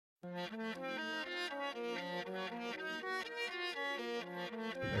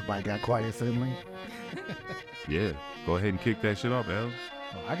Everybody got quiet suddenly. Yeah, go ahead and kick that shit off, Al.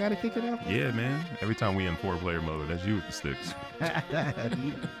 Oh, I gotta kick it off? Yeah, man. Every time we in 4-player mode, that's you with the sticks.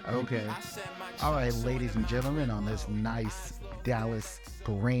 Okay. All right, ladies and gentlemen, on this nice Dallas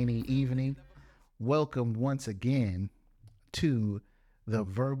rainy evening, welcome once again to the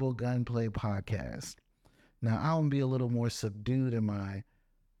Verbal Gunplay Podcast. Now, I'm going to be a little more subdued in my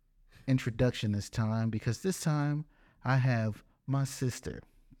introduction this time because this time I have my sister.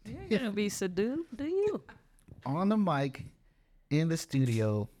 You're going to be subdued, do you? On the mic in the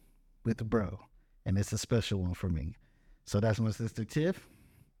studio with the bro, and it's a special one for me. So that's my sister Tiff.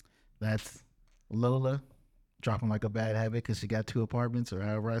 That's Lola, dropping like a bad habit because she got 2 apartments, or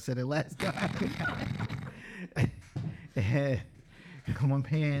however I said it last time. And my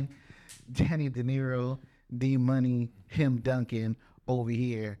man, Danny De Niro, D Money, him Duncan over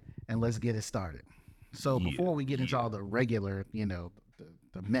here, and let's get it started. So before we get into all the regular, the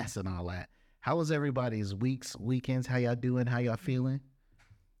mess and all that, how was everybody's weeks, weekends? How y'all doing? How y'all feeling?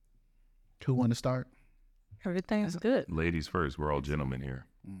 Who want to start? Everything's good. Ladies first. We're all gentlemen here.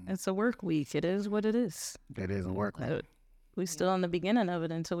 It's a work week. It is what it is. It is a work week. We still in the beginning of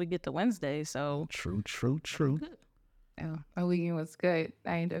it until we get to Wednesday, so. True. Oh, my weekend was good.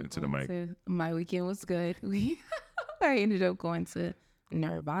 I ended up my weekend was good. I ended up going to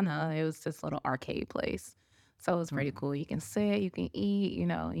Nirvana. It was this little arcade place. So it was pretty cool. You can sit, you can eat, you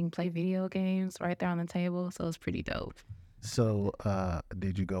can play video games right there on the table. So it was pretty dope. So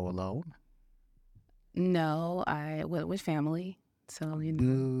did you go alone? No, I went with family. So,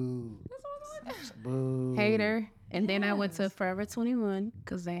 Boo. Boo. Hater. And then I went to Forever 21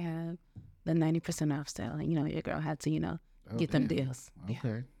 because they had the 90% off sale. And, your girl had to, get them deals.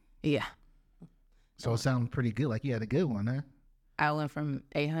 Okay. Yeah. So it sounds pretty good. Like you had a good one, huh? I went from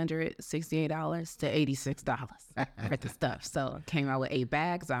 $868 to $86 for the stuff. So I came out with 8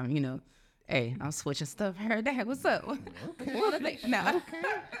 bags. I'm switching stuff here and there. What's up? Okay. No.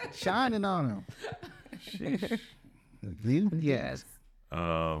 Shining on them. You? Yes.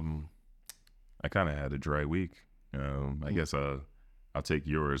 I kind of had a dry week. I guess I'll take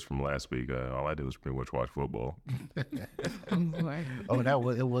yours from last week. All I did was pretty much watch football. Oh,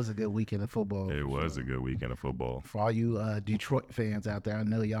 it was a good weekend of football. It was a good weekend of football. For all you Detroit fans out there, I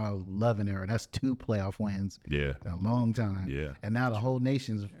know y'all loving it. That's 2 playoff wins. Yeah. In a long time. Yeah. And now the whole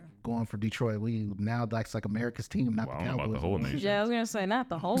nation's going for Detroit. That's like America's team, not the Cowboys. I don't know about the whole nation. Yeah, I was going to say, not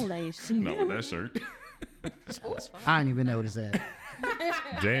the whole nation. Not with that shirt. I didn't even notice that.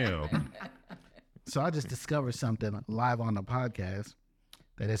 Damn. So I just discovered something live on the podcast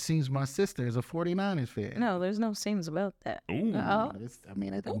that it seems my sister is a 49ers fan. No, there's no seams about that. Ooh. I'm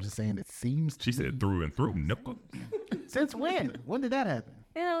just saying it seems. She said through and through. Nope. Since when? When did that happen?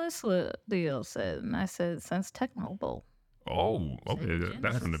 That's what Deal said. And I said, since Techno Bowl. Oh, okay.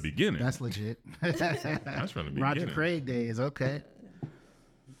 That's from the beginning. That's legit. That's from the beginning. Roger Craig days. Okay.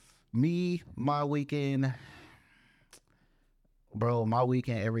 My weekend, bro,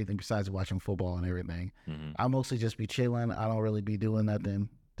 everything besides watching football and everything. Mm-hmm. I mostly just be chilling. I don't really be doing nothing.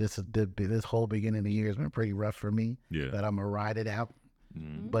 This whole beginning of the year has been pretty rough for me. Yeah. But I'm going to ride it out.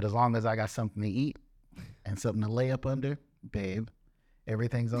 Mm-hmm. But as long as I got something to eat and something to lay up under, babe,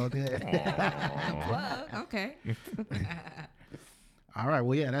 everything's all good. Well, okay. All right.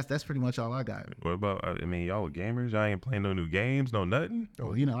 Well, yeah, that's pretty much all I got. What about, y'all are gamers? Y'all ain't playing no new games, no nothing?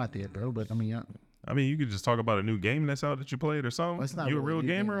 Oh, I did, bro. But you could just talk about a new game that's out that you played or something. Well, it's not you really a real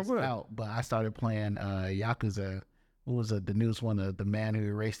gamer or what? Out, but I started playing Yakuza. What was the newest one? The man who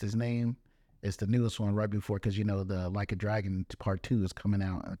erased his name. It's the newest one right before, because the Like a Dragon Part 2 is coming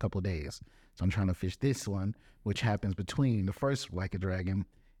out in a couple of days. So I'm trying to fish this one, which happens between the first Like a Dragon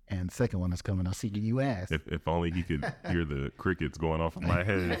and the second one that's coming out. See, you asked. If only he could hear the crickets going off in my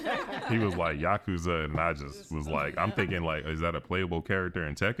head. He was like Yakuza, and I just was like, I'm thinking like, is that a playable character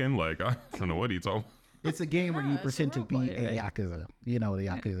in Tekken? Like, I don't know what he told me. It's a game where you pretend to be a Yakuza. You know what a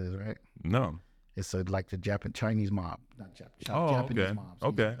Yakuza is, right? No. It's like the Chinese mob. Not Japanese mobs.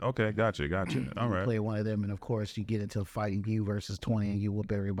 Okay. Gotcha. All right. You play one of them, and of course, you get into a fight, you versus 20, and you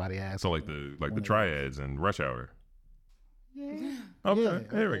whoop everybody ass. So like the triads and Rush Hour. Yeah. Okay. Yeah.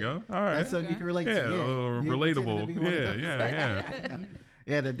 There we go. All right. That's something you can relate to. Relatable.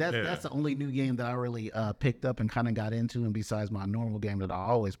 Yeah. That's the only new game that I really picked up and kind of got into, and besides my normal game that I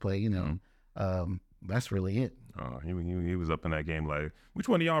always play, that's really it. Oh, he was up in that game like, which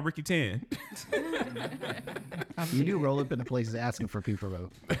one of y'all Ricky 10? You do roll up into places asking for people, though.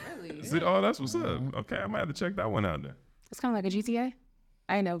 Really? Oh, that's what's up. Okay, I might have to check that one out then. It's kind of like a GTA.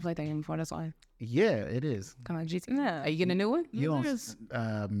 I ain't never played that game before. That's why. Yeah, it is. Kind of like GTA. Yeah. Are you getting a new one? You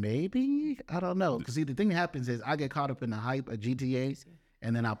don't, maybe? I don't know. Because see, the thing that happens is I get caught up in the hype of GTA,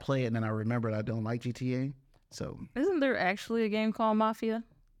 and then I play it, and then I remember I don't like GTA. So isn't there actually a game called Mafia?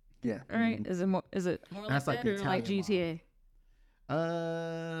 Yeah. Right? Is it more that's like that or like GTA?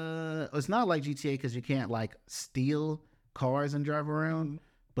 It's not like GTA because you can't like steal cars and drive around,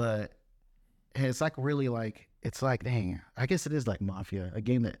 but it's like really like it's like dang, I guess it is like Mafia, a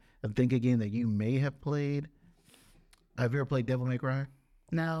game that you may have played. Have you ever played Devil May Cry?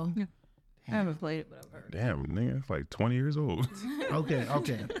 No. Yeah. I haven't played it, but I've heard. Damn, nigga, it's like 20 years old. Okay.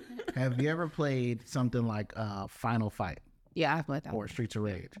 Have you ever played something like Final Fight? Yeah, I've played that. Or Streets of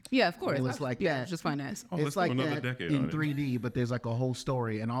Rage. Yeah, of course. Well, it's like yeah, that. just fine as. It's like that in 3D, but there's like a whole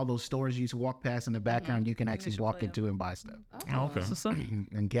story, and all those stores you used to walk past in the background, you can actually walk into and buy stuff. Oh, okay.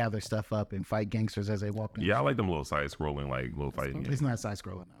 And gather stuff up and fight gangsters as they walk in. Yeah, I like them little side-scrolling, like little fighting games. It's not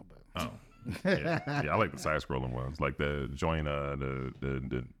side-scrolling now, but. Oh. Yeah, I like the side-scrolling ones, like the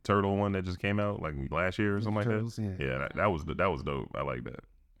the turtle one that just came out like last year or something Turtles, like that. Yeah, that was dope. I like that.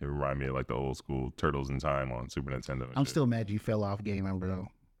 It reminded me of like the old school Turtles in Time on Super Nintendo. I'm still mad you fell off Game Over though.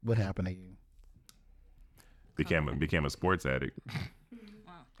 What happened to you? Became a sports addict.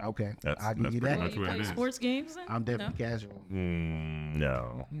 Okay, I'll give you that. You play sports games? Then? I'm definitely casual.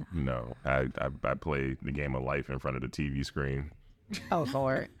 No. I play the game of life in front of the TV screen. Oh,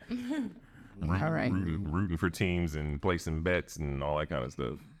 Lord. All right. Rooting for teams and placing bets and all that kind of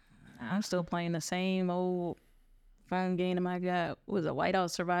stuff. I'm still playing the same old phone game I got. Was a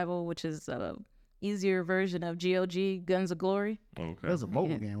Whiteout Survival, which is a easier version of GOG, Guns of Glory. Okay. That's a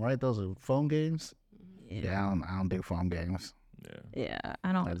mobile game, right? Those are phone games. Yeah, I don't do phone games. Yeah,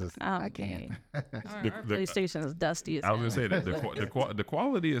 I can't. Our PlayStation is dusty as I was gonna say that the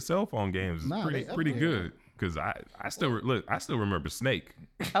quality of cell phone games is pretty good. Because I still remember Snake.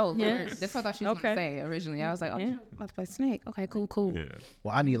 Oh, yeah. That's what I thought she was going to say originally. I was like, let's play Snake. Okay, cool. Yeah.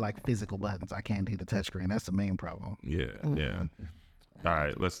 Well, I need like physical buttons. I can't do the touchscreen. That's the main problem. Yeah. All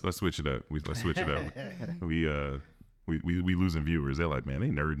right, let's switch it up. Let's switch it up. We losing viewers. They're like, man, they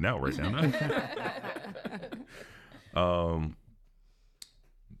nerding out right now.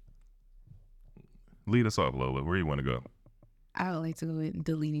 Lead us off, Lola. Where do you want to go? I would like to go with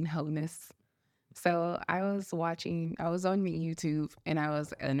deleting Hoeness. So I was on YouTube and I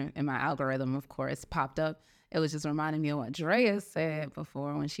was in my algorithm, of course, popped up. It was just reminding me of what Drea said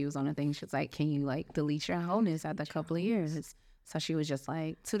before when she was on the thing. She was like, can you like delete your Hoeness after a couple of years? So she was just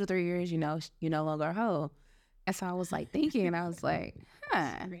like 2 to 3 years, you no longer a hoe. And so I was like thinking, and I was like,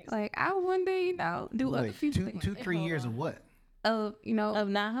 like I one day, do other people. 2-3 years of what? Of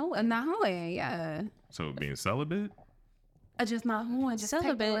not hoeing, yeah. So being celibate? Just not hoeing, just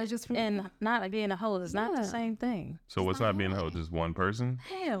celibate, and not being a hoe is not the same thing. So what's not being a hoe? Just one person?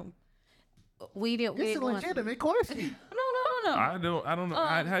 Hell, we didn't. It's a legitimate question. No. I don't know.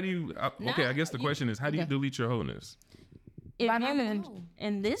 How do you? Okay, I guess the question is, how do you delete your wholeness?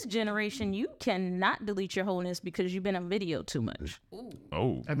 In this generation, you cannot delete your wholeness because you've been on video too much.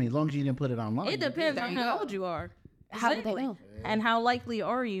 Oh. I mean, as long as you didn't put it online. It depends on how old you are. How do they know? And how likely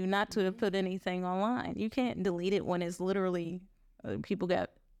are you not to have put anything online? You can't delete it when it's literally people got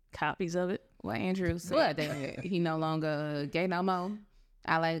copies of it. Well, Andrew said that he no longer gay no more.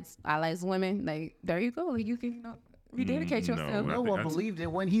 I like women. Like, there you go. You can rededicate yourself. No one believed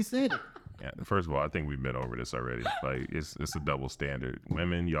it when he said it. Yeah, first of all, I think we've been over this already. Like, it's a double standard.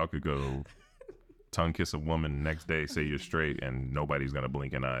 Women, y'all could go tongue kiss a woman next day, say you're straight, and nobody's gonna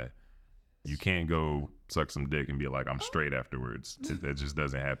blink an eye. You can't go suck some dick and be like, I'm straight afterwards. That just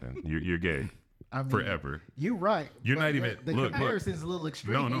doesn't happen. You're gay. Forever. You're right. You're not even the comparison's a little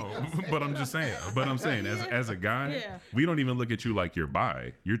extreme. No. But I'm just saying. As a guy, we don't even look at you like you're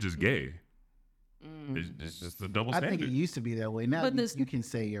bi. You're just gay. It's just a double standard. I think it used to be that way. Now you can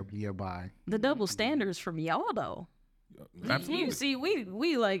say you're bi. The double standards from y'all though. Absolutely. You see,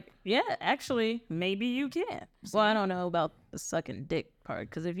 we like, actually, maybe you can. Well, I don't know about the sucking dick part,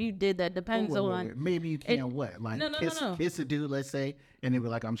 because if you did, that depends on. Maybe you can kiss a dude, let's say, and they were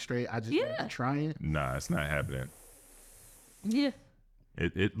like, I'm straight. I just try it. Nah, it's not happening. Yeah.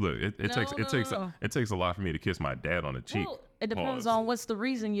 It takes a lot for me to kiss my dad on the cheek. Well, it depends on what's the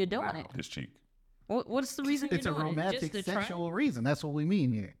reason you're doing it. This cheek. What's the reason? It's a romantic, sexual reason. That's what we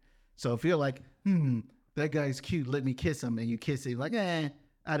mean here. So if you're like, that guy's cute, let me kiss him, and you kiss him like, I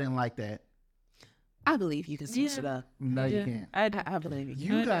didn't like that. I believe you can switch it up. No, you can't. I believe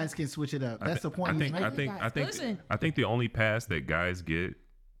you. You guys can switch it up. That's the point. I think the only pass that guys get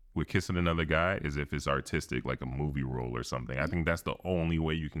with kissing another guy is if it's artistic, like a movie role or something. I think that's the only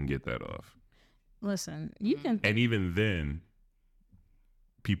way you can get that off. Listen, you can. And even then,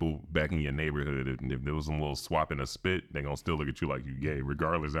 people back in your neighborhood, and if there was some little swap in a spit, they're gonna still look at you like you gay,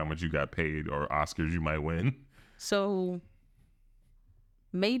 regardless how much you got paid or Oscars you might win. So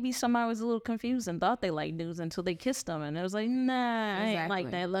maybe somebody was a little confused and thought they liked dudes until they kissed them, and it was like, nah, I ain't like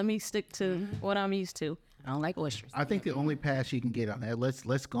that. Let me stick to what I'm used to. I don't like oysters. I think the only pass you can get on that,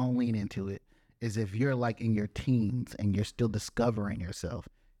 let's go and lean into it, is if you're like in your teens and you're still discovering yourself.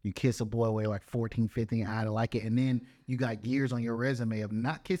 You kiss a boy when you're like 14, 15, I like it, and then you got years on your resume of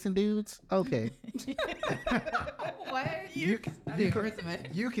not kissing dudes. Okay. What? You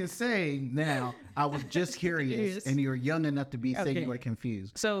can say now, I was just curious, and you're young enough to be saying you were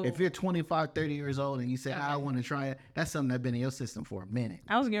confused. So if you're 25, 30 years old and you say, I want to try it, that's something that's been in your system for a minute.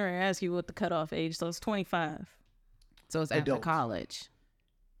 I was going to ask you what the cutoff age, so it's 25. So it's after college.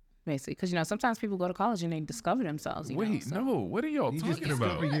 Basically, because sometimes people go to college and they discover themselves. Wait, no, what are y'all talking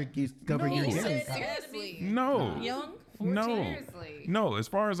about? You discover your seriously. No, young. No. As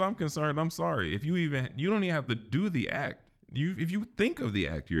far as I'm concerned, I'm sorry. If you don't even have to do the act. If you think of the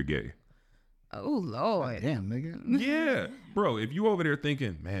act, you're gay. Oh Lord, damn nigga. Yeah, bro. If you over there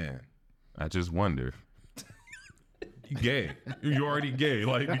thinking, man, I just wonder. You gay. You're already gay.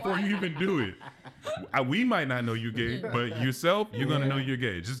 Like before you even do it. We might not know you're gay, but yourself, you're gonna know you're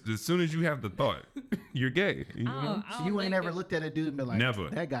gay. Just as soon as you have the thought, you're gay. You know? You ain't ever looked at a dude and been like, never.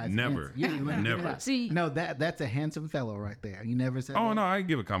 That guy's never. Never. See, no, that's a handsome fellow right there. You never said. Oh that? no, I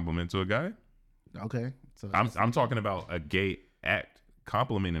give a compliment to a guy. Okay, so I'm talking about a gay act.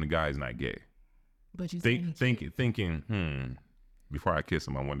 Complimenting a guy is not gay. But you thinking, before I kiss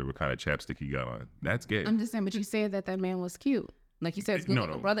him, I wonder what kind of chapstick he got on. That's gay. I'm just saying, but you said that man was cute. Like you said, it's good no,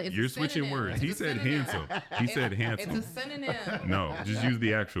 looking brother. It's you're switching words. He said handsome. He said handsome. It's a synonym. No, just use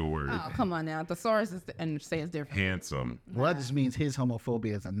the actual word. Oh, come on now. Thesaurus and say it's different. Handsome. Well, that just means his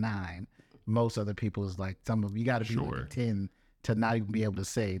homophobia is a 9. Most other people is like, some of you got to be like a 10 to not even be able to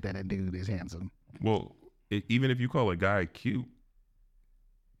say that a dude is handsome. Well, even if you call a guy cute,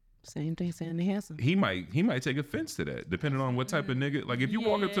 same thing saying the handsome. He might take offense to that, depending on what type of nigga. Like if you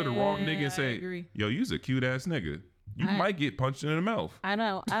walk up to the wrong nigga and say, "Yo, you's a cute ass nigga," you might get punched in the mouth. I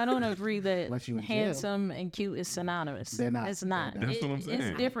know. I don't agree that handsome and cute is synonymous. They're not. It's not. That's what I'm saying.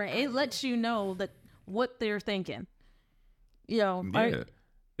 It's different. It lets you know that what they're thinking. Yeah.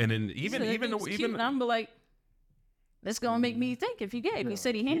 And then even and I'm like, that's gonna make me think. If you gay, if you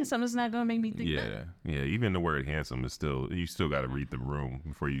said he handsome, it's not gonna make me think. Yeah. Even the word handsome is still, you still got to read the room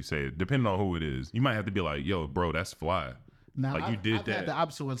before you say it. Depending on who it is, you might have to be like, "Yo, bro, that's fly." Now, like you did I've that. had the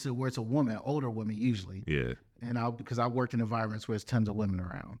opposite where it's a woman, older woman usually. Yeah. And because I worked in environments where there's tons of women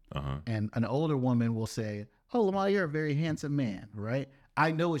around, and an older woman will say, "Oh, Lamar, you're a very handsome man," right?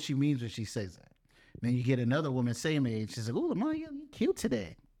 I know what she means when she says that. Then you get another woman same age, she's like, "Oh, Lamar, you're cute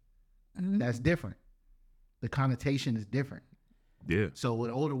today." Mm-hmm. That's different. The connotation is different. Yeah. So an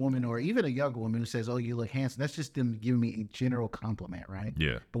older woman or even a younger woman who says, "Oh, you look handsome," that's just them giving me a general compliment, right?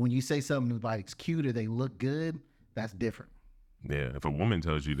 Yeah. But when you say something like it's cute or they look good, that's different. Yeah. If a woman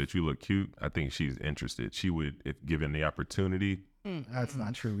tells you that you look cute, I think she's interested. She would, if given the opportunity. That's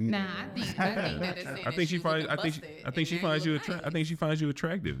not true either. Nah, I think she finds you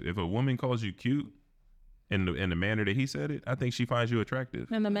attractive. If a woman calls you cute in the manner that he said it, I think she finds you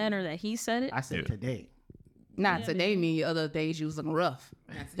attractive. In the manner that he said it? I said today. Not today, me. Other days you was looking rough.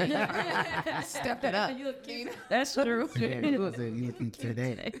 Step that up. That's true. You looking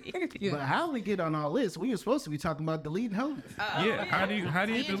today. But how we get on all this? We were supposed to be talking about deleting Hoeness. How do you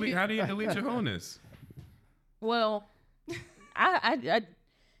delete your Hoeness? Well, I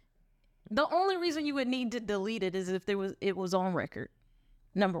the only reason you would need to delete it is if it was on record.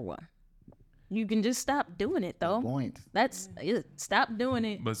 Number one. You can just stop doing it though. Point. That's it. Stop doing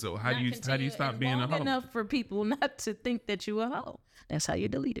it. But so how do you stop being a hoe? Enough for people not to think that you a hoe. That's how you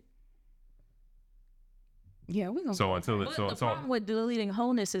delete it. Yeah, we gonna. The problem with deleting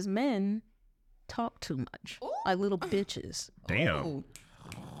Hoeness is men talk too much, like little bitches. Damn. Ooh.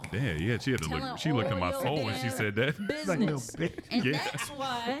 Damn, yeah, she looked at my soul when she said that. Business. And that's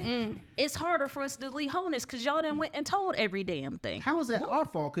why it's harder for us to delete Hoeness, because y'all done went and told every damn thing. How is that our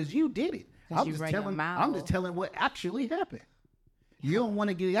fault? Because you did it. I'm just telling what actually happened. You don't want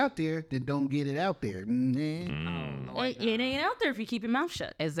to get it out there, then don't get it out there. It ain't out there if you keep your mouth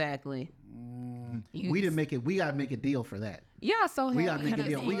shut. Exactly. We didn't make it. We gotta make a deal for that. Yeah, so we gotta make a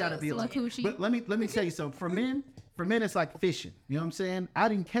deal. We gotta be like. But let me tell you something. For men, it's like fishing. You know what I'm saying? I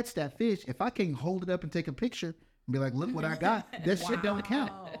didn't catch that fish. If I can't hold it up and take a picture and be like, "Look what I got," that shit don't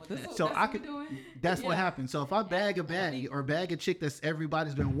count. So I could. That's what happens. So if I bag a baddie or bag a chick that's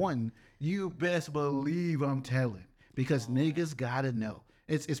everybody's been wanting, you best believe I'm telling, because niggas gotta know.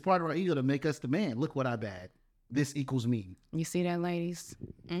 It's part of our ego to make us the man. Look what I bagged. this equals me. You see that, ladies?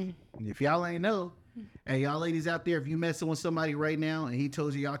 If y'all ain't know, hey, y'all ladies out there, if you messing with somebody right now and he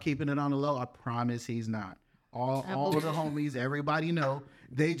told you y'all keeping it on the low, I promise he's not. All of the homies, everybody know,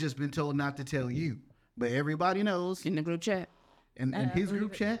 they just been told not to tell you. But everybody knows. In the group chat. In his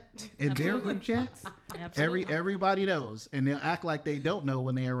group chat, in their group chats, everybody knows. And they'll act like they don't know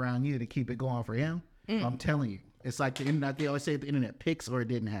when they're around you to keep it going for him. I'm telling you. It's like the internet, they always say the internet picks or it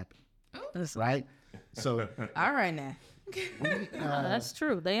didn't happen. Right? So all right now. That's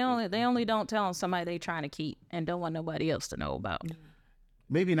true. They only don't tell on somebody they trying to keep and don't want nobody else to know about.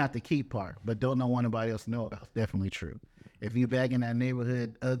 Maybe not the keep part, but don't want nobody else to know about. Definitely true. If you back in that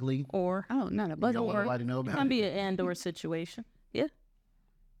neighborhood ugly, Or not a bug. don't want nobody to know it about can it. be an and/or situation. Yeah.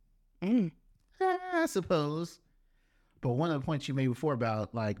 I suppose. But one of the points you made before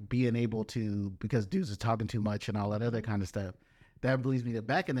about like being able to, because dudes are talking too much and all that other kind of stuff, that leads me to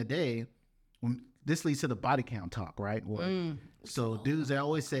back in the day, when this leads to the body count talk, right? So dudes, they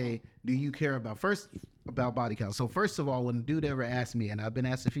always say, do you care about body count? So first of all, when a dude ever asks me, and I've been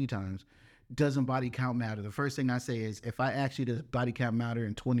asked a few times, doesn't body count matter? The first thing I say is, if I asked you does body count matter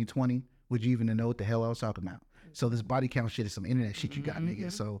in 2020, would you even know what the hell I was talking about? So this body count shit is some internet shit you got,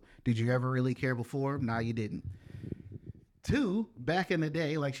 nigga. So did you ever really care before? Nah, you didn't. 2, back in the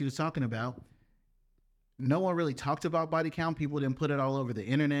day, like she was talking about, no one really talked about body count. People didn't put it all over the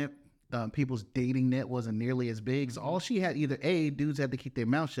internet. People's dating net wasn't nearly as big. So all she had, either A, dudes had to keep their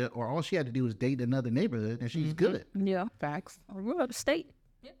mouth shut, or all she had to do was date another neighborhood, and she's good. Yeah. Facts. Or go out of state.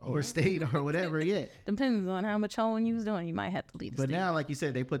 Or state or whatever, yeah. Depends on how much hoeing you was doing. You might have to leave the But state. now, like you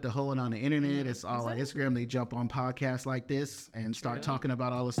said, they put the hoeing on the internet. It's all like Instagram. They jump on podcasts like this and start talking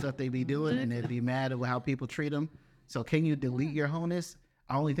about all the stuff they be doing, and they'd be mad at how people treat them. So can you delete your Hoeness?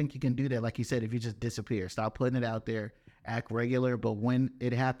 I only think you can do that, like you said, if you just disappear. Stop putting it out there, act regular. But when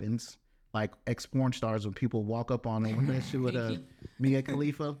it happens, like ex-porn stars, when people walk up on them, when that shit with Mia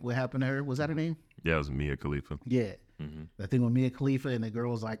Khalifa, what happened to her? Was that her name? Yeah, it was Mia Khalifa. Yeah. The thing with Mia Khalifa, and the girl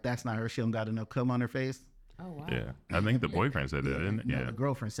was like, that's not her. She don't got enough cum on her face. Oh wow. Yeah, I think the boyfriend said that, didn't it? No, Yeah. the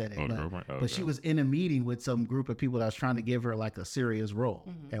girlfriend said it. Oh, the but girlfriend? Oh, but she okay. was in a meeting with some group of people that was trying to give her like a serious role.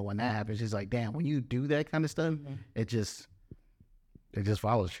 And when that happens, she's like, damn, when you do that kind of stuff, it just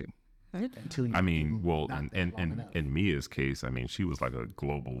follows you. Until you I mean, well, not that long enough. in Mia's case, I mean, she was like a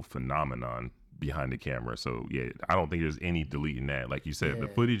global phenomenon behind the camera. So yeah, I don't think there's any deleting that. Like you said, the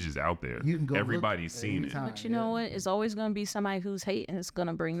footage is out there. You can go Everybody's look seen it. anytime. But you know what? It's always going to be somebody who's hating. It's going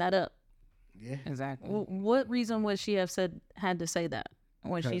to bring that up. Yeah. Exactly. What reason would she have had to say that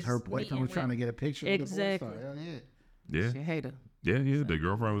when Because she's her boyfriend was trying to get a picture of Exactly. the porn star. Hell yeah. Yeah, She a hater. yeah. The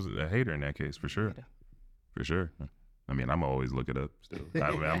girlfriend was a hater in that case for sure. For sure. I mean, I'm always look it up still.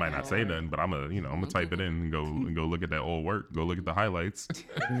 I mean, I might not say nothing, but I'm gonna type it in and go look at that old work. Go look at the highlights.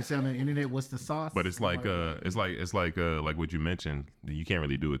 When you say on the internet, what's the sauce? But it's like what you mentioned. You can't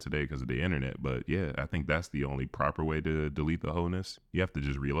really do it today because of the internet. But yeah, I think that's the only proper way to delete the Hoeness. You have to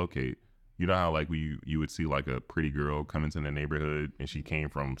just relocate. You know how like you would see like a pretty girl come into the neighborhood and she came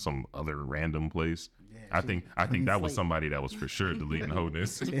from some other random place. I think that was somebody that was for sure deleting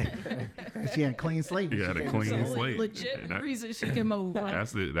Hoeness. She had a clean slate. She had a clean slate. legit That- reason she can move.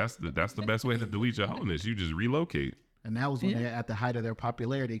 That's the best way to delete your Hoeness. You just relocate. And that was when they're at the height of their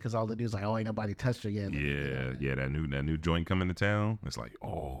popularity, because all the dudes like, oh, ain't nobody touched her yet. Yeah. That new joint coming to town. It's like,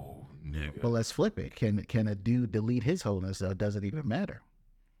 oh, nigga. But let's flip it. Can a dude delete his Hoeness, or does it even matter?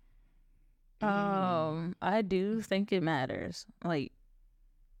 I do think it matters. Like,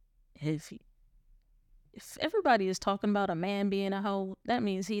 if everybody is talking about a man being a hoe, that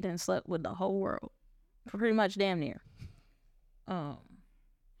means he done slept with the whole world, pretty much, damn near.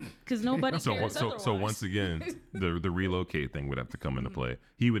 Because nobody cares otherwise. So once again, the relocate thing would have to come into play.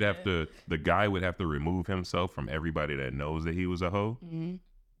 He would have to, the guy would have to remove himself from everybody that knows that he was a hoe,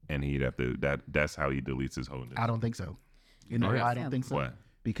 and he'd have to. That's how he deletes his Hoeness. I don't think so. You know, yeah. I don't think so. Why?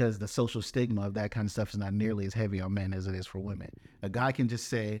 Because the social stigma of that kind of stuff is not nearly as heavy on men as it is for women. A guy can just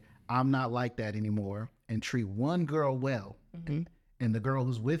say, I'm not like that anymore, and treat one girl well, and the girl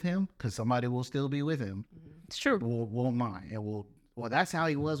who's with him, because somebody will still be with him, It's true. won't mind, and will. Well, that's how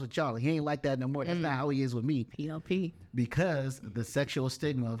he was with Charlie. He ain't like that no more. That's not how he is with me. PLP. Because the sexual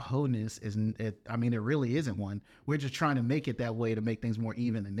stigma of Hoeness it really isn't one. We're just trying to make it that way to make things more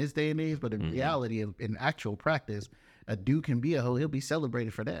even in this day and age. But in reality, in actual practice, a dude can be a hoe. He'll be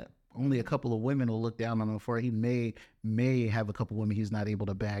celebrated for that. Only a couple of women will look down on him for it. He may have a couple women he's not able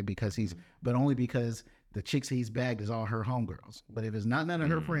to bag but only because the chicks he's bagged is all her homegirls. But if it's not none of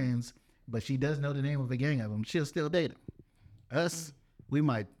her friends, but she does know the name of a gang of them, she'll still date him. Us, we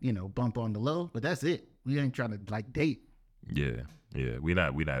might, bump on the low, but that's it. We ain't trying to like date. Yeah. We're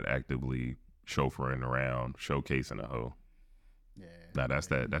not actively chauffeuring around, showcasing a hoe. Yeah. Now that's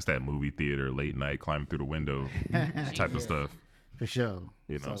that movie theater late night climbing through the window type of stuff. For sure.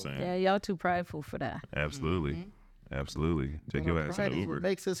 You know what I'm saying? Yeah, y'all too prideful for that. Absolutely. Mm-hmm. Absolutely. Take your ass in the Uber. What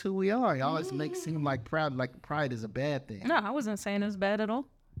makes us who we are. It always makes it seem like pride is a bad thing. No, I wasn't saying it's bad at all.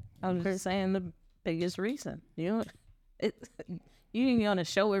 I was just saying the biggest reason. You ain't gonna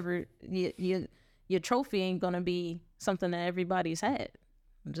show your trophy ain't gonna be something that everybody's had.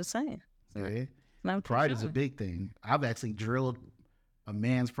 I'm just saying. Yeah. Pride is a big thing. I've actually drilled a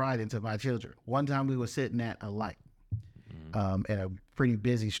man's pride into my children. One time we were sitting at a light at a pretty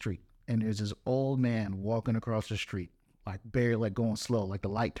busy street, and there's this old man walking across the street, like barely, like going slow, like the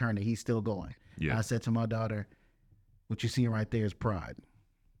light turned and he's still going. Yeah. I said to my daughter, what you see right there is pride.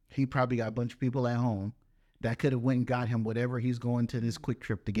 He probably got a bunch of people at home that could have went and got him whatever he's going to this quick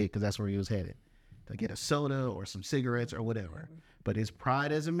trip to get, because that's where he was headed, to get a soda or some cigarettes or whatever. But his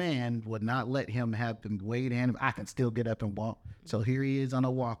pride as a man would not let him have to wait, and I can still get up and walk. So here he is on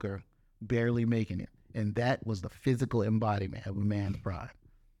a walker, barely making it. And that was the physical embodiment of a man's pride.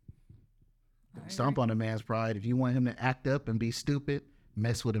 Stomp on a man's pride. If you want him to act up and be stupid,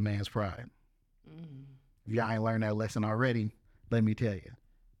 mess with a man's pride. If y'all ain't learned that lesson already, let me tell you.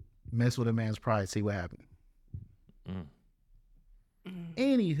 Mess with a man's pride, see what happens.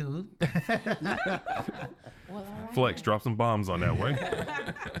 Anywho. Flex, drop some bombs on that one.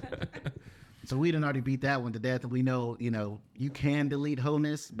 So we done already beat that one to death. And we know, you can delete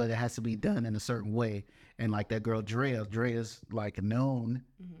Hoeness, but it has to be done in a certain way. And like that girl, Drea's like known.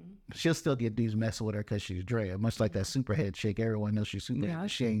 She'll still get dudes messing with her because she's Drea. Much like that Superhead chick. Everyone knows she's Superhead. Yeah.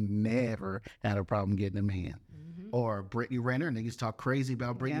 She ain't never had a problem getting a man. Or Brittany Renner. Niggas talk crazy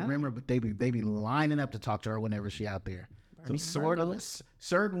about Brittany Renner, but they be lining up to talk to her whenever she out there. So sort of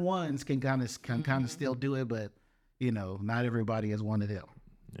certain ones can kind of still do it, but not everybody is one of them.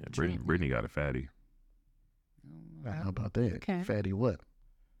 Yeah, Brittany got a fatty. I don't know about that. Okay. Fatty what?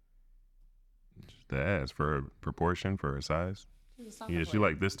 Just the ass for her proportion, for her size. She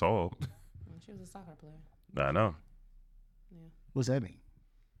like this tall. She was a soccer player. I know. Yeah. What's that mean?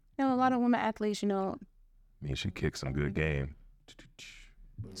 A lot of women athletes, I mean, she kicks some good game.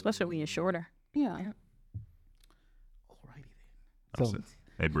 Especially when you're shorter. Yeah. So,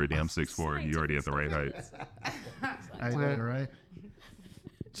 hey, Brittany, I'm 6'4". You already at the right height. I know, right?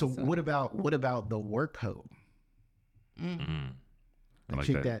 So what about the work hoe? I like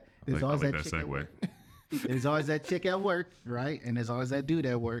that. There's always that segue. There's always that chick at work, right? And there's always that dude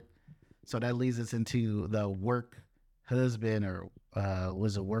at work. So that leads us into the work husband, or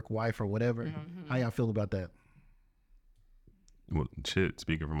was it work wife or whatever. How y'all feel about that? Well, shit,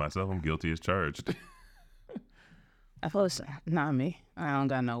 speaking for myself, I'm guilty as charged. I feel so. Not me. I don't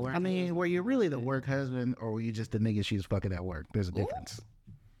got no work. I mean, were you really the work husband, or were you just the nigga she was fucking at work? There's a difference.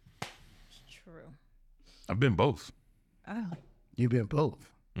 True. I've been both. Oh. You've been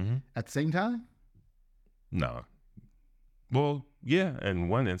both? At the same time? No. Well, yeah, in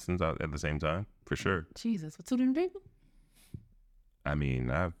one instance at the same time, for sure. Jesus, with 2 different people? I mean,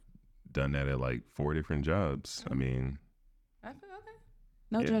 I've done that at like 4 different jobs. I mean... Okay.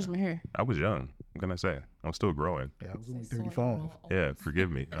 No judgment here. I was young. What can I say? I'm still growing. Yeah, I was only 35. Yeah, forgive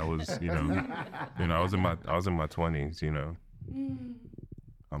me. I was, I was in my 20s.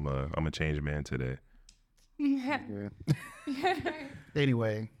 I'm a changed man today.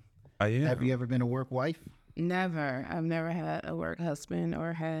 Anyway, have you ever been a work wife? Never. I've never had a work husband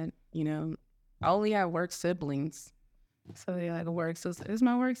or had, I only have work siblings. So they're like a work sister. It's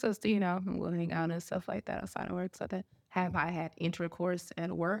my work sister, we'll hang out and stuff like that outside of work. So that have I had intercourse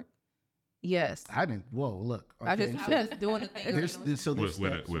at work? Yes. I didn't. Whoa, look. Okay. I just doing a thing. There's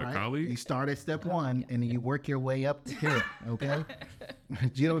with a colleague? You start at step 1 and then you work your way up to 10, okay?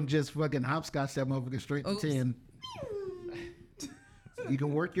 You don't just fucking hopscotch that motherfucker straight to 10. You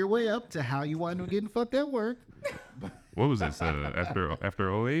can work your way up to how you wind up getting fucked at work. What was this?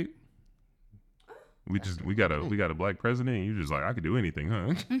 After 08? We got a black president, and you just like, I could do anything,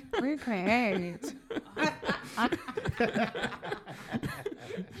 huh? We're great.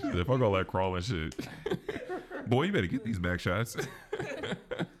 If I go like crawling shit, boy, you better get these back shots.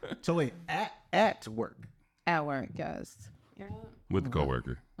 So wait, at work? At work, yes. Yeah. With the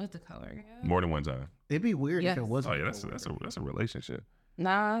coworker. With the coworker. Yeah. More than one time. It'd be weird if it wasn't. Oh yeah, that's a relationship.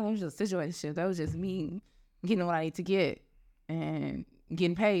 Nah, that was just a situation. That was just me getting what I need to get and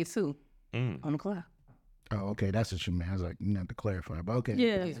getting paid too on the clock. Oh, okay. That's what you meant. I was like, you have to clarify, but okay.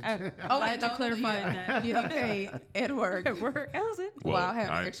 Yeah. I had to clarify that. Yeah, okay. At work. At work. How's it? Well, I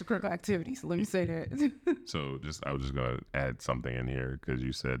have extracurricular activities. So let me say that. So I was just going to add something in here because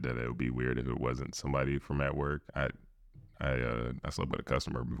you said that it would be weird if it wasn't somebody from at work. I slept with a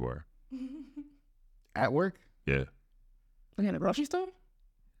customer before. At work? Yeah. Like in a grocery store?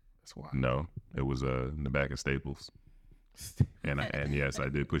 That's why. No, it was in the back of Staples. And yes, I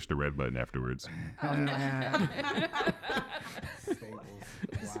did push the red button afterwards. Staples.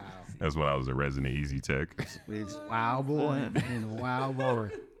 Wow. That's when I was a resident Easy Tech. It's wild boy. It's wild boy.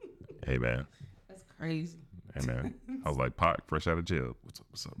 Hey man. That's crazy. Hey man. I was like, Pac, fresh out of jail.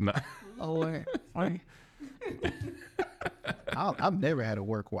 What's up? Nah. Lord. I've never had a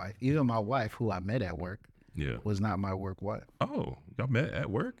work wife. Even my wife, who I met at work, was not my work wife. Oh, y'all met at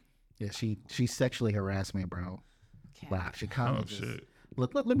work? Yeah, she sexually harassed me, bro. Wow, she kind of shit.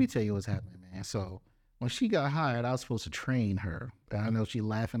 Look, let me tell you what's happening, man. So when she got hired, I was supposed to train her. I know she's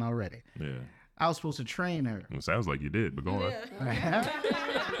laughing already. Yeah. I was supposed to train her. It sounds like you did, but go on.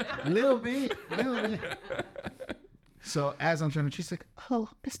 Little bit. So as I'm trying to, she's like, "Oh,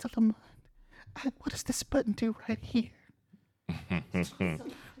 Mr. Lamont, what does this button do right here?"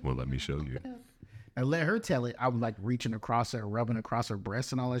 Well, let me show you. I let her tell it. I was like reaching across her, rubbing across her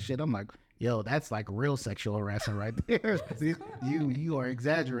breasts and all that shit. I'm like, yo, that's like real sexual harassment right there. you are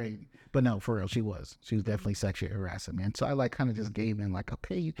exaggerating. But no, for real, she was definitely sexually harassing, man. So I like kind of just gave in like,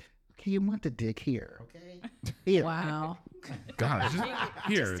 okay, you want the dick here, okay? Here. Wow. Gosh,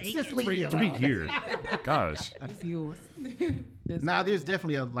 here, just right here. Gosh. Nah, there's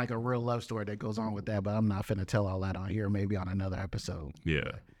definitely a real love story that goes on with that, but I'm not finna tell all that on here. Maybe on another episode.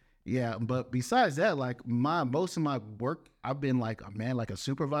 Yeah. Yeah, but besides that, like most of my work, I've been like a man, like a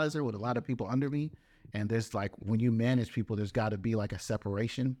supervisor with a lot of people under me, and there's like when you manage people, there's got to be like a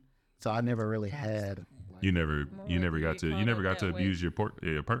separation. So I never really had. Like, you never got to abuse your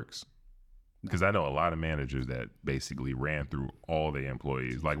perks. Because I know a lot of managers that basically ran through all their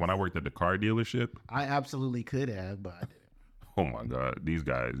employees. Like when I worked at the car dealership, I absolutely could have, but I didn't. Oh my God,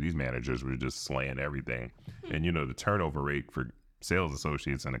 these managers were just slaying everything, and the turnover rate for sales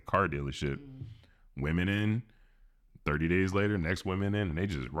associates in a car dealership, women in, 30 days later, next women in, and they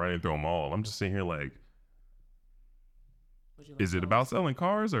just running through them all. I'm just sitting here like, is it about selling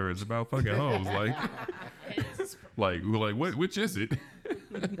cars or is it about fucking hoes? like which is it?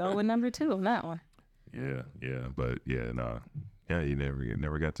 Go with number 2 on that one. Yeah, but yeah, nah. Yeah, you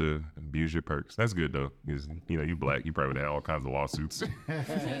never got to abuse your perks. That's good though, because you black, you probably would have all kinds of lawsuits.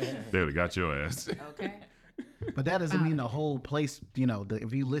 They would have got your ass. Okay. But that doesn't mean the whole place,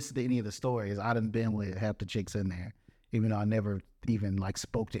 if you listen to any of the stories, I done been with half the chicks in there, even though I never even like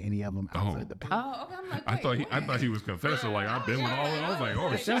spoke to any of them outside the building. Oh, okay. I'm like, I thought he was confessing, like I've been with all of them. I was like,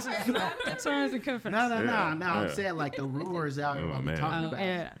 oh shit. That's why I was a confess. No. I'm saying like the rumors out here what I'm talking about.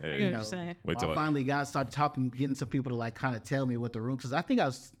 Yeah, I get what you're saying. Wait till I finally started getting some people to like kind of tell me what the room, because I think I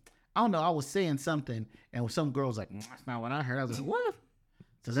was saying something, and some girls like, that's not what I heard. I was like, what?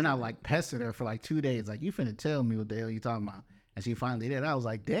 So then I like pestered her for like 2 days, like, you finna tell me what the hell you talking about. And she finally did. I was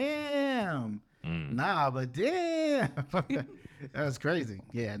like, damn. Nah, but damn. That was crazy.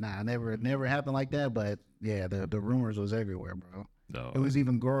 Yeah, nah, never happened like that. But yeah, the rumors was everywhere, bro. No. It was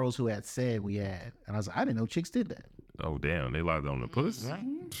even girls who had said we had. And I was like, I didn't know chicks did that. Oh, damn. They lied on the puss?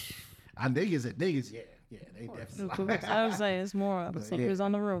 I niggas, yeah, they definitely lied. I would say it's more of a secrets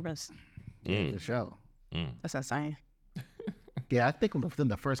on the rumors. For sure. That's insane. Yeah, I think within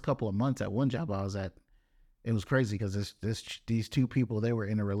the first couple of months at one job I was at, it was crazy because these two people, they were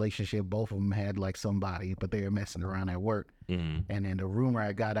in a relationship. Both of them had like somebody, but they were messing around at work. And then the rumor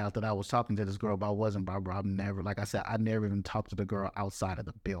I got out that I was talking to this girl, but I wasn't, Barbara. I never even talked to the girl outside of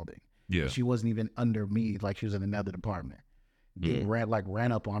the building. Yeah. She wasn't even under me, like she was in another department.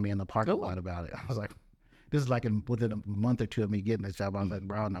 Ran up on me in the parking lot about it. I was like, this is like within a month or two of me getting this job. I was like,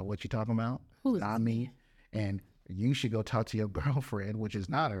 bro, I don't know what you talking about. Who is not me. And you should go talk to your girlfriend, which is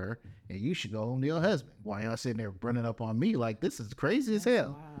not her, and you should go home to your husband. Why y'all sitting there running up on me like this is crazy as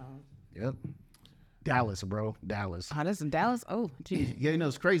hell? Wow. Yep. Dallas, bro. Dallas. Oh, that's in Dallas? Oh, geez. Yeah,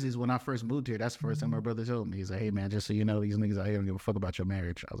 what's crazy is when I first moved here, that's the first time my brother told me. He's like, hey, man, just so you know, these niggas out here don't give a fuck about your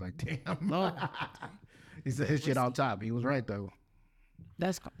marriage. I was like, damn. He said his shit on top. He was right, though.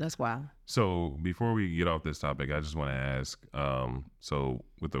 That's wild. So before we get off this topic, I just want to ask, so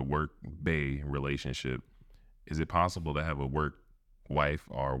with a work-bae relationship, is it possible to have a work wife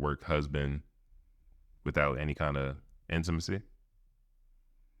or work husband without any kind of intimacy?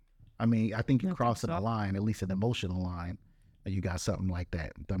 I mean, I think you're crossing a line, at least an emotional line, and you got something like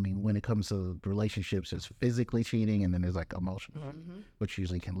that. I mean, when it comes to relationships, it's physically cheating, and then there's like emotional, which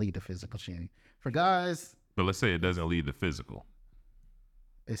usually can lead to physical cheating. For guys... But let's say it doesn't lead to physical.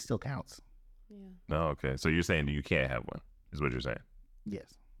 It still counts. Yeah. No, okay. So you're saying that you can't have one, is what you're saying? Yes.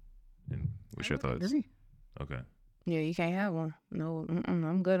 And what's your thoughts? Okay. Yeah, you can't have one. No,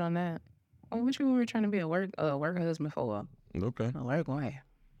 I'm good on that. Oh, what you were trying to be a work husband for? Okay. A work wife.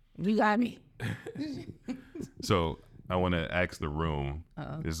 You got me. So I want to ask the room.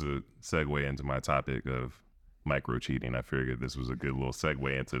 This is a segue into my topic of micro cheating. I figured this was a good little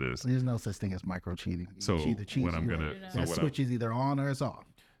segue into this. There's no such thing as micro cheating. So what I'm gonna that switch is either on or it's off.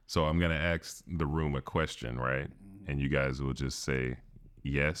 So I'm gonna ask the room a question, right? And you guys will just say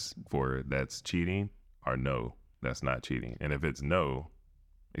yes for that's cheating or no, that's not cheating. And if it's no,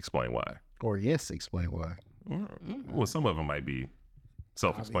 explain why. Or yes, explain why. Well, some of them might be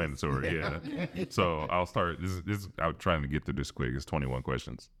self-explanatory. Yeah. So I'll start. This I'm trying to get through this quick. It's 21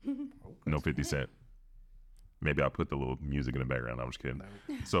 questions. No 50 Cent. Maybe I'll put the little music in the background. I'm just kidding.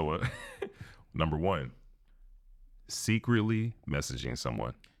 So, number one, secretly messaging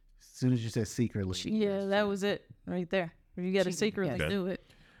someone. As soon as you said secretly. Yeah, that was it right there. You got to secretly do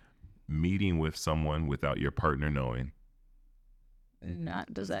it. Meeting with someone without your partner knowing. Not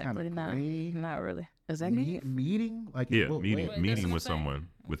exactly. Not really. Is that meeting? Like meeting with someone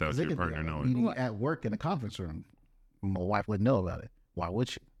without your partner knowing. Meeting at work in a conference room. My wife wouldn't know about it. Why would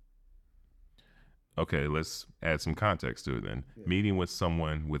she? Okay, let's add some context to it then. Yeah. Meeting with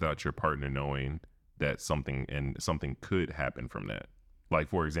someone without your partner knowing that something could happen from that. Like,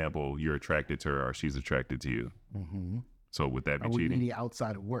 for example, you're attracted to her or she's attracted to you. Mm-hmm. So would that be cheating? Meeting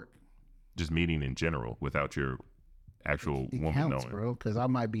outside of work. Just meeting in general without your actual woman counts, knowing. Bro, because I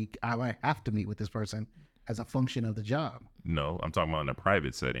might have to meet with this person as a function of the job. No, I'm talking about in a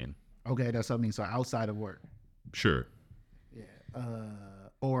private setting. Okay, that's what I mean. So outside of work. Sure. Yeah.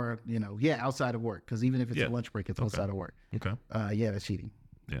 Or, outside of work. Because even if it's a lunch break, it's outside of work. Okay. Yeah, that's cheating.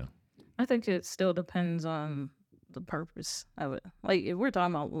 Yeah. I think it still depends on the purpose of it. Like, if we're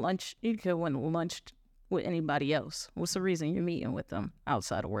talking about lunch, you could went to lunch with anybody else. What's the reason you're meeting with them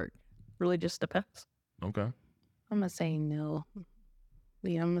outside of work? Really just depends. Okay. I'm going to say no.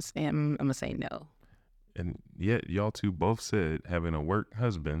 Yeah, I'm going to say no. And yet, y'all two both said having a work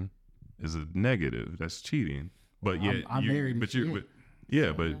husband is a negative. That's cheating. But yet, I'm married. But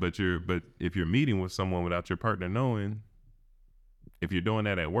if you're meeting with someone without your partner knowing, if you're doing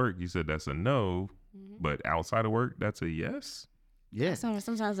that at work, you said that's a no. Mm-hmm. But outside of work, that's a yes. Yeah.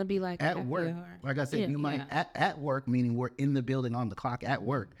 Sometimes it'd be like at work. Like I said, you might at work, meaning we're in the building on the clock at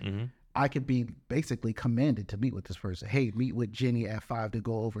work. Mm-hmm. I could be basically commanded to meet with this person. Hey, meet with Jenny at 5 to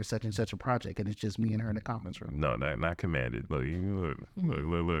go over such and such a project, and it's just me and her in the conference room. No, not commanded. Look.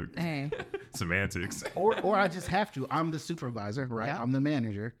 Hey. Semantics. Or I just have to. I'm the supervisor, right? Yeah. I'm the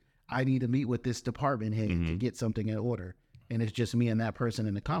manager. I need to meet with this department head to get something in order, and it's just me and that person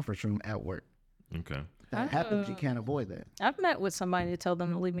in the conference room at work. Okay. That happens. You can't avoid that. I've met with somebody to tell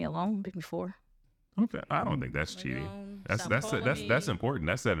them to leave me alone before. Okay, I don't think that's cheating. That's important.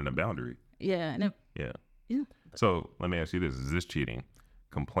 That's setting a boundary. Yeah. Yeah. So let me ask you this: is this cheating?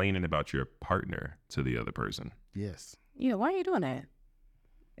 Complaining about your partner to the other person? Yes. Yeah. Why are you doing that?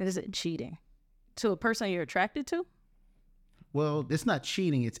 Is it cheating to a person you're attracted to? Well, it's not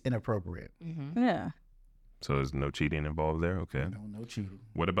cheating. It's inappropriate. Mm-hmm. Yeah. So there's no cheating involved there. Okay. No cheating.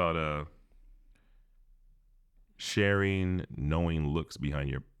 What about sharing knowing looks behind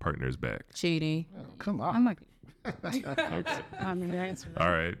your partner's back? Cheating. Oh, come on. I'm like, okay.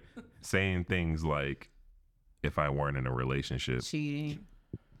 All right. Saying things like, if I weren't in a relationship. Cheating.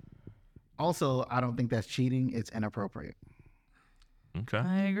 Also, I don't think that's cheating. It's inappropriate. Okay.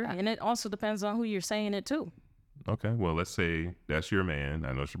 I agree. And it also depends on who you're saying it to. Okay. Well, let's say that's your man.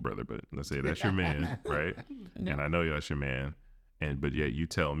 I know it's your brother, but let's say that's your man, right? Yeah. And I know that's your man. But yet you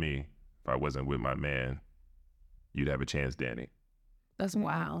tell me if I wasn't with my man, you'd have a chance, Danny. That's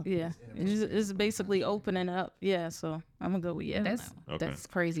wild. Yeah. It's basically opening up. Yeah. So I'm going to go with yeah. That's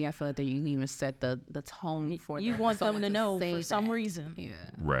crazy. I feel like that you even set the tone for you want them to know for some reason. Yeah.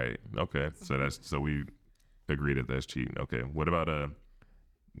 Right. Okay. So we agree that that's cheating. Okay. What about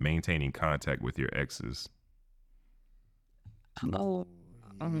maintaining contact with your exes? Oh,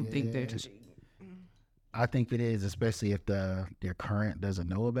 I don't think they're just. I think it is, especially if their current doesn't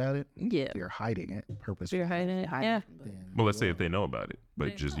know about it. Yeah. If you're hiding it purposely. You're hiding it. Yeah. Well, let's say if they know about it,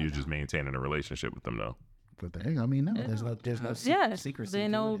 but you're just maintaining a relationship with them, though. But there's no secrecy. They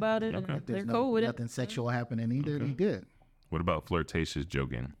know about it. Okay. They're cool with it. Nothing sexual happening either. They're good. What about flirtatious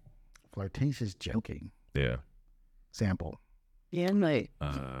joking? Flirtatious joking. Yeah. Sample. Yeah, I'm like.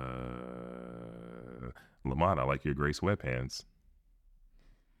 Lamont, I like your gray sweatpants.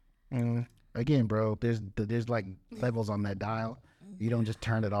 Again, bro, there's like levels on that dial. You don't just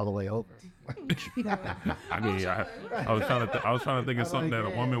turn it all the way over. I mean, I was trying to think of something that a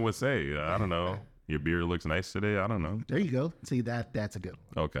woman would say. I don't know. Your beard looks nice today. I don't know. There you go. See, that's a good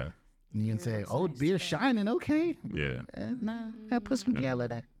one. Okay. And you can say, "Oh, beard shining." Okay. Yeah. No, I put some yellow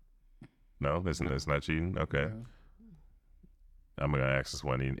there. No, that's not cheating. Okay. I'm gonna ask this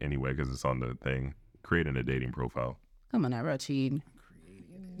one anyway because it's on the thing. Creating a dating profile. Come on, bro, cheating.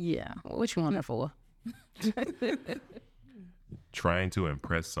 Yeah. What you want it for? Trying to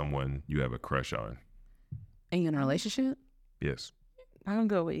impress someone you have a crush on. And you in a relationship? Yes. I'm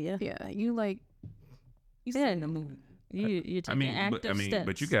go with you. Yeah, you set in the mood. You taking active steps.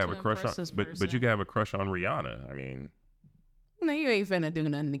 but you can have a crush on, but you can have a crush on Rihanna. I mean, no, you ain't finna do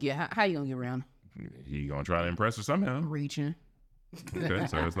nothing to get. How you gonna get around? You gonna try to impress her somehow. Reaching. Okay,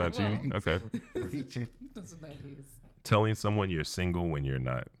 so it's not you. Okay. Reaching. That's what that is. Telling someone you're single when you're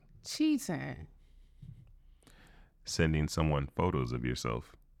not. Cheating. Sending someone photos of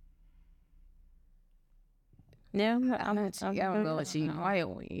yourself. Yeah, I'm go with cheating.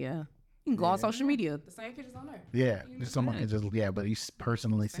 Yeah. You can go on social media. The same pictures on there. Yeah, someone can just but you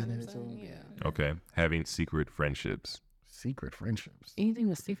personally send it to them. Yeah. Okay, having secret friendships. Secret friendships. Anything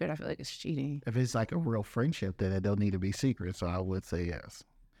with secret, I feel like it's cheating. If it's like a real friendship, then it don't need to be secret. So I would say yes.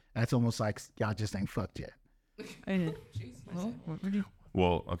 That's almost like y'all just ain't fucked yet.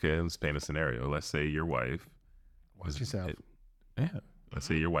 Well, okay, let's paint a scenario. Let's say your wife. Watch yourself. Let's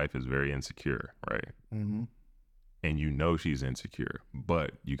say your wife is very insecure, right? Mm-hmm. And you know she's insecure,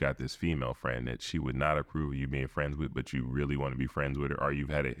 but you got this female friend that she would not approve of you being friends with, but you really want to be friends with her, or you've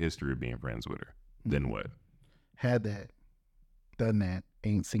had a history of being friends with her. Then what? Had that, done that,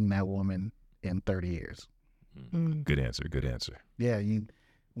 ain't seen that woman in 30 years. Good answer. Good answer. Yeah,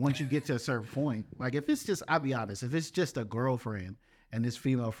 once you get to a certain point, like if it's just, I'll be honest, if it's just a girlfriend and this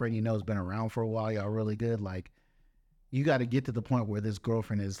female friend you know has been around for a while, y'all really good, like you got to get to the point where this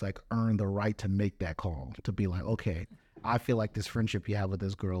girlfriend is like earned the right to make that call, to be like, okay, I feel like this friendship you have with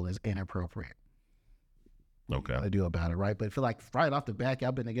this girl is inappropriate. Okay. To do about it, right? But I feel like right off the back,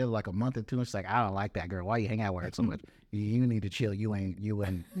 y'all been together like a month or two, and she's like, I don't like that girl. Why you hang out with her so much? You need to chill. You ain't.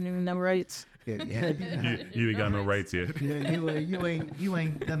 No rights. Yeah, you ain't got no rights yet. Yeah, you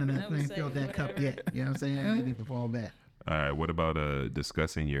ain't done enough. You ain't filled that cup yet. You know what I'm saying? You need to fall back. All right. What about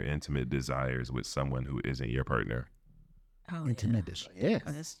discussing your intimate desires with someone who isn't your partner? Oh, Intimate desires. Yes.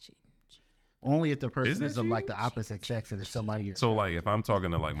 Oh, that's cheap. Only if the person is of like the opposite sex and it's somebody you're. So like if I'm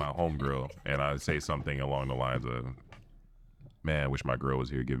talking to like my homegirl and I say something along the lines of, man, I wish my girl was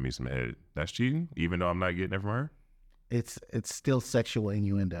here giving me some head. That's cheating, even though I'm not getting it from her? It's still sexual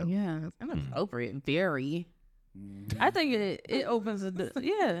innuendo. Yeah, it's inappropriate. Very. I think it opens the door.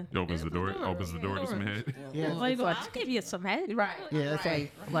 Yeah. It opens the door to some head. Yeah, Like, I'll give you some head. Right. yeah,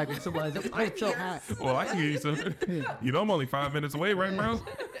 it's like when somebody's like, so hot. Well, I can give you some. You know I'm only 5 minutes away, right, bro?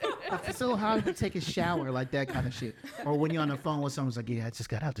 It's so hard to take a shower, like that kind of shit. Or when you're on the phone with someone's like, yeah, I just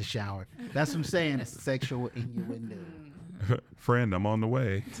got out the shower. That's what I'm saying. It's sexual innuendo. Friend, I'm on the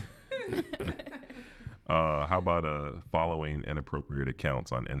way. How about following inappropriate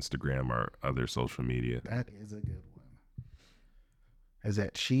accounts on Instagram or other social media? That is a good one. Is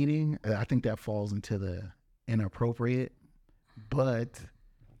that cheating? I think that falls into the inappropriate, but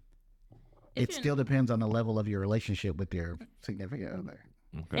it still depends on the level of your relationship with your significant other.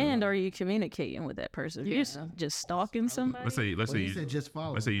 Okay. And are you communicating with that person? If you're just stalking somebody. Let's say you said just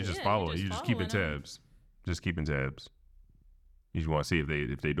follow. Let's say you just follow. You just keeping tabs. Just keeping tabs. You just want to see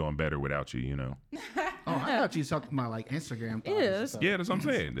if they doing better without you. You know. Oh, I thought you were talking about like Instagram. Yeah, that's what I'm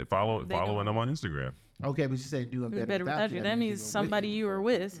saying. They following them on Instagram. Okay, but you said doing better without you. That means somebody you were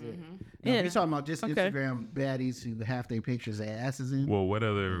with. No, you're talking about just Instagram baddies who have their pictures of asses in. Well, what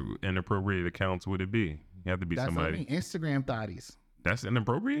other inappropriate accounts would it be? You have to be somebody. What I mean. Instagram thotties. That's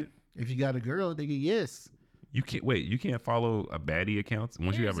inappropriate? If you got a girl, nigga, yes. You can't follow a baddie account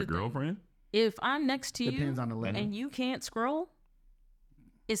once you have a girlfriend? If I'm next to Depends on the level. and you can't scroll,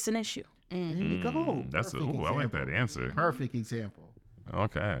 it's an issue. There you go. That's I like that answer. Perfect example.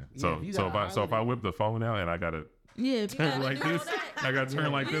 Okay. Yeah, if I whip the phone out and I gotta turn like this, I gotta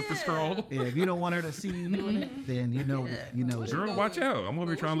turn like this to scroll. Yeah, if you don't want her to see you doing it, then you know. Girl, watch out. I'm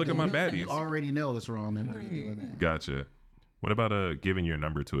gonna be trying to look at my baddies. You already know it's wrong. Then what are you doing that? Gotcha. What about giving your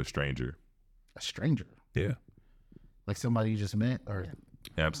number to a stranger? A stranger? Yeah. Like somebody you just met? Or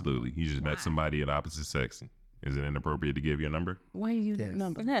Absolutely. You just met somebody of the opposite sex. Is it inappropriate to give your number? Why you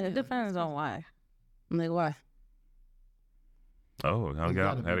number? Yeah, it depends on why. Like why? Oh, hung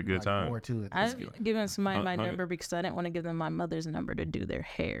out, had a good time. More to it. I've given somebody my number because I didn't want to give them my mother's number to do their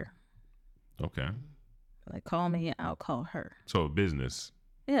hair. Okay. Like, call me, I'll call her. So a business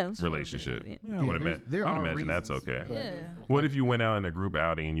relationship. Yeah. I would imagine that's okay. Yeah. What if you went out in a group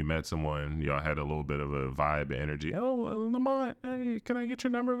outing and you met someone, y'all had a little bit of a vibe, energy? Oh, Lamont, hey, can I get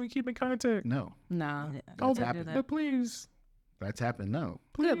your number? We keep in contact. No. Nah. That's happened. Please. That's happened. No.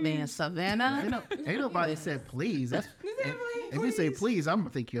 Good man, Savannah. Ain't nobody said please. If you say please, I'm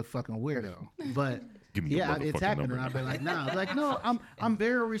gonna think you're a fucking weirdo. But Give me your Yeah, it's motherfucking happening. number. I'll be like, nah. I'm like, no, I'm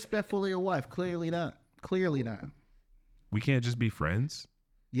very respectful of your wife. Clearly not. Clearly not. We can't just be friends.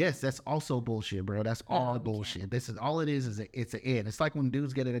 Yes, that's also bullshit, bro. That's all bullshit. This is all it is it's an end. It's like when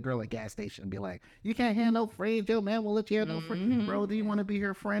dudes get at a girl at a gas station and be like, you can't have no friends, yo, man. We'll let you have no friend. Bro, do you want to be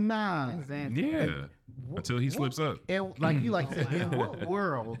her friend? Nah. Exactly. Yeah. Until he slips up. And like you like said, in what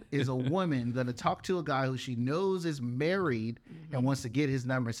world is a woman gonna talk to a guy who she knows is married and wants to get his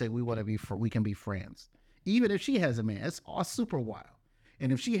number and say we can be friends? Even if she has a man, it's all super wild.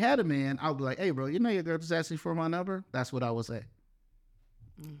 And if she had a man, I would be like, hey bro, you know your girl just asked me for my number? That's what I would say.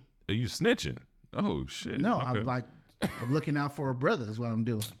 Are you snitching? Oh shit. No, Okay. I'm looking out for a brother is what I'm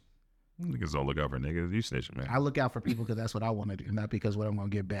doing. Niggas don't look out for niggas. You snitching, man. I look out for people because that's what I want to do, not because what I'm gonna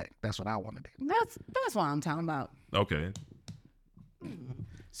get back. That's what I want to do. That's what I'm talking about. Okay.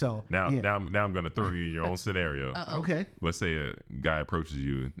 So Now I'm gonna throw you in your own scenario. okay. Let's say a guy approaches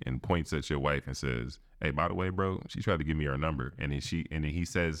you and points at your wife and says, "Hey, by the way, bro, she tried to give me her number," and then he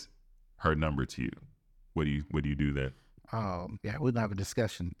says her number to you. What do you do then? Yeah, we'll have a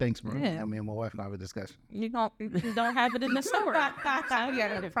discussion. Thanks, bro. Yeah. I mean, my wife and I have a discussion. You don't have it in the store.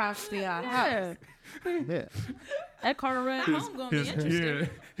 Yeah, property our house. Yeah. That car ride home gonna be interesting.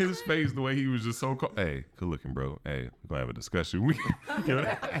 His face, the way he was just so cold. Hey, good looking, bro. Hey, we're gonna have a discussion. You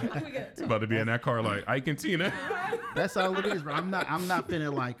know, it's about to be in that car like Ike and Tina. That's all it is, bro. I'm not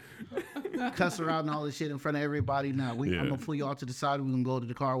finna like cuss her out and all this shit in front of everybody. Now I'm gonna pull you all to the side. We're gonna go to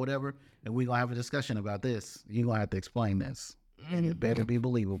the car, or whatever, and we're gonna have a discussion about this. You're gonna have to explain this. And it better be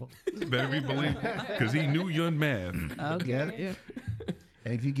believable. Better be believable, because he knew your math. Okay. Yeah.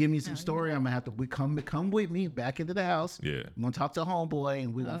 And if you give me some story, I'm gonna have to come with me back into the house. Yeah. I'm gonna talk to homeboy,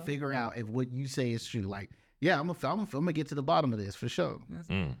 and we're gonna figure out if what you say is true. Like, yeah, I'm gonna get to the bottom of this for sure.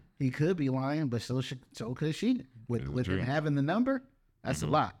 He could be lying, but so could she. With him having the number, that's a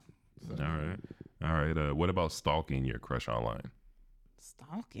lot. So. All right. What about stalking your crush online?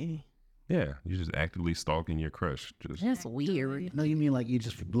 Stalking. Yeah, you're just actively stalking your crush. Just That's weird. No, you mean like you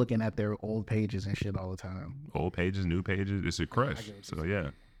just looking at their old pages and shit all the time? old pages, new pages. It's a crush. So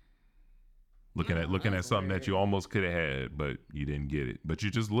yeah, looking at something that you almost could have had, but you didn't get it. But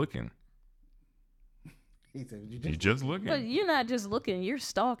you're just looking. He said, You're just looking. But you're not just looking, you're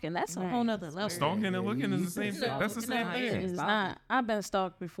stalking. That's a whole nother level. Stalking and looking is the same thing. That's the same It thing. is not. I've been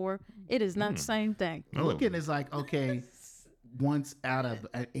stalked before. It is not the same thing. Looking is like, okay, once out of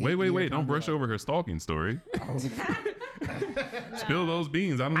Wait! Don't brush over her stalking story. Spill those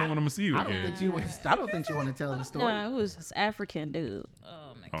beans. I don't know when I'm gonna see you I don't again. think you want to tell the story. No, it was this African dude.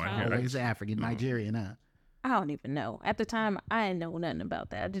 Oh my god. He's African, Nigerian, huh? I don't even know. At the time, I didn't know nothing about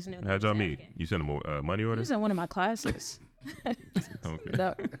that. I just knew. How'd y'all meet? You sent him a money He order? was in one of my classes. Okay.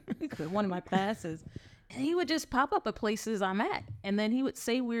 No, one of my classes. And he would just pop up at places I'm at. And then he would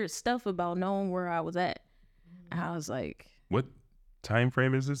say weird stuff about knowing where I was at. And I was like, What time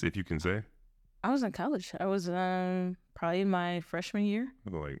frame is this, if you can say? I was in college. I was probably my freshman year.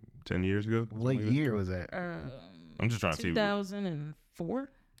 Like 10 years ago? What year was that? I'm just trying to see. 2004.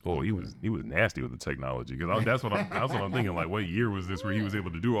 Oh, he was nasty with the technology, because that's what I'm thinking. Like, what year was this where he was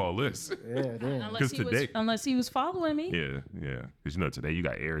able to do all this? Yeah, damn. Unless he was following me. Yeah. Because today you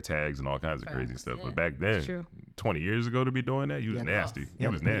got air tags and all kinds of crazy stuff. Yeah, but back then, true. 20 years ago, to be doing that, you was nasty. Yeah, He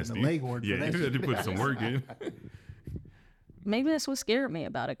was put in the nasty. legwork for Yeah, that you had to shit. put some work in. Maybe that's what scared me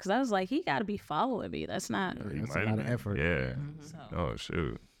about it. Because I was like, he got to be following me. That's not. That's a lot of effort. Yeah. So Oh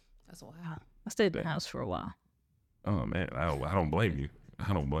shoot. That's wild. I stayed in the house for a while. Oh man, I don't blame you.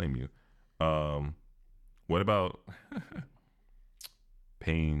 I don't blame you. What about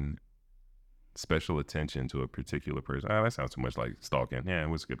paying special attention to a particular person? That sounds too much like stalking. Yeah,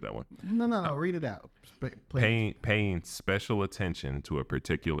 we'll skip that one. No. Read it out. Paying special attention to a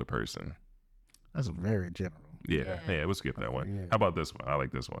particular person. That's very general. Yeah, we'll skip that one. Yeah. How about this one? I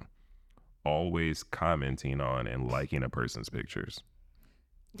like this one. Always commenting on and liking a person's pictures.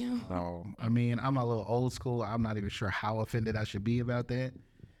 So, I mean, I'm a little old school. I'm not even sure how offended I should be about that.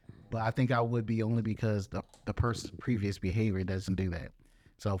 But I think I would be only because the person's previous behavior doesn't do that.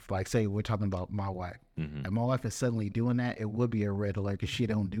 So, if, like, say we're talking about my wife, and my wife is suddenly doing that, it would be a red alert because she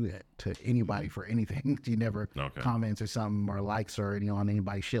don't do that to anybody for anything. She never comments or something or likes or on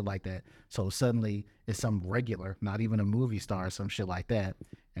anybody shit like that. So suddenly it's some regular, not even a movie star or some shit like that,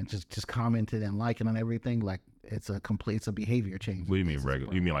 and just commenting and liking on everything. Like it's a behavior change. What do you mean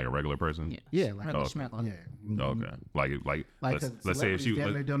regular? You mean like a regular person? Yeah, like yeah. Okay. Like let's say if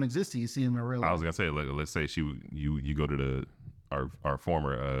they don't exist, you see them in real life. I was gonna say let's say you go to our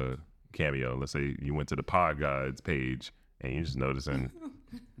former cameo. Let's say you went to the Pod Guides page and you just noticing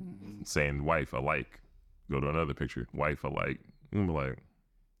saying wife alike. Go to another picture, wife alike. You be like,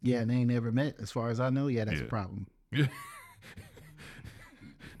 Yeah, and they ain't never met. As far as I know, yeah, that's a problem.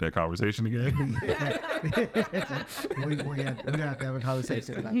 That conversation again? we have to have a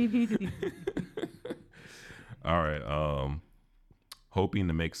conversation about it. All right. Hoping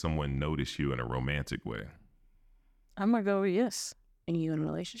to make someone notice you in a romantic way. I'm gonna go with yes. And you in a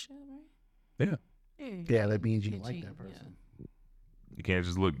relationship, right? Yeah. Yeah, that means you like that person. You can't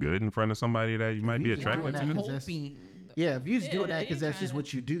just look good in front of somebody that you might be attracted to. Yeah, if you just do that because that's just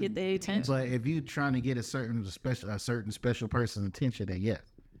what you do. Get the attention. But if you trying to get a certain special person's attention, then yes.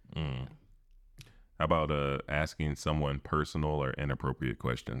 How about asking someone personal or inappropriate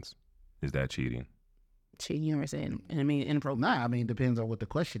questions? Is that cheating? Cheating, you ever saying? I mean, inappropriate. Nah, I mean, depends on what the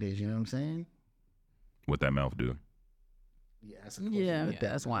question is. You know what I'm saying? What that mouth do? Yeah, that's a question.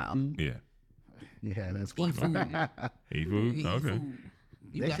 That's wild. Yeah. Yeah, that's Eat food. Eat food? Okay.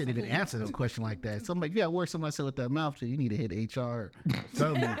 They shouldn't even answer a question like that. Somebody, if you got work somebody said with that mouth, so you need to hit HR or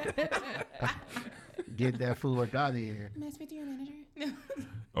something. Get that food out of here. May I speak to your manager?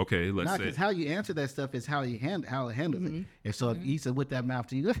 Okay, let's say. Because how you answer that stuff is how it handles it. If so, if you said with that mouth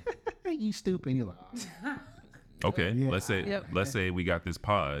to you, you stupid. You're like, oh. Okay, let's say we got this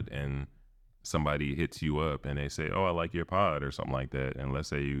pod and somebody hits you up and they say, "Oh, I like your pod" or something like that. And let's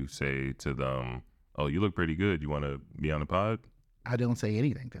say you say to them, "Oh, you look pretty good. You want to be on the pod?" I don't say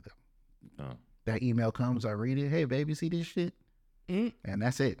anything to them. Oh. That email comes, I read it. Hey, baby, see this shit? And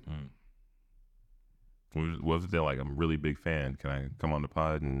that's it. What if they're like, I'm a really big fan. Can I come on the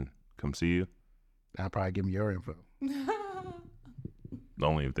pod and come see you? I'll probably give them your info.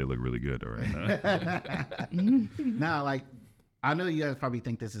 Only if they look really good, all right? Now, like, I know you guys probably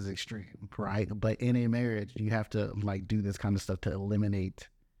think this is extreme, right? But in a marriage, you have to like do this kind of stuff to eliminate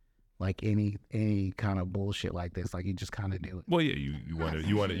like any kind of bullshit like this. Like you just kind of do it. Well, yeah, you want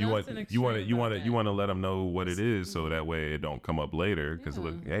to let them know what it is, so that way it don't come up later. Because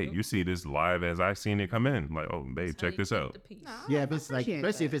look, hey, you see this live as I seen it come in. Like, oh, babe, check this out. Yeah, if it's like,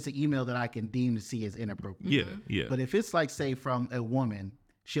 especially if it's an email that I can deem to see as inappropriate. Yeah. But if it's like, say, from a woman,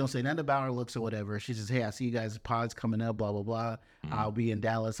 she don't say nothing about her looks or whatever. She says, hey, I see you guys' pod's coming up, blah, blah, blah. I'll be in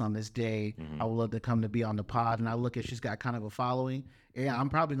Dallas on this day. I would love to come to be on the pod. And I look at, she's got kind of a following. Yeah, I'm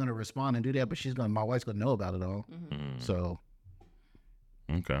probably going to respond and do that, but my wife's going to know about it all. So.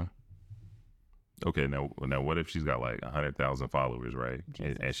 Okay, now what if she's got like 100,000 followers, right?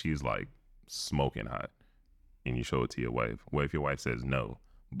 And she's like smoking hot and you show it to your wife. What if your wife says no,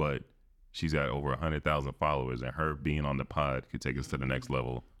 but she's got over 100,000 followers and her being on the pod could take us to the next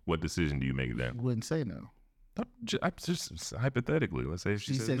level? What decision do you make then? I wouldn't say no. Just hypothetically, let's say if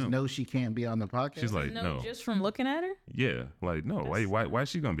she says no, she can't be on the podcast. She's like, no. Just from looking at her? Yeah, like, no. Why is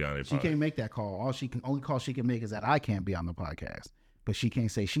she going to be on it? She can't make that call. Only call she can make is that I can't be on the podcast. But she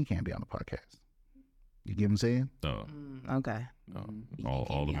can't say she can't be on the podcast. You get what I'm saying? Oh. Okay.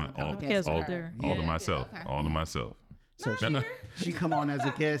 All to myself. So she come on as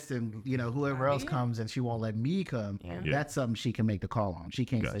a guest, and whoever else comes, and she won't let me come. That's something she can make the call on. She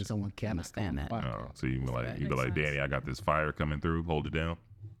can't say someone can't understand that. Oh, so you be like, Danny, I got this fire coming through. Hold it down.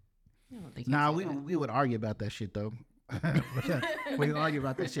 Nah, we would argue about that shit though. We can argue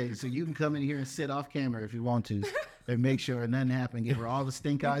about that shit. So you can come in here and sit off camera if you want to, and make sure nothing happens. Give her all the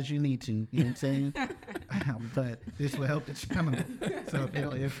stink eyes you need to. You know what I'm saying? But this will help the channel. So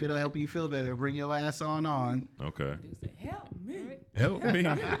if it'll help you feel better, bring your ass on. Okay. Help me.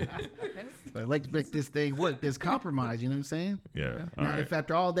 But let's make this thing work. There's compromise. You know what I'm saying? Yeah. Now, if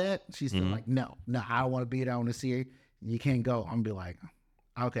after all that she's still like, no, I don't want to be there. I want to see her. You can't go. I'm gonna be like,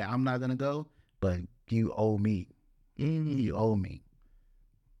 okay, I'm not gonna go, but you owe me. You owe me.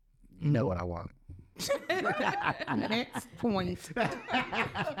 You know what I want. Next point.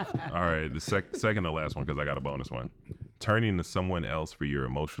 All right, the second to last one, because I got a bonus one. Turning to someone else for your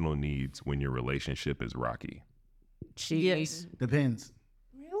emotional needs when your relationship is rocky. Yes. Depends.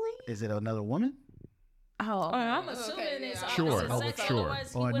 Really? Is it another woman? Oh, I'm assuming it's Sure.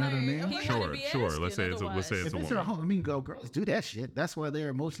 Or another man? Sure. Let's say it's a If it's woman. a home, I mean, girls do that shit. That's why they're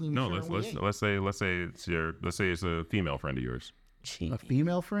emotionally No, mature. let's say it's a female friend of yours. A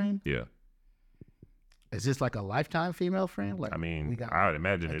female friend? Yeah. Is this like a lifetime female friend? Like, I mean, I would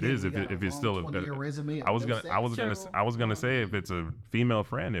imagine it is if it's still a resume. I was gonna say if it's a female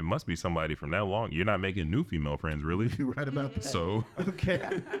friend, it must be somebody from that long. You're not making new female friends, really. You're right about that. So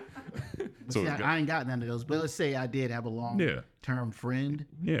okay. So see, I ain't got none of those. But let's say I did have a long-term friend.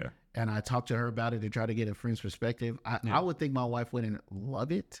 Yeah. And I talked to her about it to try to get a friend's perspective. I would think my wife wouldn't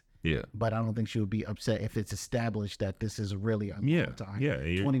love it. Yeah. But I don't think she would be upset if it's established that this is really a long time. Yeah.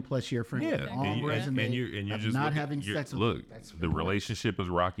 20+ year friend. Yeah. And you're just not having sex with look, the relationship is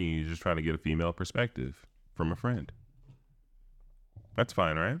rocky and you're just trying to get a female perspective from a friend. That's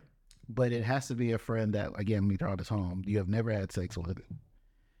fine, right? But it has to be a friend that, again, we brought this home. You have never had sex with,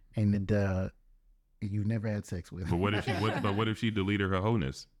 and you've never had sex with. But what if she deleted her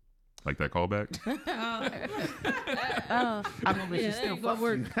Hoeness? Like that callback? I don't know, she still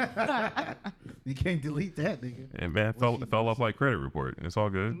fucks you. You can't delete that, nigga. And man, fell off like credit report. It's all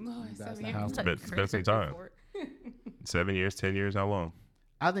good. That's the house. Spent some time. 7 years, 10 years, how long?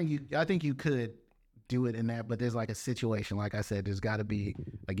 I think you could do it in that, but there's like a situation. Like I said, there's got to be,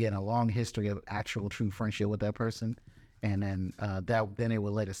 again, a long history of actual true friendship with that person, and then then it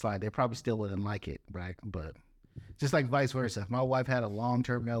would let it slide. They probably still wouldn't like it, right? But just like vice versa. If my wife had a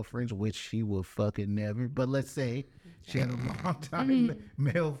long-term male friend, which she will fucking never, but let's say she had a long-time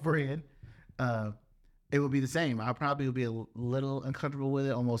male friend, it would be the same. I probably would be a little uncomfortable with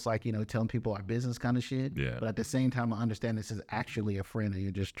it, almost like, telling people our business kind of shit. Yeah. But at the same time, I understand this is actually a friend and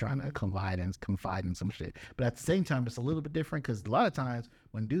you're just trying to confide in some shit. But at the same time, it's a little bit different because a lot of times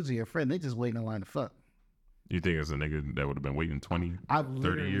when dudes are your friend, they just waiting in line to fuck. You think it's a nigga that would have been waiting 20,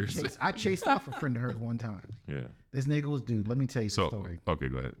 30 years? I chased off a friend of hers one time. Yeah. This nigga was, dude, let me tell you the story. Okay,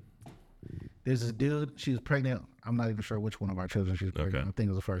 go ahead. There's this dude, she was pregnant. I'm not even sure which one of our children she was pregnant. Okay. I think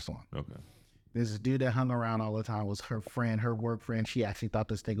it was the first one. Okay. There's this dude that hung around all the time, was her friend, her work friend. She actually thought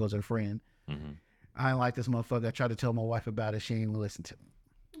this nigga was her friend. Mm-hmm. I didn't like this motherfucker. I tried to tell my wife about it. She ain't listen to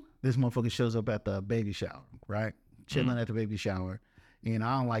me. This motherfucker shows up at the baby shower, right? Chilling at the baby shower. And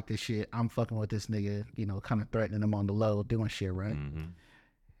I don't like this shit. I'm fucking with this nigga, kind of threatening him on the low, doing shit, right? Mm-hmm.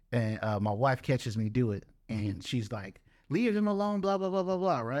 And my wife catches me do it. And she's like, leave him alone, blah, blah, blah, blah,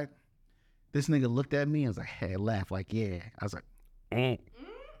 blah, right? This nigga looked at me and was like, hey, laughed like, yeah. I was like,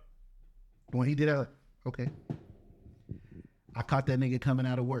 When he did that, I was like, okay. I caught that nigga coming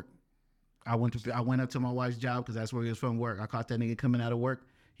out of work. I went up to my wife's job because that's where he was from work. I caught that nigga coming out of work.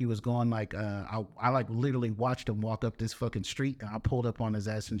 He was going like, I like literally watched him walk up this fucking street, and I pulled up on his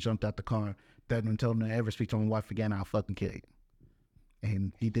ass and jumped out the car, threatened him, told him to ever speak to my wife again, I'll fucking kill you.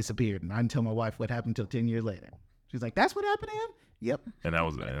 And he disappeared. And I didn't tell my wife what happened until 10 years later. She's like, that's what happened to him? Yep. And that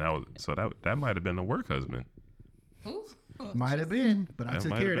was so that might have been the work husband. Might have been, but I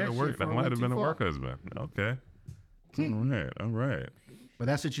took care of that shit. That might have been a work husband. Okay. All right. But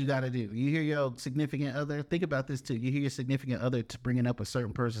that's what you got to do. You hear your significant other. Think about this too. You hear your significant other bringing up a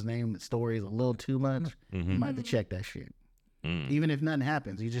certain person's name. The story is a little too much. Mm-hmm. You might have to check that shit. Even if nothing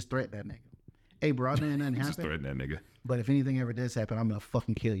happens, you just threaten that nigga. Hey, bro, I know nothing happened. Just threaten that nigga. But if anything ever does happen, I'm gonna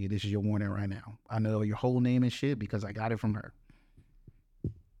fucking kill you. This is your warning right now. I know your whole name and shit because I got it from her.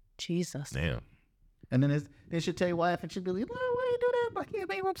 Jesus. Damn. And then they should tell your wife, and she'll be like, "Why you do that? I can't,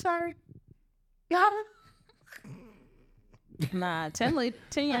 babe. I'm sorry." Got it. Nah, 10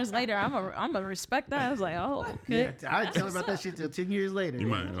 years later, I'm a respect that. I was like, oh, okay. Yeah, I didn't tell her about that shit till 10 years later. You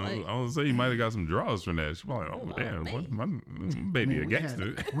might. I was say you might have got some draws from that. She's like, oh damn, my baby a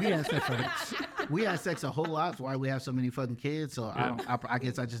gangster. We had sex a whole lot. That's why we have so many fucking kids. So I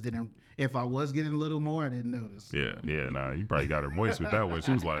guess I just didn't. If I was getting a little more, I didn't notice. Yeah. Nah, you probably got her moist with that one.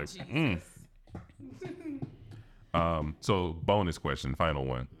 She was like, So bonus question, final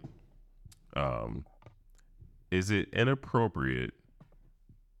one. Is it inappropriate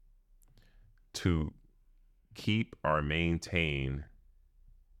to keep or maintain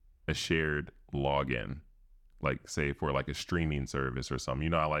a shared login? Like, say, for like a streaming service or something. You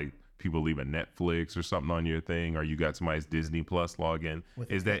know how like people leave a Netflix or something on your thing, or you got somebody's Disney Plus login.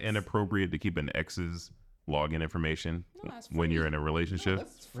 Is that inappropriate to keep an ex's login information when you're in a relationship?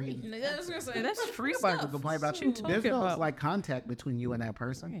 That's free. I was gonna say, that's free Nobody stuff. can complain about you. There's no like contact between you and that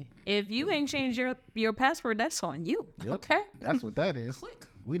person. If you ain't changed your password, that's on you. Yep. Okay. That's what that is.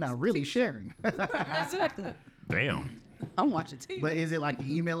 We're not really sharing. Exactly. Damn. I'm watching TV. But is it like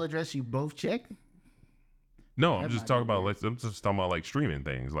the email address you both check? No, I'm just talking about like streaming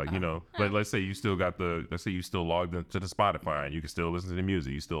things. Like, like let's say you still logged into the Spotify and you can still listen to the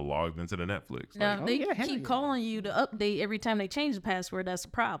music. You still logged into the Netflix. Now, if they keep calling you to update every time they change the password, that's a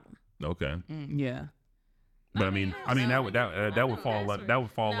problem. Okay. Yeah. But I mean that would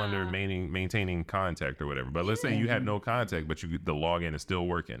fall under maintaining contact or whatever. But let's say you had no contact, but the login is still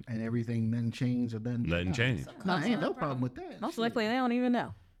working. And everything nothing changed or Nothing changed. No, ain't no problem with that. Most likely, they don't even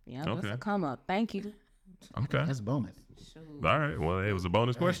know. Yeah, that's a come up. Thank you. Okay. That's a bonus. All right. Well, it was a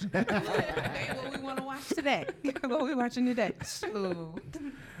bonus question. Hey, what we want to watch today? What we watching today? All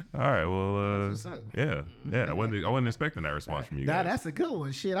right. Well, yeah. I wasn't expecting that response from you guys. That's a good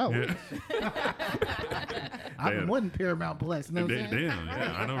one. Shit, I wish. I've been wanting Paramount Plus. You know what I'm saying? Damn.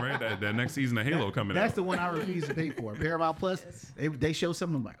 Yeah, I know, right? That next season of Halo coming out. That's the one I refuse to pay for. Paramount Plus. They show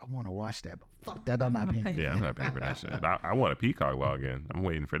something I'm like, I want to watch that, but fuck that, I'm not paying. Yeah, I'm not paying for that shit. I want a Peacock login. I'm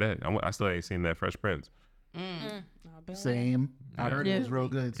waiting for that. I still ain't seen that Fresh Prince. Same. I heard it was real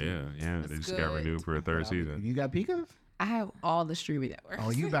good too. Yeah. They just got renewed for a third season. You got Pika? I have all the streaming networks. Oh,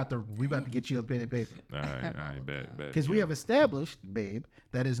 we about to get you a id paper. All right, bet. Because we have established, babe,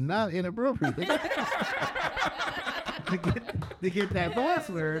 that is not inappropriate to get that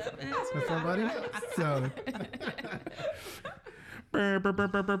password for somebody else. So.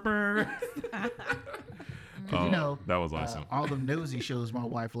 That was awesome. All the nosy shows my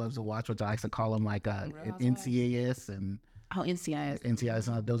wife loves to watch, which I like to call them like NCIS and NCIS.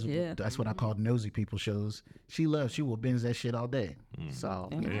 NCIS. That's what I call nosy people shows. She will binge that shit all day. So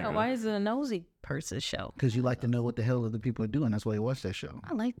why is it a nosy person show? Because you like to know what the hell other people are doing. That's why you watch that show.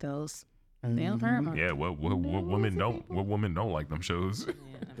 I like those. Yeah, what women don't like them shows.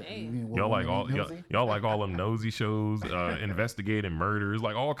 Y'all like all them nosy shows, investigating murders,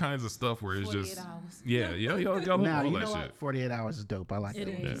 like all kinds of stuff where it's just hours. Y'all all that shit. 48 Hours is dope. I like it.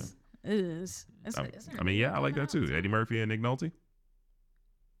 It is. I like that too. Eddie Murphy and Nick Nolte.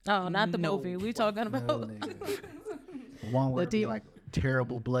 Oh, not the movie we talking about. One where they like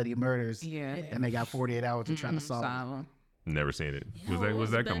terrible bloody murders. Yeah, and they got 48 hours to try to solve them. Never seen it. Was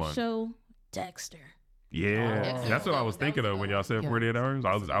that come on? Show Dexter. Yeah, that's what I was thinking of when y'all said 48 hours.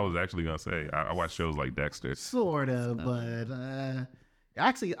 I was actually gonna say I watch shows like Dexter. Sort of, but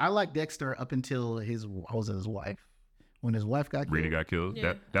actually I like Dexter up until his wife. When his wife got killed. Rita got killed.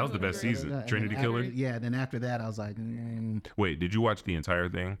 Yeah. That was the best season. Trinity Killer. Yeah, then after that I was like, Wait, did you watch the entire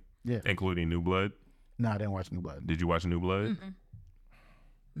thing? Yeah. Including New Blood? No, I didn't watch New Blood. Did you watch New Blood? Mm-mm.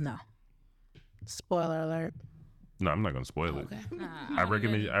 No. Spoiler alert. No, I'm not gonna spoil it. I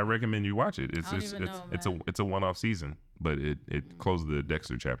recommend you watch it. It's a one-off season, but it closed the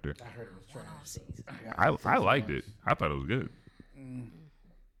Dexter chapter. I heard it was trash. I liked it. I thought it was good.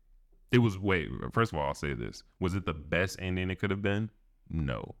 It was first of all, I'll say this. Was it the best ending it could have been?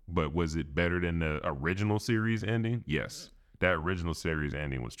 No. But was it better than the original series ending? Yes. That original series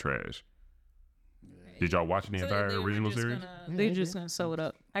ending was trash. Did y'all watch the entire original series? They're just gonna sew it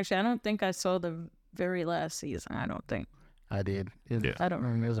up. Actually, I don't think I saw the very last season. I don't think I did. I don't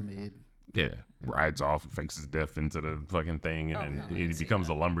remember. It was a mid. Yeah, rides off, fakes his death into the fucking thing, and he becomes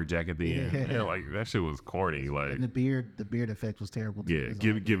a lumberjack at the end. Yeah, like that shit was corny. Like and the beard effect was terrible. Yeah,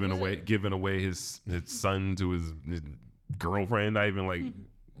 giving away his son to his girlfriend. Not even like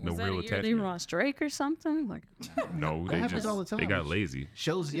no real attachment. They were on strike or something. Like no, they just all the time. They got lazy.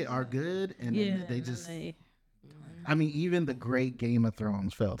 Shows are good, and they just. I mean, even the great Game of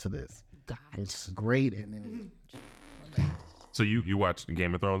Thrones fell to this. God. It's great, and then. So you watched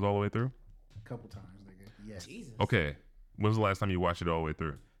Game of Thrones all the way through? A couple times, nigga. Yes. Jesus. Okay. When was the last time you watched it all the way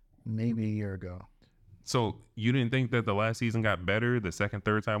through? Maybe a year ago. So you didn't think that the last season got better the second,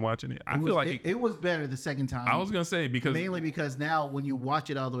 third time watching it? I feel like it was better the second time. I was gonna say because now when you watch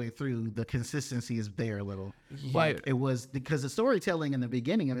it all the way through, the consistency is there a little. Yeah. Like it was because the storytelling in the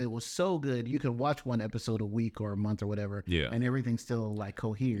beginning of it was so good. You could watch one episode a week or a month or whatever. Yeah. And everything's still like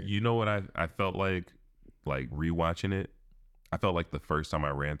coherent. You know what I felt like rewatching it? I felt like the first time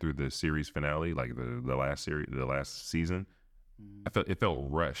I ran through the series finale, like the last season, it felt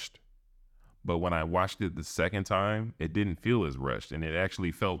rushed. But when I watched it the second time, it didn't feel as rushed, and it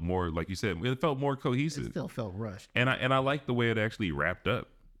actually felt more, like you said, it felt more cohesive. It still felt rushed. And I liked the way it actually wrapped up.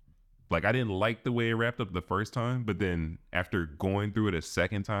 Like I didn't like the way it wrapped up the first time, but then after going through it a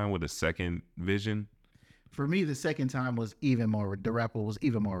second time with a second vision. For me, the second time was even more. The rapper was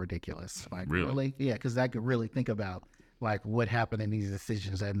even more ridiculous. Like really? Yeah, because I could really think about like what happened in these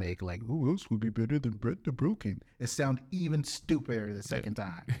decisions I make. Like, who else would be better than Brett the Broken? It sounded even stupider the second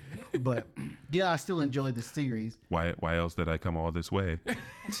time. But yeah, I still enjoyed the series. Why else did I come all this way?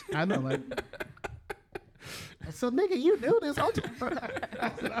 I know, like. So nigga, you knew this.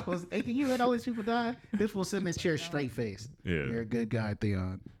 I was thinking you had all these people die. This will sit in his chair straight faced. Yeah, you're a good guy,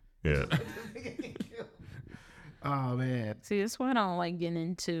 Theon. Yeah. Oh man. See, that's why I don't like getting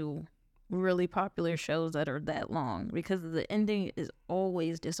into really popular shows that are that long because the ending is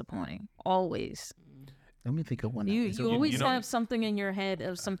always disappointing. Always. Let me think of one. You always have something in your head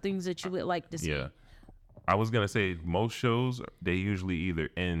of some things that you would like to see. Yeah. I was gonna say most shows they usually either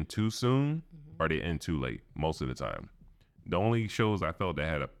end too soon or they end too late most of the time. The only shows I felt that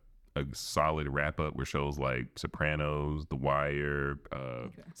had a solid wrap up were shows like Sopranos, The Wire,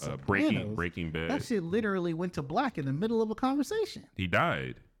 Breaking Bad. That shit literally went to black in the middle of a conversation. He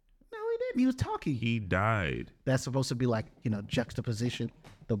died. No, he didn't. He was talking. He died. That's supposed to be like, juxtaposition,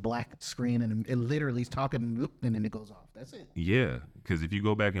 the black screen, and it literally is talking, and then it goes off. That's it. Yeah, because if you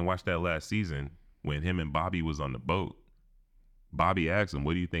go back and watch that last season, when him and Bobby was on the boat, Bobby asked him,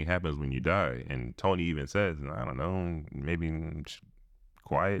 "What do you think happens when you die?" And Tony even says, "I don't know, maybe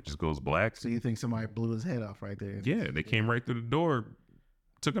quiet, just goes black. So you think somebody blew his head off right there? Yeah, they came right through the door,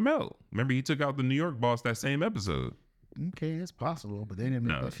 took him out. Remember, he took out the New York boss that same episode. Okay, it's possible, but they didn't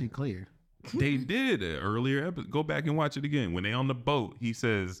make that shit clear. They did earlier episode. Go back and watch it again. When they on the boat, he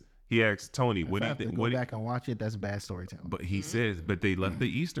asks Tony, "What do you think?" Go back and watch it. That's bad storytelling. But he says, but they left the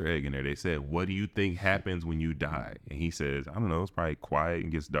Easter egg in there. They said, "What do you think happens when you die?" And he says, "I don't know. It's probably quiet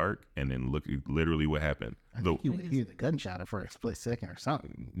and gets dark." And then look, literally what happened. I think you would hear the gunshot for a split second or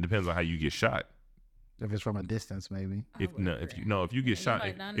something. Depends on how you get shot. If it's from a distance, maybe. If you get shot,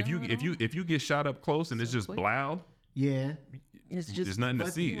 if you get shot up close and it's just loud, yeah, there's nothing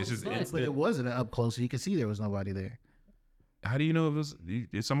to see. It's just instant. But it wasn't up close. So you could see there was nobody there. How do you know if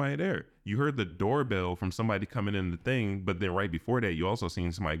there's somebody there? You heard the doorbell from somebody coming in the thing, but then right before that, you also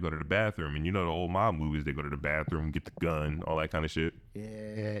seen somebody go to the bathroom. And you know the old mob movies, they go to the bathroom, get the gun, all that kind of shit. Yeah,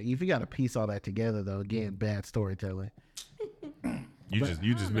 if you got to piece all that together, though, again, bad storytelling. You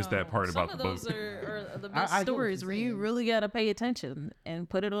just missed that part about the boat. Some of those are the best stories where you really got to pay attention and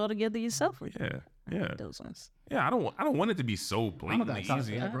put it all together yourself. Yeah. Those ones. Yeah, I don't want it to be so blatantly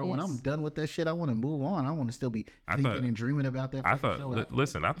easy. Bro, when I'm done with that shit, I want to move on. I want to still be thinking and dreaming about that. I thought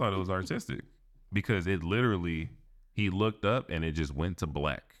it was artistic because it literally, he looked up and it just went to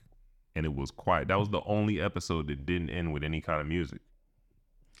black and it was quiet. That was the only episode that didn't end with any kind of music.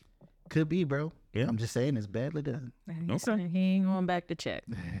 Could be, bro. Yeah. I'm just saying it's badly done. Okay. He ain't going back to check.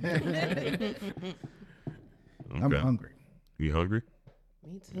 I'm hungry. You hungry?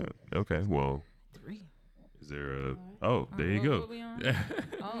 Me too. Okay, well. 3. Is there there you go.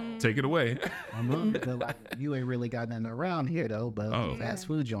 Take it away. I'm hungry. Like, you ain't really got nothing around here, though, but fast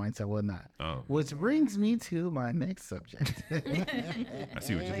food joints and whatnot. Which brings me to my next subject. I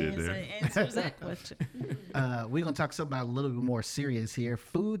see what you did there. Answers that question. We're going to talk something about a little bit more serious here.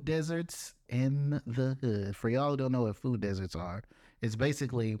 Food deserts in the hood. For y'all who don't know what food deserts are, it's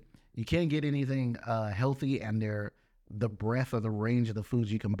basically you can't get anything healthy, and the breadth or the range of the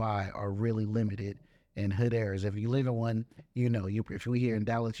foods you can buy are really limited in hood areas. If you live in one, if we're here in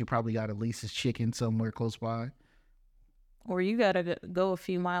Dallas, you probably got at least a chicken somewhere close by. Or you got to go a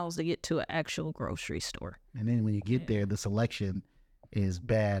few miles to get to an actual grocery store. And then when you get there, the selection is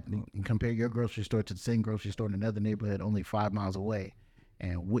bad. And compare your grocery store to the same grocery store in another neighborhood only 5 miles away.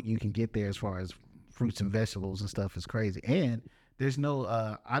 And what you can get there as far as fruits and vegetables and stuff is crazy. And there's no,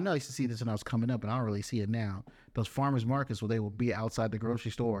 I know I used to see this when I was coming up, and I don't really see it now. Those farmers markets where they will be outside the grocery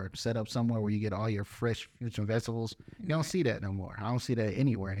store, set up somewhere where you get all your fresh fruits and vegetables. You don't see that no more. I don't see that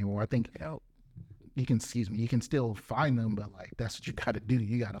anywhere anymore. I think you can still find them, but like that's what you got to do.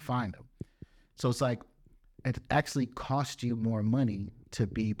 You got to find them. So it's like it actually costs you more money to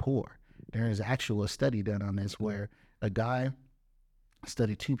be poor. There is actual study done on this where a guy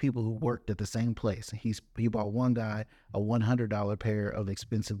studied 2 people who worked at the same place. He bought one guy a $100 pair of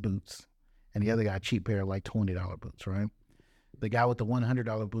expensive boots, and the other guy a cheap pair of like $20 boots, right? The guy with the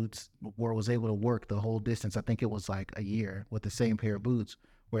 $100 boots was able to work the whole distance. I think it was like a year with the same pair of boots,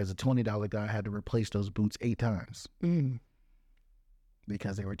 whereas the $20 guy had to replace those boots 8 times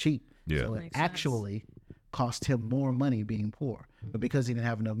because they were cheap. Yeah. So it actually cost him more money being poor. But because he didn't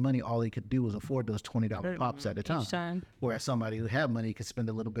have enough money, all he could do was afford those $20 pops at a time. Whereas somebody who had money could spend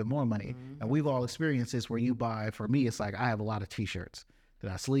a little bit more money. And we've all experienced this where you buy, for me, it's like I have a lot of t-shirts that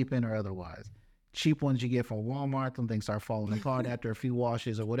I sleep in or otherwise. Cheap ones you get from Walmart, them things start falling apart after a few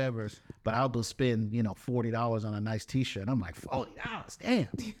washes or whatever. But I'll just spend, $40 on a nice t-shirt. I'm like, $40, damn.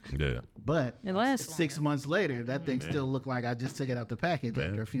 Yeah. But it lasts 6 months later, that thing still looked like I just took it out the package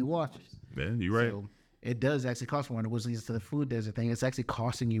after a few washes. Yeah, you're right. So, it does actually cost more, which leads to the food desert thing. It's actually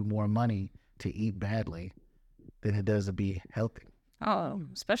costing you more money to eat badly than it does to be healthy. Oh,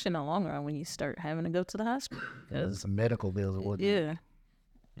 especially in the long run when you start having to go to the hospital. Some medical bills or whatnot. Yeah.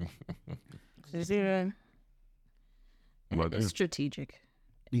 It's strategic.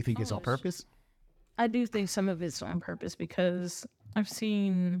 Do you think it's on purpose? I do think some of it's on purpose because I've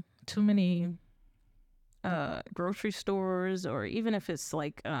seen too many grocery stores, or even if it's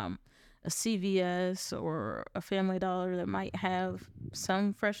like a CVS or a Family Dollar that might have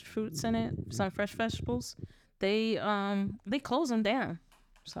some fresh fruits in it, some fresh vegetables, they close them down.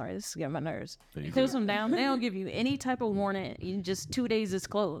 Sorry, this is getting my nerves. They close them down. They don't give you any type of warning. In just 2 days, it's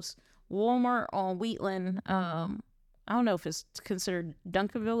closed. Walmart on Wheatland, I don't know if it's considered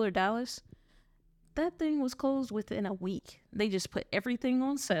Duncanville or Dallas. That thing was closed within a week. They just put everything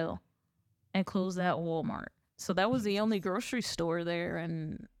on sale and closed that Walmart. So that was the only grocery store there,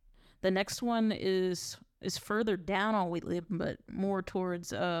 and the next one is further down on Wheatland, but more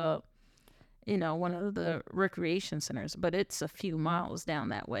towards one of the recreation centers. But it's a few miles down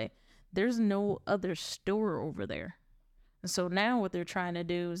that way. There's no other store over there. So now what they're trying to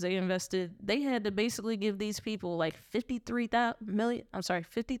do is they had to basically give these people like $53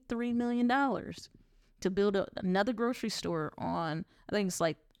 million to build another grocery store on, I think it's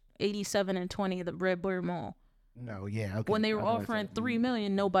like 87 and 20 the Red Bird Mall. No, yeah. Okay. When they were offering $3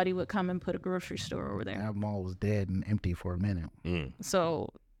 million, nobody would come and put a grocery store over there. That mall was dead and empty for a minute. So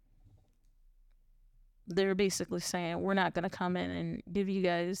they're basically saying, we're not going to come in and give you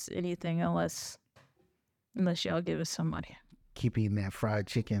guys anything unless y'all give us some money. Keep eating that fried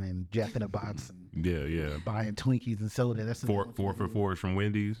chicken and Jack in the Box. And Yeah. Buying Twinkies and soda. That's 4 for 4 from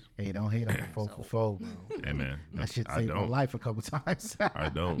Wendy's. Hey, don't hate on 4 for 4, bro. Hey, man. That shit saved my life a couple times. I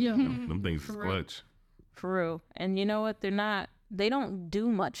don't. Yeah. Them things is clutch. For real. And you know what? They don't do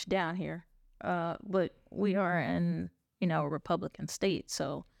much down here. But we are in, a Republican state.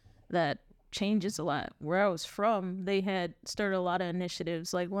 So that changes a lot. Where I was from, they had started a lot of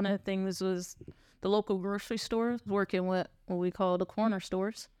initiatives. Like one of the things was the local grocery stores working with what we call the corner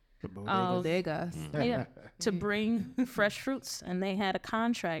stores. Bodegas. Yeah, to bring fresh fruits. And they had a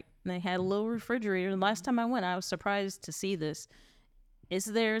contract. And they had a little refrigerator. And last time I went, I was surprised to see this. It's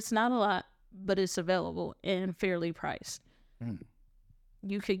there. It's not a lot, but it's available and fairly priced.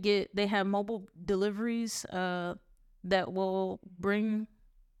 You could they have mobile deliveries that will bring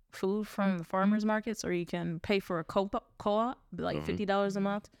food from the farmers markets, or you can pay for a co-op, like $50 a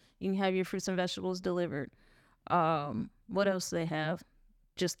month. You can have your fruits and vegetables delivered. What else do they have?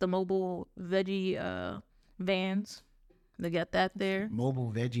 Just the mobile veggie vans. They got that there.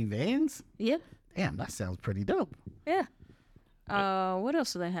 Mobile veggie vans? Yeah. Damn, that sounds pretty dope. Yeah. What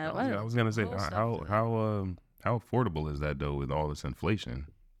else do they have? I was gonna say, how affordable is that though with all this inflation?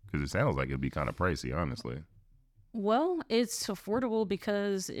 Because it sounds like it'd be kind of pricey, honestly. Well, it's affordable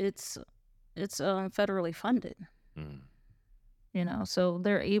because it's federally funded. So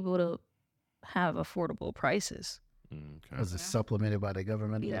they're able to have affordable prices. Was it supplemented by the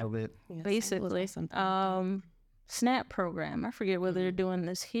government a little bit? Yes, Basically, SNAP program. I forget whether they're doing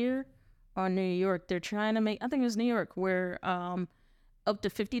this here or New York. They're trying to make, I think it was New York, where up to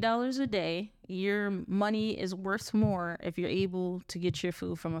 $50 a day, your money is worth more if you're able to get your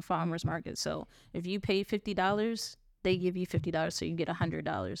food from a farmer's market. So if you pay $50, they give you $50, so you get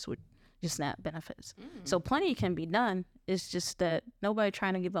 $100 with your SNAP benefits. So plenty can be done. It's just that nobody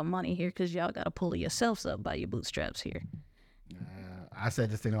trying to give up money here because y'all got to pull yourselves up by your bootstraps here. I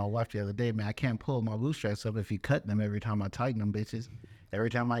said this thing to my wife the other day, man, I can't pull my bootstraps up if you cut them every time I tighten them, bitches. Every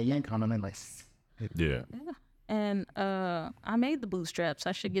time I yank on them, they're like... Yeah. And I made the bootstraps.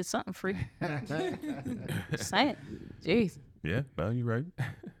 I should get something free. Saying. Jeez. Yeah, no, you're right.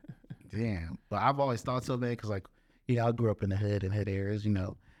 Damn. But I've always thought so, man, because, I grew up in the hood and hood areas,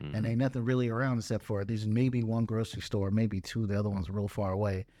 and ain't nothing really around except for there's maybe one grocery store, maybe two. The other one's real far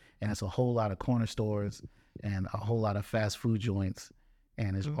away. And it's a whole lot of corner stores and a whole lot of fast food joints.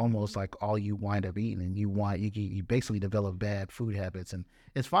 And it's almost like all you wind up eating, and you basically develop bad food habits. And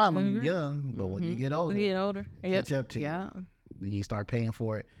it's fine when you're young, but when you get older, catch up to you. You start paying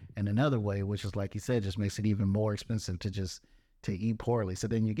for it. And another way, which is like you said, just makes it even more expensive to eat poorly. So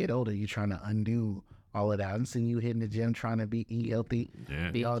then you get older, you're trying to undo all of that. I'm seeing you hitting the gym trying to eat healthy.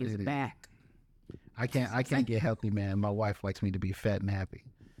 Yeah, Big is back. I can't get healthy, man. My wife likes me to be fat and happy.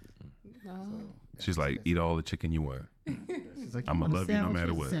 She's like, eat all the chicken you want. She's like, I'm gonna love you no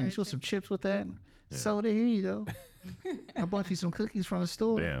matter what. Sandwich with some chips with that. Yeah. Soda, here you go. I bought you some cookies from the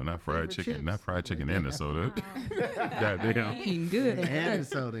store. Damn, not fried chicken. Chips. Not fried chicken and the soda. Goddamn. Eating good. And the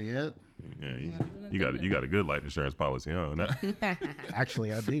soda, yep. Yeah, you got a good life insurance policy, huh?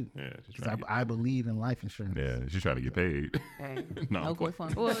 Actually, I do. Yeah, I believe in life insurance. Yeah, she's trying to get paid. No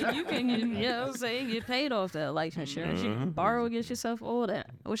fun. Well, you can get paid off that life insurance. You can borrow against yourself, all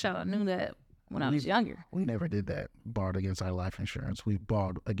that. I wish I knew that when I was younger. We never did that. Borrowed against our life insurance. We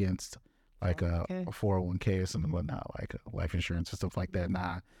borrowed against a 401k or something, but not like life insurance and stuff like that.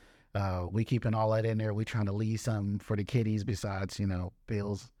 Nah, we keeping all that in there. We trying to leave something for the kiddies besides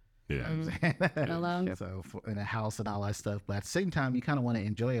bills. Yeah. So in a house and all that stuff. But at the same time, you kind of want to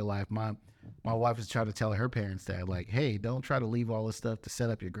enjoy your life. My wife is trying to tell her parents that, like, hey, don't try to leave all this stuff to set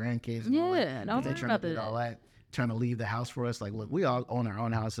up your grandkids. And all that. Don't worry about that. All that. Trying to leave the house for us. Like, look, we all own our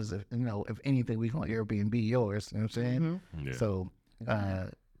own houses. If anything, we can Airbnb yours. You know what I'm saying? Yeah. So,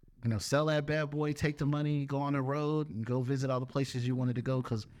 sell that bad boy, take the money, go on the road, and go visit all the places you wanted to go,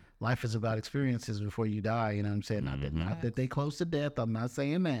 because life is about experiences before you die. You know what I'm saying? Not that they close to death. I'm not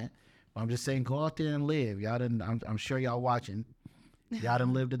saying that. I'm just saying go out there and live. Y'all done, I'm sure y'all watching. Y'all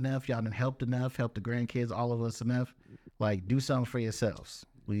done lived enough. Y'all done helped enough. Helped the grandkids, all of us enough. Like, do something for yourselves.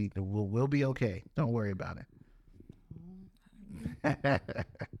 We'll be okay. Don't worry about it.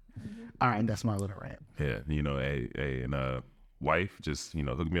 All right, that's my little rant. Yeah, and wife just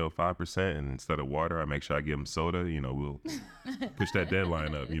hook me up 5%, and instead of water, I make sure I give them soda. We'll push that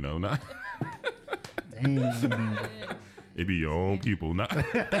deadline up. Not it be your own people, not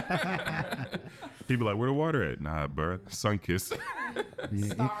people like, where the water at? Nah, bro, sun kiss. Sorry,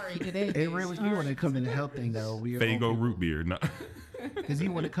 it really you when it comes to the health thing though. Fago root beer, nah. Because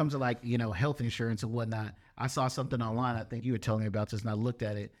even when it comes to like health insurance and whatnot, I saw something online. I think you were telling me about this, and I looked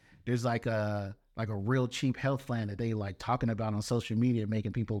at it. There's like a real cheap health plan that they like talking about on social media,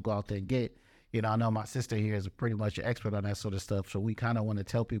 making people go out there and get. I know my sister here is pretty much an expert on that sort of stuff, so we kind of want to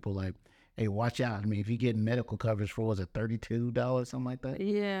tell people like, hey, watch out. I mean, if you get medical coverage for, was it $32, something like that?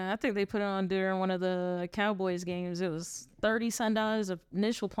 Yeah, I think they put it on during one of the Cowboys games. It was $30-some. The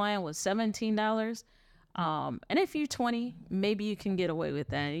initial plan was $17. And if you're 20, maybe you can get away with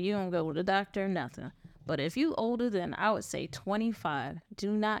that. You don't go to the doctor, nothing. But if you older than, I would say 25,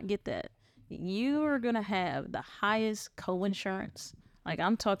 do not get that. You are going to have the highest co-insurance. Like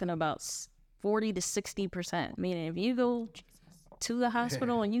I'm talking about 40 to 60%. Meaning if you go to the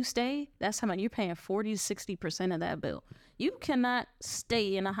hospital and you stay, that's how much you're paying. 40 to 60% of that bill. You cannot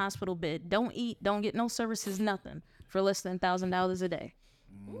stay in a hospital bed, don't eat, don't get no services, nothing for less than $1,000 a day.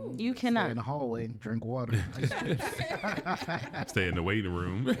 You cannot. Stay in the hallway and drink water. Stay in the waiting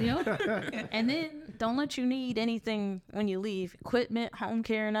room. Yep. And then don't let you need anything when you leave. Equipment, home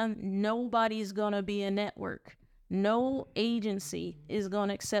care, nobody's going to be a network. No agency is going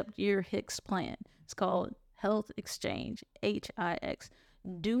to accept your HIX plan. It's called Health Exchange, HIX.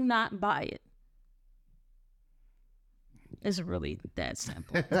 Do not buy it. It's really that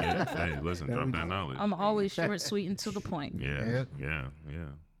simple. Yeah, hey, listen, drop that knowledge. I'm always short, sweet, and to the point. Yeah.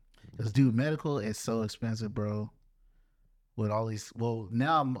 Because, dude, medical is so expensive, bro. With all these, well,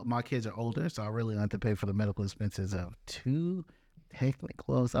 now my kids are older, so I really don't have to pay for the medical expenses of 2. Technically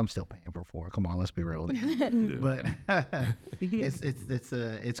close. I'm still paying for 4. Come on, let's be real. But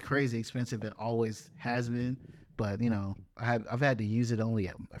it's crazy expensive. It always has been. But I've had to use it only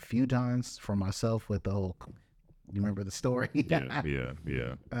a few times for myself with the whole. You remember the story?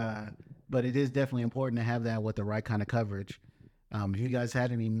 Yeah. But it is definitely important to have that with the right kind of coverage. If you guys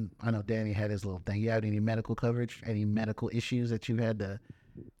had any, I know Danny had his little thing. You had any medical coverage, any medical issues that you had to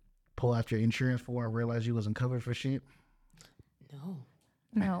pull out your insurance for and realize you wasn't covered for shit?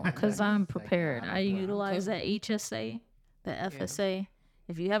 No, because I'm prepared. I utilize that HSA, the FSA.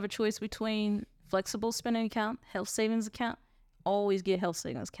 If you have a choice between flexible spending account, health savings account, always get health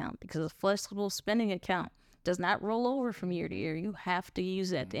savings account because a flexible spending account does not roll over from year to year. You have to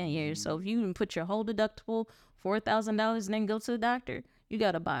use it at the end of the year. So if you can put your whole deductible, $4,000, and then go to the doctor, you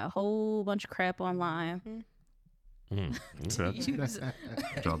got to buy a whole bunch of crap online. Dropping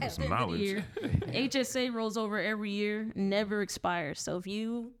some knowledge. HSA rolls over every year, never expires. So if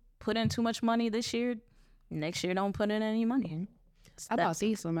you put in too much money this year, next year don't put in any money. I bought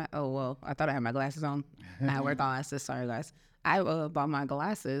these for I thought I had my glasses on. I wear glasses. Sorry, guys. I bought my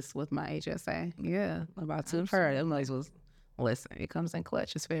glasses with my HSA. Yeah, about 2 per. Them was, listen, it comes in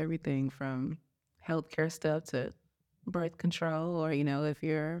clutches for everything from healthcare stuff to birth control, or if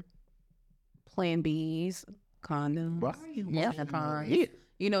you're Plan B's, condoms. Right. Yeah.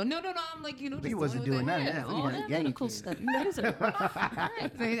 No. I'm like, He wasn't doing none of that. All that medical stuff.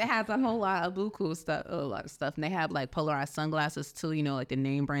 It has a whole lot of buku stuff, a lot of stuff, and they have like polarized sunglasses too. Like the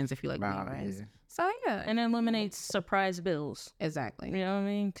name brands if you like name brands. Yeah. So yeah, And it eliminates surprise bills. exactly. You know what I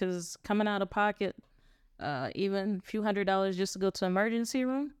mean? Because coming out of pocket, even a few $100s just to go to the emergency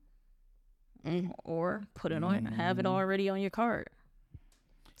room, or put it on, have it already on your card.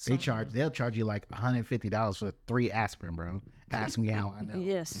 They'll charge you like $150 for 3 aspirin, bro. Ask me how I know.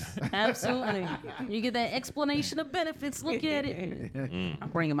 Yes, absolutely. You get that explanation of benefits. Look at it. I'm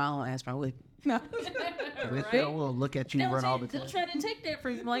bringing my own aspirin with. They'll look at you run all the They'll time. try to take that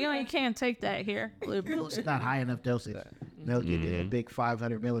from you. Like, oh, you can't take that here. It's not high enough dosage. They'll give you a big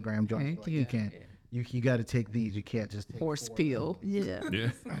 500 milligram joint. Like, you can't. You got to take these. You can't just take Horse 4. pill. Yeah.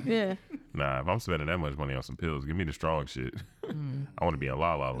 Yeah. Nah, if I'm spending that much money on some pills, give me the strong shit. I want to be in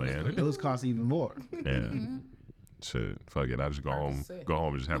La La Land. Those cost even more. Yeah. Shit, fuck it. I just go home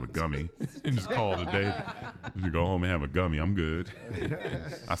and just have a gummy and just call it a day. Just go home and have a gummy. I'm good.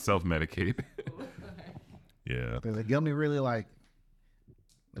 I self-medicate. Yeah. Does a gummy really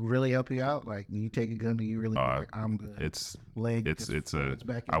help you out? Like when you take a gummy, you really I'm good. It's Leg.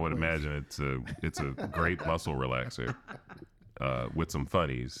 I would imagine it's a great muscle relaxer with some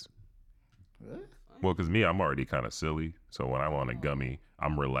funnies. Well, because me, I'm already kind of silly, so when I'm on a gummy,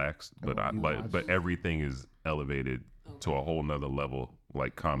 I'm relaxed, but everything is elevated to a whole nother level,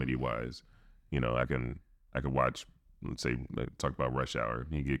 like comedy wise. I can watch let's say, talk about Rush Hour.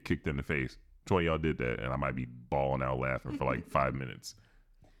 You get kicked in the face. 20 y'all did that, and I might be bawling out laughing for like 5 minutes.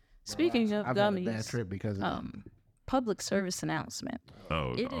 Speaking of I've gummies, had a bad trip because of public service announcement.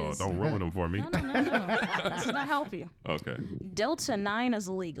 Oh, don't ruin them for me. No. That's not help you. Okay. Delta 9 is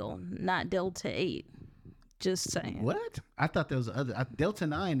illegal, not Delta 8. Just saying. what? I thought there was other. Delta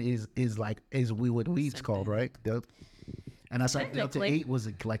 9 is what weed's called, right? And I thought Delta 8 was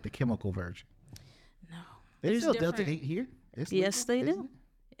like the chemical version. No. There's still different- Delta 8 here? It's Yes, legal, they isn't do.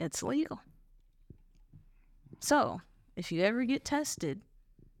 It's legal. So, if you ever get tested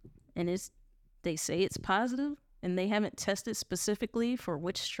and they say it's positive and they haven't tested specifically for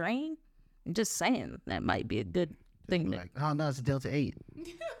which strain, I'm just saying that might be a good thing. Like, oh no, it's a Delta 8.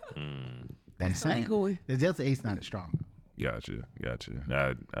 That's saying. The Delta 8's not as strong. Gotcha.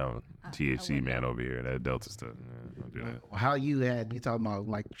 I'm THC man over here. That Delta stuff. Don't do that. How you talking about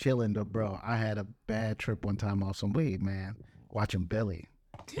like chilling, though, bro? I had a bad trip one time off some weed, man. Watching Belly.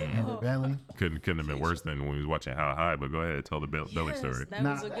 Remember Belly? Couldn't have been worse than when we was watching How High. But go ahead, tell the Belly story. That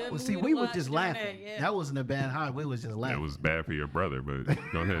was a good see, movie we to was watch just during laughing. that, yeah. That wasn't a bad high. We was just laughing. It was bad for your brother, but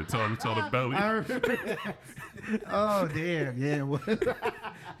go ahead, tell the Belly. I remember that. Oh damn, yeah.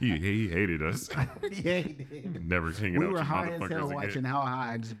 He hated us. Yeah, he did. Never hanging We out were with you high as hell motherfuckers watching again. How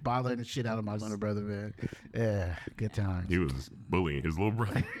High and just bothering the shit out of my little brother, man. Yeah, good times. He was bullying his little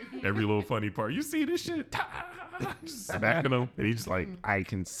brother. Every little funny part. You see this shit? Just smacking him, and he's just like, I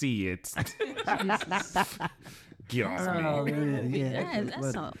can see it. Get off me. Oh man, yeah.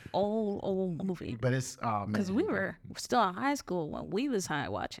 That's an old movie. But it's man, Because we were still in high school when we was high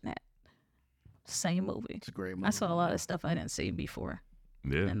watching that. Same movie. It's a great movie. I saw a lot of stuff I didn't see before.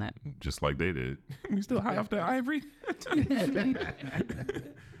 Yeah, And that. just like they did. We still high off the ivory.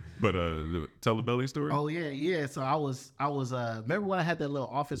 But tell the Belly story. Oh yeah. So I was remember when I had that little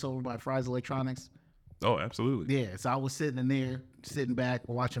office over by Fry's Electronics? Oh, absolutely. Yeah. So I was sitting in there, sitting back,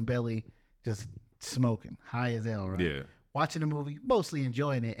 watching Belly, just smoking, high as hell, right? Yeah. Watching the movie, mostly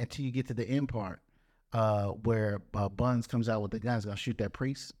enjoying it until you get to the end part, where Buns comes out with the guns gonna shoot that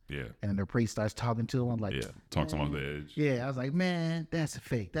priest. Yeah. And the priest starts talking to him like, Yeah. Talks him off the edge. yeah. I was like, man, that's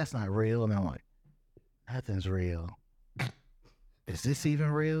fake. That's not real. And I'm like, nothing's real. Is this even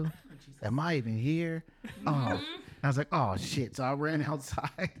real? Am I even here? Oh, I was like, oh shit. So I ran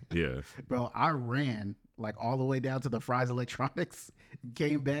outside. Yeah. Bro, I ran like all the way down to the Fry's Electronics,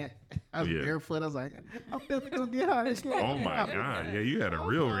 came back. I was barefoot. I was like, I'm gonna get high. Oh my God. Yeah, you had a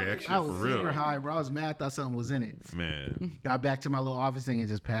real reaction I for was real. super high, bro. I was mad. I thought something was in it. Man. Got back to my little office thing and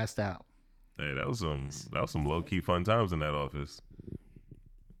just passed out. Hey, that was some low key fun times in that office.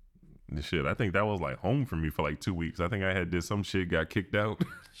 The shit, I think that was like home for me for like 2 weeks. I think I did some shit, got kicked out.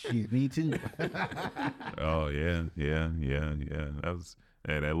 Shit, me too. Oh yeah. That was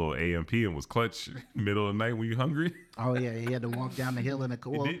that little AMP and was clutch middle of the night when you hungry. Oh yeah, he had to walk down the hill in the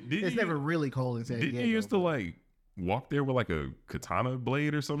cold. It's never really cold in San Did Diego. you used to like walk there with like a katana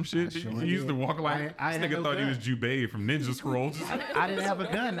blade or some shit? sure You used to did. walk like I this had nigga no thought he gun. was Jubei from Ninja Scrolls. I didn't have a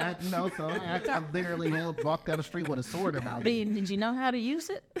gun, so I literally walked down the street with a sword in my But did you know how to use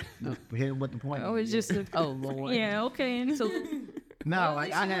it? Here, what the point? Oh, it's just oh Lord. Yeah, okay. And so No,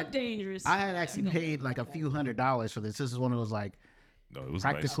 like I had dangerous. I had actually paid like a few $100s for this. This is one of those like No, it was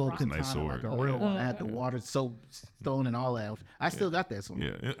practical nice. It was a katana, nice sword. like a real one. I had the water soap stone and all that. I still got that sword.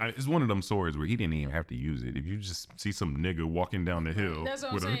 Yeah, it's one of them swords where he didn't even have to use it. If you just see some nigga walking down the hill That's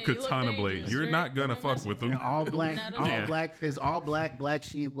what with I'm a saying. You look katana blade, dangerous, you're right? not gonna fuck with him. All black, Yeah. black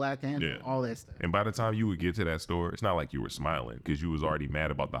sheep, black handle, Yeah. all that stuff. And by the time you would get to that store, it's not like you were smiling because you was already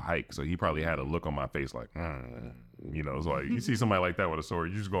mad about the hike. So he probably had a look on my face like, you know, it's like you see somebody like that with a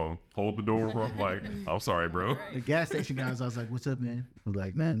sword, you just gonna hold the door up like, I'm sorry, bro. The gas station guys, I was like, "What's up, man?" I was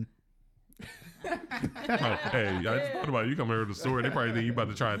like, "Man, Hey, I just thought about it. You come here with a sword, they probably think you about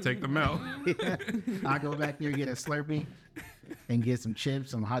to try and take them out. I go back there get a Slurpee and get some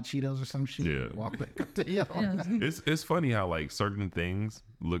chips, some hot Cheetos or some shit. Yeah. Walk back up to the It's funny how like certain things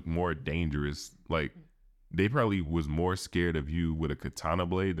look more dangerous. Like they probably was more scared of you with a katana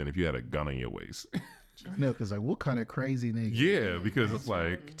blade than if you had a gun on your waist. No, because like, what kind of crazy nigga? Yeah, because it's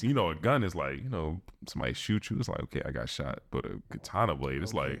like, you know, a gun is like, you know, somebody shoot you, it's like, okay, I got shot. But a katana blade,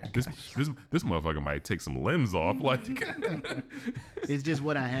 it's like this motherfucker might take some limbs off. Like, It's just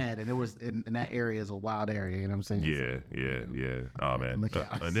what I had, and it was in that area is a wild area. You know what I'm saying? yeah. Oh man, Look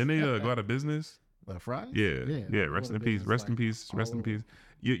out. and then they go out of business. Fries? Yeah. Rest in peace. Rest in peace. Rest in peace.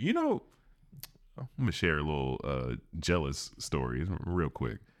 You know, I'm gonna share a little jealous story real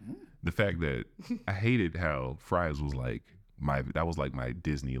quick. The fact that I hated how Fry's was like my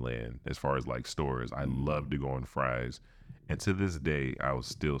Disneyland as far as like stores. I loved to go in Fry's, and to this day, I was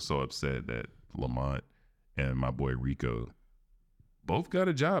still so upset that Lamont and my boy Rico both got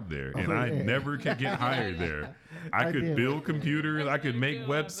a job there, and I never could get hired there. I could build computers, I could make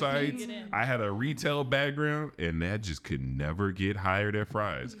websites, I had a retail background, and that just could never get hired at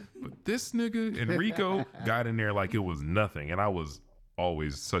Fry's. But this nigga and Rico got in there like it was nothing, and I was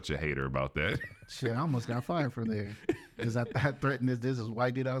always such a hater about that. Shit, I almost got fired from there because I threatened this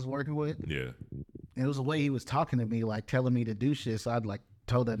white dude I was working with. Yeah. And it was the way he was talking to me, like telling me to do shit. So I'd like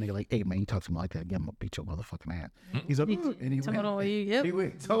told that nigga, like, hey man, you talk to me like that again, I'm gonna beat your motherfucking ass. He's like, and he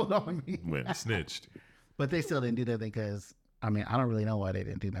went told on me. Went snitched. But they still didn't do nothing because, I mean, I don't really know why they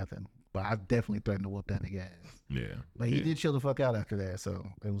didn't do nothing. But I definitely threatened to whoop that nigga ass. Yeah. But he did chill the fuck out after that, so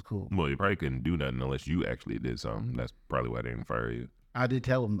it was cool. Well, you probably couldn't do nothing unless you actually did something. That's probably why they didn't fire you. I did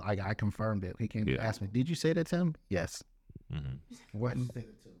tell him, like, I confirmed it. He came to ask me, did you say that to him? Yes. Mm-hmm. What?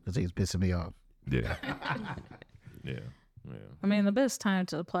 Because he was pissing me off. Yeah. Yeah. I mean, the best time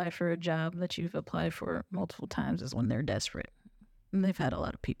to apply for a job that you've applied for multiple times is when they're desperate. And they've had a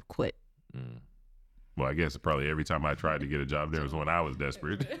lot of people quit. Mm. Well, I guess probably every time I tried to get a job there was when I was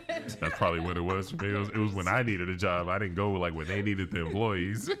desperate. That's probably what it was. It was when I needed a job. I didn't go like when they needed the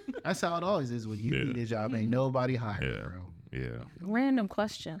employees. That's how it always is when you need a job. Ain't nobody hired, bro. Yeah. Random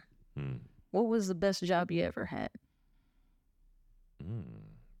question. What was the best job you ever had?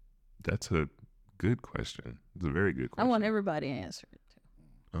 That's a good question. It's a very good question. I want everybody to answer it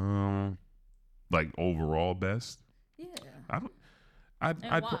too. Like overall best? Yeah.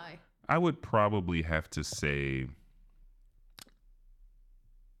 Why? I would probably have to say,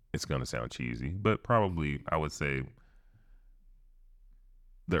 it's gonna sound cheesy, but probably I would say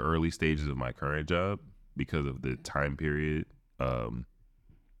the early stages of my current job because of the time period. Coming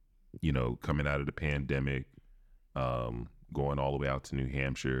out of the pandemic, going all the way out to New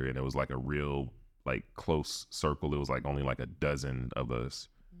Hampshire, and it was like a real like close circle. It was like only like a dozen of us,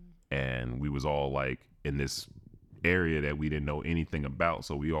 and we was all like in this area that we didn't know anything about,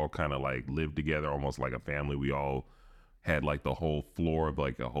 so we all kind of like lived together almost like a family. We all had like the whole floor of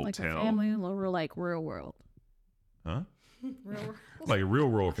like a hotel, like a family, or like real world, like a real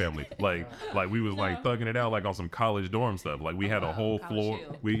world family, like we was like thugging it out like on some college dorm stuff. Like we had a whole floor.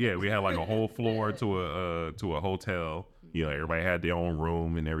 We had like a whole floor to a hotel. Everybody had their own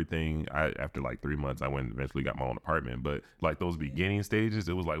room and everything. After like 3 months, I eventually got my own apartment. But like those beginning stages,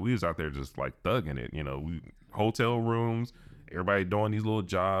 it was like we was out there just like thugging it. We hotel rooms, everybody doing these little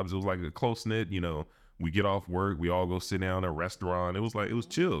jobs. It was like a close knit. We get off work, we all go sit down at a restaurant. It was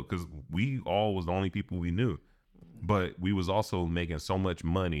chill because we all was the only people we knew. But we was also making so much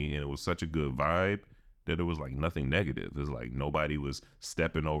money, and it was such a good vibe that it was like nothing negative. It was like nobody was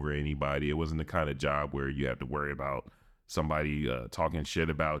stepping over anybody. It wasn't the kind of job where you have to worry about somebody talking shit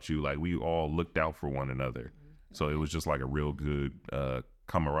about you. Like we all looked out for one another. So it was just like a real good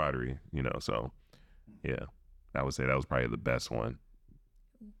camaraderie, so yeah, I would say that was probably the best one.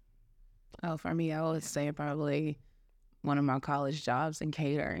 Oh, for me, I would say probably one of my college jobs in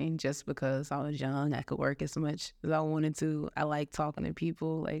catering, just because I was young, I could work as much as I wanted to. I like talking to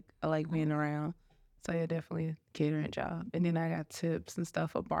people, like I like being around. So yeah, definitely a catering job. And then I got tips and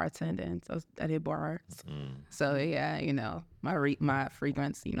stuff for bartending. So I did bars. So yeah, my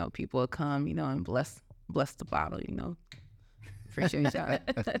frequents, people would come, and bless the bottle, Appreciate y'all.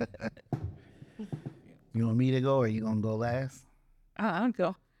 You want me to go or you gonna go last? I'll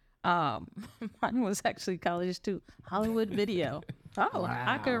go. Mine was actually college too. Hollywood Video. Oh, wow.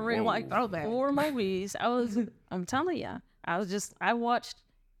 I could rent like 4 movies. I'm telling ya, I watched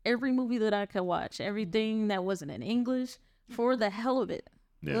every movie that I could watch, everything that wasn't in English, for the hell of it.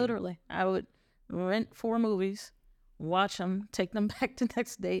 Yeah. Literally, I would rent 4 movies, watch them, take them back the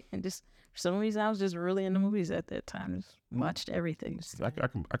next day, and just for some reason I was just really into movies at that time. Just watched everything.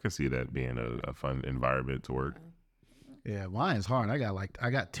 I can see that being a fun environment to work. Yeah, mine's hard. I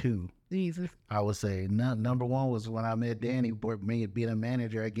got 2. Jesus. I would say number 1 was when I met Danny, me being a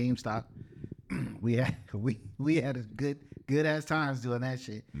manager at GameStop. we had a good ass times doing that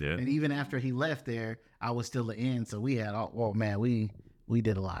shit. Yeah. And even after he left there, I was still in. So we had we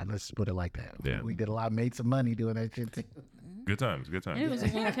did a lot. Let's put it like that. Yeah. We did a lot, made some money doing that shit too. Good times. It was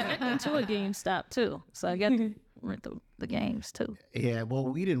connected to a GameStop too. So I got to rent the games too. Yeah, well,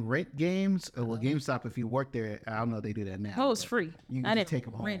 we didn't rent games. Well, GameStop, if you work there, I don't know if they do that now. Oh, it's free. You can take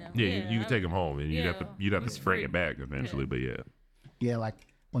them home. Yeah, you can take them home, and you'd have to bring it back eventually. But yeah. Yeah, like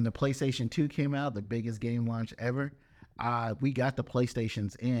when the PlayStation 2 came out, the biggest game launch ever. We got the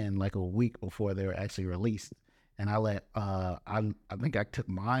PlayStations in like a week before they were actually released, and I think I took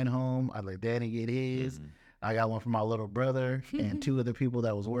mine home. I let Danny get his. Mm-hmm. I got one for my little brother and 2 other people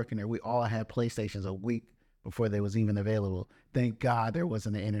that was working there. We all had PlayStations a week before they was even available. Thank God there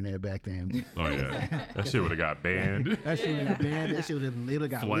wasn't the internet back then. Oh yeah, that shit would have got banned. That shit would have got banned. That shit would have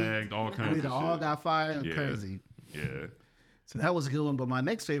got flagged. Leaked. All kinds. We'd of all shit. got fired. Yeah. Crazy. Yeah. So that was a good one. But my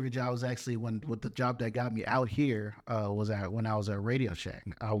next favorite job was actually with the job that got me out here was when I was at Radio Shack.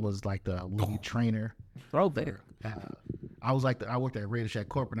 I was like the lead trainer. Throwback. I worked at Radio Shack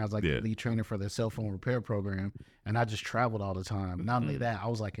Corporate, and I was like the lead trainer for their cell phone repair program, and I just traveled all the time. Not only that, I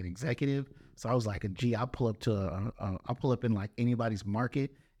was like an executive, so I was like, I pull up in like anybody's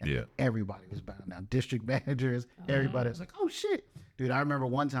market, and everybody was bound down. District managers, everybody was like, oh shit, dude. I remember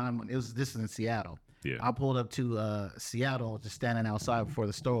one time when this is in Seattle. Yeah. I pulled up to Seattle, just standing outside before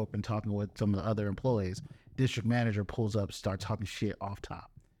the store opened, talking with some of the other employees. District manager pulls up, starts talking shit off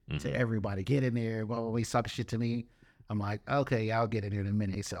top to everybody. Get in there, blah, blah, blah. He's talking shit to me. I'm like, okay, I'll get in here in a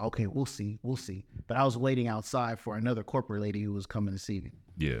minute. He said, okay, we'll see. But I was waiting outside for another corporate lady who was coming to see me.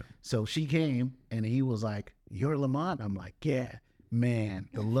 Yeah. So she came, and he was like, you're Lamont? I'm like, yeah. Man,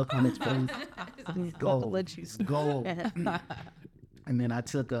 the look on his face, gold. And then I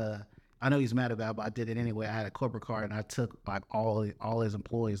took I know he's mad about it, but I did it anyway. I had a corporate card, and I took like all his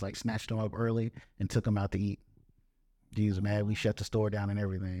employees, like snatched them up early and took them out to eat. He was mad. We shut the store down and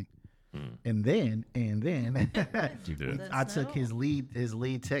everything. And then I took his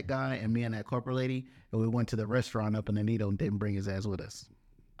lead tech guy and me and that corporate lady, and we went to the restaurant up in Anito and didn't bring his ass with us.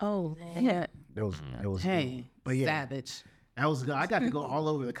 Oh, yeah. It was hey, but yeah, savage. That was good. I got to go all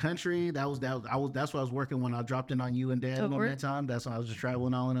over the country. That's what I was working when I dropped in on you and Dad on that time. That's when I was just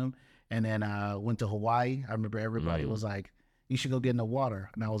traveling on them. And then I went to Hawaii. I remember everybody was like, you should go get in the water.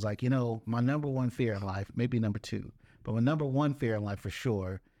 And I was like, my number one fear in life, maybe number two, but my number one fear in life for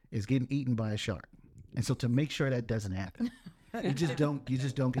sure is getting eaten by a shark. And so to make sure that doesn't happen, you just don't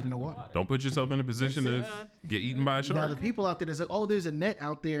get in the water. Don't put yourself in a position to get eaten by a shark. Now the people out there that's like, oh, there's a net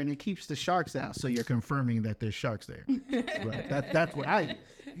out there and it keeps the sharks out. So you're confirming that there's sharks there. Right. That's what I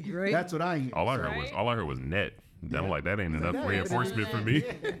right. That's what I all I heard was net. I'm like, that ain't enough reinforcement for me.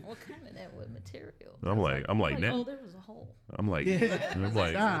 What kind of net? What material? I'm like net. Oh, there was a hole. I'm like,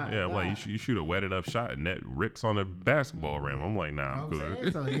 you shoot a wet enough shot and net rips on the basketball rim. I'm like, nah, I'm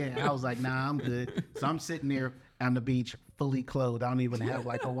good. So I was like, nah, I'm good. So I'm sitting there on the beach, fully clothed. I don't even have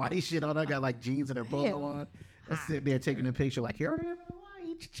like Hawaii shit on. I got like jeans and a polo on. I'm sitting there taking a picture, like, here I am in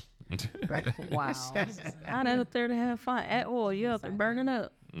Hawaii. Wow. Not out there to have fun at all. You out there burning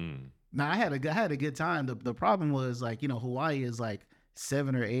up. Now I had a good time. The problem was like, Hawaii is like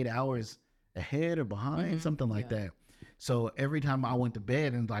 7 or 8 hours ahead or behind, something like that. So every time I went to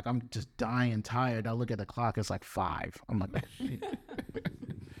bed and like I'm just dying tired, I look at the clock, it's like 5. I'm like,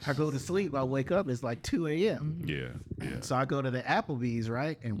 I go to sleep, I wake up, it's like 2 a.m. Yeah. So I go to the Applebee's,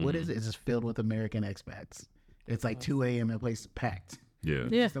 right? And what is it? It's just filled with American expats. It's like 2 a.m. and the place is packed. Yeah.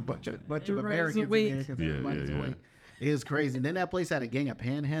 It's a bunch of Americans. Yeah. It was crazy. And then that place had a gang of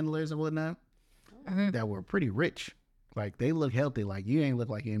panhandlers and whatnot that were pretty rich. Like, they look healthy. Like, you ain't look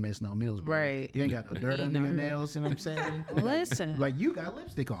like you ain't missing no meals, bro. Right. You ain't got no dirt under your nails, you know what I'm saying? Listen. Like, you got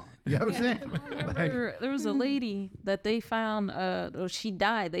lipstick on. You know what I'm saying? There was a lady that they found, she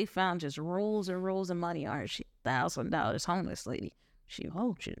died. They found just rolls and rolls of money on her. $1,000, homeless lady. She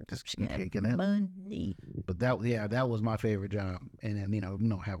had taking it. money. But that was my favorite job. And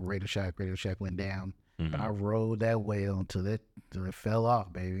then, have Radio Shack. Radio Shack went down. I rode that whale until it fell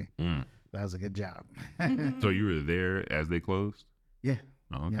off, baby. That was a good job. So you were there as they closed? Yeah.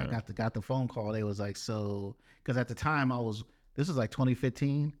 Oh, okay. Yeah, I got the phone call. They was like, because at the time this was like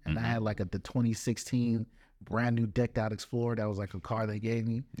 2015, and I had like the 2016 brand new decked out Explorer. That was like a car they gave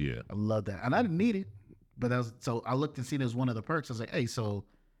me. Yeah. I love that. And I didn't need it, but so I looked and seen it was one of the perks. I was like, hey,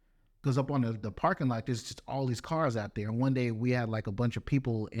 because up on the parking lot, there's just all these cars out there. And one day we had like a bunch of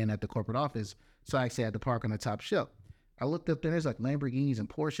people in at the corporate office. So I actually had to park on the top shelf. I looked up there, there's like Lamborghinis and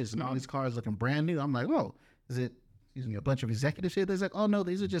Porsches and all these cars looking brand new. I'm like, oh, is it, a bunch of executives here? They're like, oh no,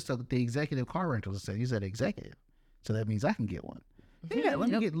 these are just the executive car rentals. I said, you said executive. So that means I can get one. Yeah,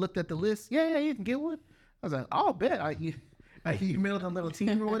 let me looked at the list. Yeah, you can get one. I was like, oh, bet. I emailed a little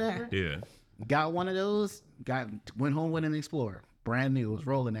team or whatever. Yeah. Got one of those, went home with an Explorer. Brand new, was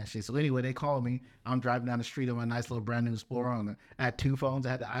rolling that shit. So anyway, they called me. I'm driving down the street on my nice little brand new Explorer. I had 2 phones. I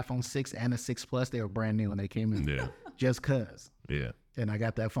had the iPhone 6 and the 6 Plus. They were brand new when they came in. Yeah. Just cause. Yeah. And I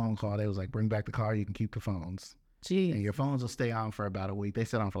got that phone call. They was like, bring back the car. You can keep the phones. Jeez. And your phones will stay on for about a week. They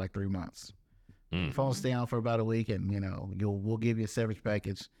sit on for like 3 months. Your phones stay on for about a week, and we'll give you a severance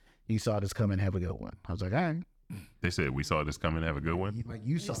package. You saw this coming. Have a good one. I was like, all right. They said, we saw this coming. Have a good one. Like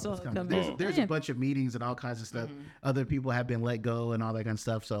you saw this coming. coming. There's a bunch of meetings and all kinds of stuff. Other people have been let go and all that kind of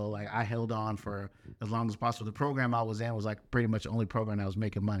stuff. So like I held on for as long as possible. The program I was in was like pretty much the only program that was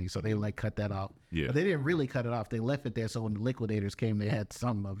making money. So they like cut that off. Yeah. But they didn't really cut it off. They left it there so when the liquidators came, they had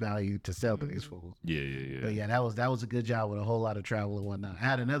some of value to sell to these fools. Yeah. But yeah, that was a good job with a whole lot of travel and whatnot. I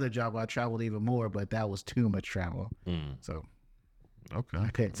had another job where I traveled even more, but that was too much travel. So Okay. I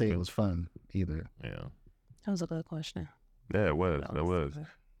couldn't say it was fun either. Yeah. That was a good question. Yeah, it was. It was.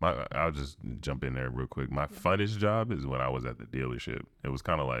 I'll just jump in there real quick. My funnest job is when I was at the dealership. It was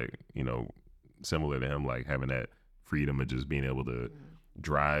kind of like, similar to him, like having that freedom of just being able to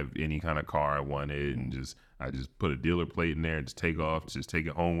drive any kind of car I wanted and I just put a dealer plate in there and just take off, just take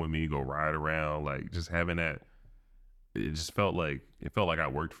it home with me, go ride around, like just having that. It felt like I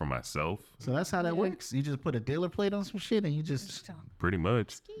worked for myself. So that's how that works. You just put a dealer plate on some shit and you just pretty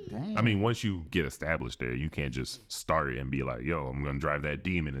much. Damn. I mean, once you get established there, you can't just start it and be like, yo, I'm gonna drive that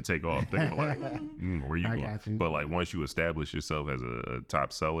demon and take off. They're like, where you going? got you. But like once you establish yourself as a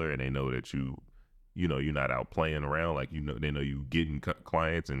top seller and they know that you're not out playing around, like they know you getting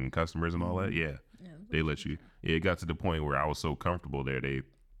clients and customers and all that. Yeah, they let you. Yeah, it got to the point where I was so comfortable there.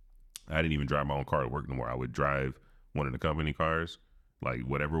 I didn't even drive my own car to work no more. I would drive one of the company cars, like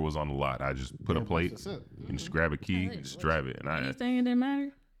whatever was on the lot. I just put a plate and just grab a key and just drive it. And Anything it didn't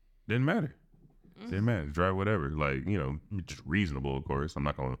matter? Didn't matter. Didn't matter. Drive whatever. Like, just reasonable, of course. I'm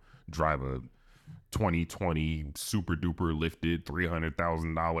not going to drive a 2020 super duper lifted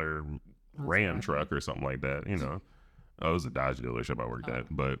 $300,000 Ram truck or something like that. It was a Dodge dealership I worked at.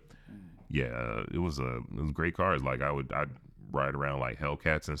 But yeah, it was great cars. Like I'd ride around like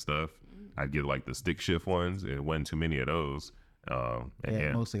Hellcats and stuff. I'd get like the stick shift ones. It wasn't too many of those.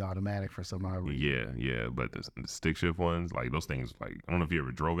 Mostly automatic for some odd reason. Yeah. But the stick shift ones, like those things, like I don't know if you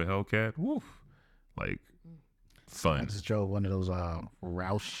ever drove a Hellcat. Woof, like fun. I just drove one of those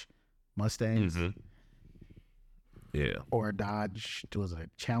Roush Mustangs. Yeah. Or a Dodge. It was a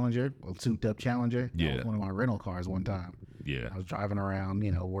Challenger, a souped up Challenger. That was one of my rental cars one time. Yeah. I was driving around,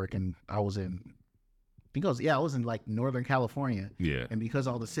 working. I was in like Northern California. Yeah. And because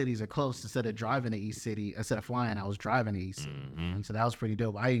all the cities are close, instead of driving to East City, instead of flying, I was driving to East City. So that was pretty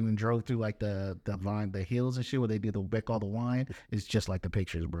dope. I even drove through like the hills and shit where they do the all the wine. It's just like the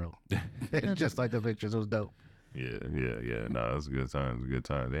pictures, bro. It's just like the pictures. It was dope. Yeah. No, it was a good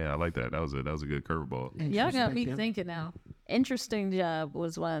time. Yeah, I like that. That was a good curveball. Y'all got me thinking now. Interesting job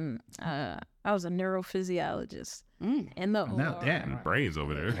was when I was a neurophysiologist. And the brains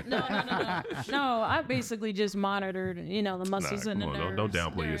over there. No, I basically just monitored, the muscles and the nerves. Don't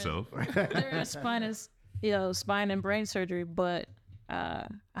downplay yourself. Spine and brain surgery, but I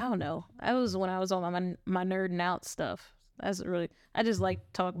don't know. That was when I was on my nerding out stuff. I just like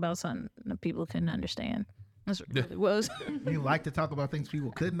to talk about something that people couldn't understand. That's what it really was. You like to talk about things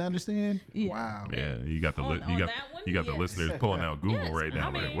people couldn't understand? Yeah. Wow. Yeah, you got the the listeners pulling out Google right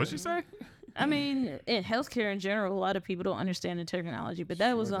now. Like, what'd you say? I mean, in healthcare in general, a lot of people don't understand the technology, but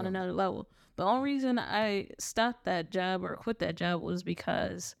that was on another level. The only reason I stopped that job or quit that job was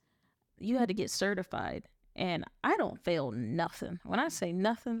because you had to get certified, and I don't fail nothing. When I say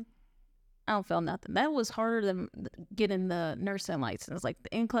nothing, I don't fail nothing. That was harder than getting the nursing license, like the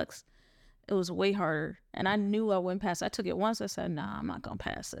NCLEX. It was way harder, and I knew I wouldn't pass. I took it once. I said, "Nah, I'm not gonna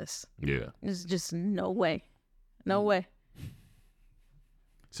pass this." Yeah, it's just no way. So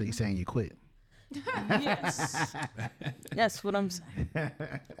you're saying you quit? Yes, that's what I'm saying.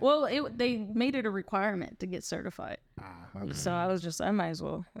 Well, they made it a requirement to get certified, so I was just, I might as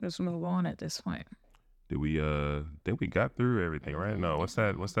well just move on at this point. Did we think we got through everything, right? No, what's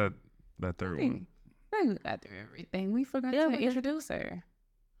that third one? We got through everything. We forgot to introduce her.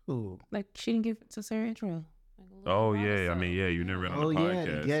 Ooh. Like she didn't give it to Sarah intro. Oh yeah, I mean you never been on the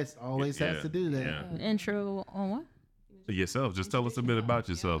podcast. Yes, always has to do that. Yeah. Intro on what? Yourself. Just tell us a bit about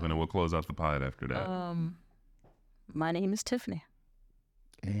yourself, and then we'll close out the pod after that. My name is Tiffany.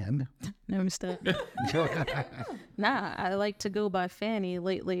 And no mistake. Nah, I like to go by Fanny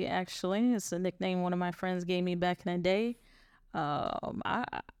lately. Actually, it's a nickname one of my friends gave me back in the day.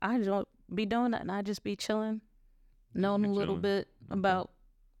 I don't be doing that, and I just be chilling, knowing a little bit about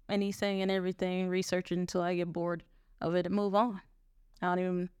anything and everything, researching until I get bored of it and move on. I don't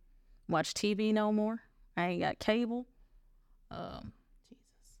even watch TV no more. I ain't got cable.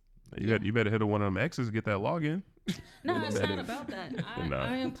 Jesus. You better hit one of them X's to get that login. No, it's not about that.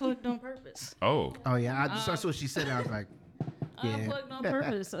 I unplugged on purpose. Oh yeah, that's what she said. I was like, I unplugged on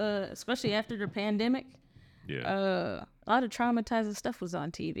purpose, especially after the pandemic. Yeah. A lot of traumatizing stuff was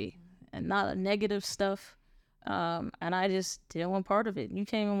on TV, and not a negative stuff. And I just didn't want part of it. You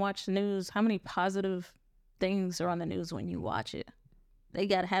can't even watch the news. How many positive things are on the news when you watch it. They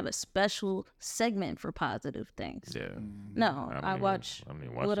got to have a special segment for positive things. Yeah. No, I watch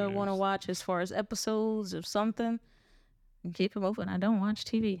what I want to watch as far as episodes of something. And keep them open. I don't watch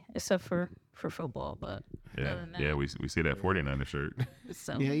TV except for football, but we see that 49er shirt.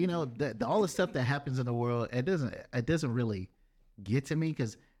 So yeah, you know, all the stuff that happens in the world, it doesn't really get to me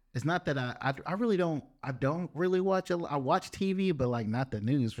because it's not that I really don't really watch I watch TV, but like not the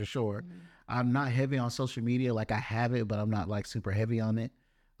news for sure. Mm-hmm. I'm not heavy on social media. Like I have it, but I'm not like super heavy on it.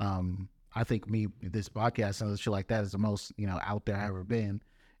 I think this podcast and shit like that is the most, you know, out there I've ever been.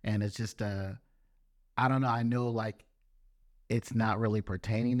 And it's just, I don't know. I know like it's not really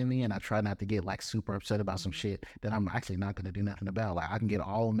pertaining to me, and I try not to get like super upset about some shit that I'm actually not going to do nothing about. Like I can get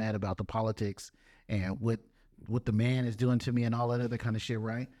all mad about the politics and what the man is doing to me and all that other kind of shit,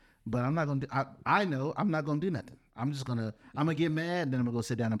 right? But I'm not going to, I know I'm not going to do nothing. I'm going to get mad, and then I'm going to go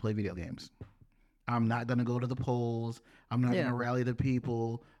sit down and play video games. I'm not going to go to the polls. I'm not going to rally the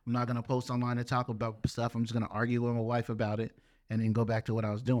people. I'm not going to post online and talk about stuff. I'm just going to argue with my wife about it and then go back to what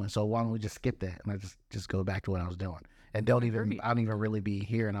I was doing. So why don't we just skip that and I just go back to what I was doing? And I don't even really be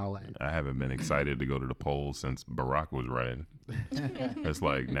hearing all that. I haven't been excited to go to the polls since Barack was running. It's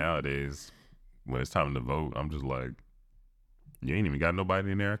like nowadays, when it's time to vote, I'm just like, you ain't even got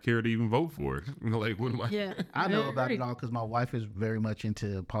nobody in there I care to even vote for. Like, what am I? Yeah, I know about it all because my wife is very much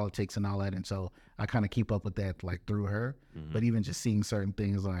into politics and all that, and so I kind of keep up with that like through her. Mm-hmm. But even just seeing certain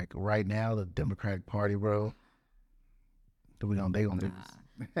things, like right now, the Democratic Party, bro, they gonna do.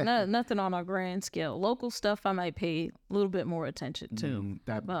 Nothing on a grand scale. Local stuff I might pay a little bit more attention to,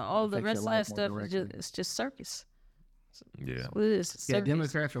 but all the rest of that stuff it's just circus. Yeah. So it is circus. Yeah,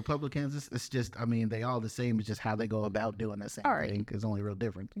 Democrats, Republicans, it's just, I mean, they all the same. It's just how they go about doing the same thing. It's only real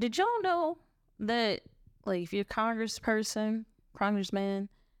different. Did y'all know that, like, if you're a congressperson, congressman,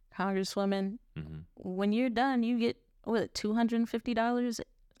 congresswoman, when you're done, you get,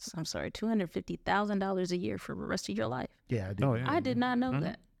 $250,000 a year for the rest of your life? Yeah, I did. Oh, yeah. I did not know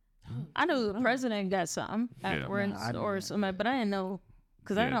that. I knew the president got something afterwards or something, but I didn't know.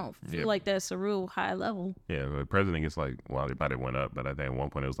 Because I don't feel like that's a real high level. Yeah, the president gets like, well, it might have went up, but I think at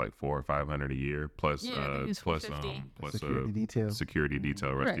one point it was like $400 or $500 a year plus security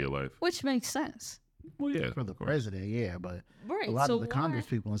detail rest of your life, which makes sense. Well, yeah, for the president, yeah, but a lot of the Congress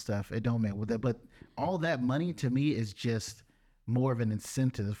people and stuff, it don't matter with that. But all that money to me is just more of an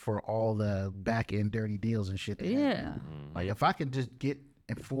incentive for all the back end dirty deals and shit. Like if I can just get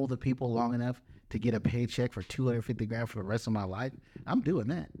and fool the people long enough to get a paycheck for $250,000 for the rest of my life, I'm doing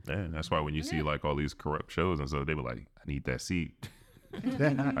that. Yeah, that's why when you see like all these corrupt shows and stuff, they were like, I need that seat.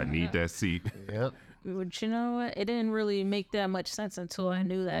 I need that seat. Yep. But you know what? It didn't really make that much sense until I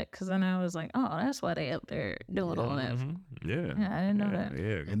knew that, because then I was like, oh, that's why they up there doing all that. Yeah, I didn't know that.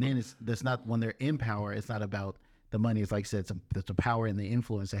 Yeah. And then it's not, when they're in power, it's not about the money. It's like I said, it's the power and the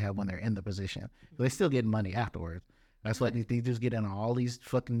influence they have when they're in the position. But they still get money afterwards. That's why they just get in all these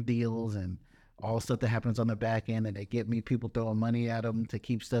fucking deals and all stuff that happens on the back end, and they get people throwing money at them to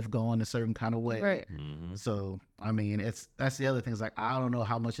keep stuff going a certain kind of way. Right. So, I mean, that's the other thing. It's like, I don't know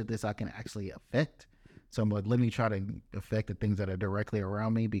how much of this I can actually affect. So I'm like, let me try to affect the things that are directly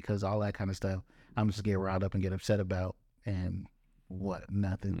around me, because all that kind of stuff, I'm just get riled up and get upset about, and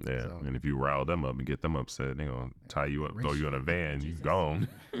nothing. Yeah, so. And if you rile them up and get them upset, they're going to tie you up, throw you in a van, you're gone.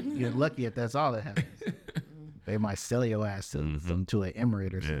 You're lucky if that's all that happens. They might sell your ass to an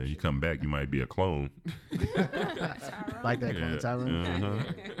emirate or something. Yeah, you come back, you might be a clone. Like that Clone Tyrone.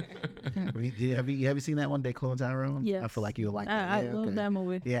 Have you seen that one, They Clone Tyrone? Yeah. I feel like you would like that. I love that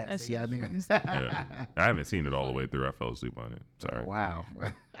movie. Yeah, I haven't seen it all the way through. I fell asleep on it. Sorry. Wow.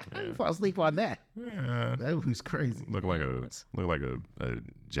 You fall asleep on that? Yeah. That was crazy. Look like a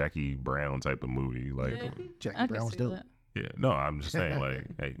Jackie Brown type of movie. Like Jackie Brown was dope. Yeah, no, I'm just saying, like,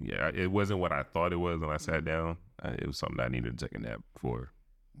 hey, yeah, it wasn't what I thought it was when I sat down. It was something I needed to take a nap for.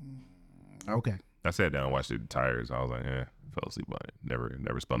 Okay. I sat down and watched the tires. I was like, fell asleep on it.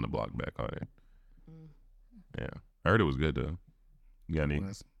 Never spun the block back on it. Yeah, I heard it was good though. You got any?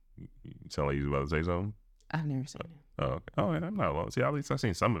 You sound like you was about to say something. I've never seen it. Oh, okay. Oh, yeah, I'm not alone. See, at least I've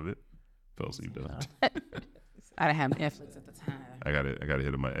seen some of it. Fell asleep though. I didn't have Netflix at the time. I got to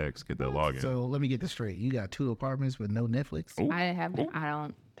hit up my ex, get that login. So let me get this straight. You got 2 apartments with no Netflix? Ooh. I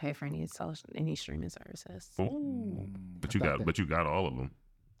don't pay for any streaming services. Ooh. But you got all of them.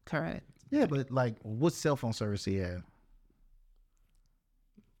 Correct. Yeah, but like, what cell phone service do you have?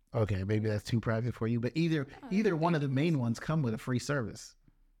 Okay, maybe that's too private for you, but either one of the main ones come with a free service.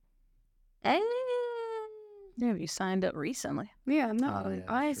 Have you signed up recently? Yeah, no,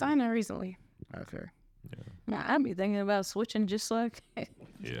 I signed up recently. Okay. Nah, I'd be thinking about switching just like.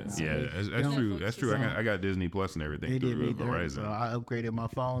 That's true. That's true. I got Disney Plus and everything through Verizon. So I upgraded my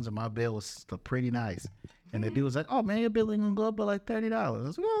phones and my bill was pretty nice. And the dude was like, "Oh man, your bill ain't gonna go up by like $30." I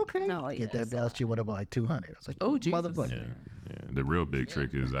was like, "Oh, okay." No, Get that bill, she went up by like $200. I was like, Oh, Jesus. motherfucker. Yeah. The real big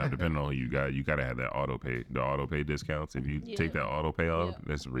trick is depending on who you gotta have that auto pay. The auto pay discounts. If you take that auto pay off,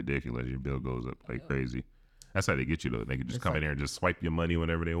 that's ridiculous. Your bill goes up like crazy. That's how they get you though. They can just come in here and just swipe your money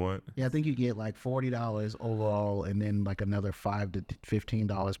whenever they want. Yeah, I think you get like $40 overall, and then like another $5 to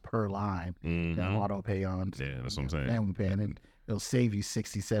 $15 per line. That auto pay on. Yeah, that's what I'm saying. Family pay, and it'll save you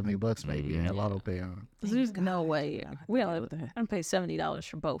 $60-$70 maybe. And auto pay on. There's no way. We only I'm pay $70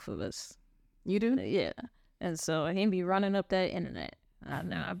 for both of us. You do? Yeah, and so he be running up that internet. I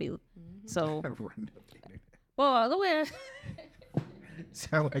know. I'd be so. Well, the way.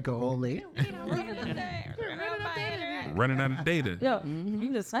 Sound like a old lady. Running out of data. Yo,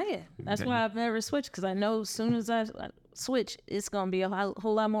 I'm just saying. That's why I've never switched, because I know as soon as I switch, it's gonna be a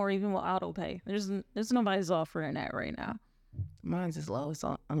whole lot more even with auto pay. There's nobody's offering that right now. Mine's is low. It's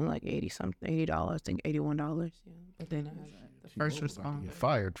I'm like $80, I think $81. Yeah, but then I have the first response. You're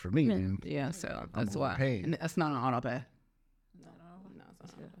fired for me, man. Yeah, so that's why. Paid. And that's not an auto pay. No,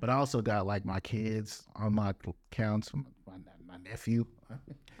 it's not. But I also got like my kids on my accounts, my nephew.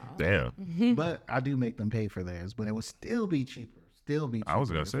 Damn. But I do make them pay for theirs, but it would still be cheaper. I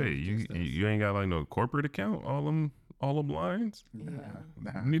was gonna say you ain't got like no corporate account. All them lines.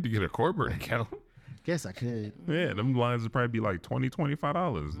 Nah. You need to get a corporate account. Guess I could. Yeah, them lines would probably be like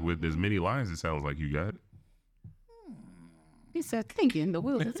 $20-$25 with as many lines. It sounds like you got. He said, thinking the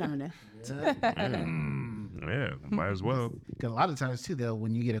wheels are turning. Yeah, might as well. Because a lot of times too,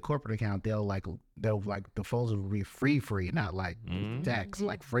 when you get a corporate account, they'll like the phones will be free, not like tax,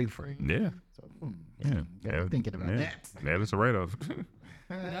 like free. Yeah. So, yeah. Thinking about that. Yeah, that's a write-off.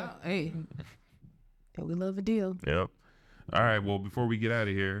 Hey, we love a deal. Yep. All right. Well, before we get out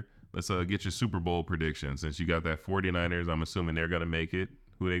of here, let's get your Super Bowl prediction. Since you got that 49ers, I'm assuming they're gonna make it.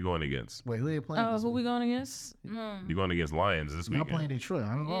 Who they going against? Wait, who they playing? Who we going against? You going against Lions this weekend? I'm playing Detroit.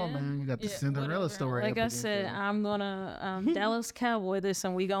 I don't know, man. You got the Cinderella story. Like I said, I'm gonna Dallas Cowboy this,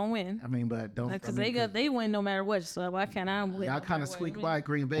 and we gonna win. I mean, but don't because they win no matter what. So why can't I win? Y'all kind of squeaked by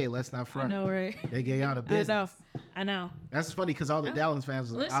Green Bay. Let's not front. I know, right? They gave out a business. I know. That's funny because all the Dallas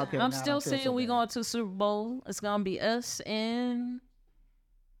fans. Listen, I'm still saying we going to Super Bowl. It's gonna be us and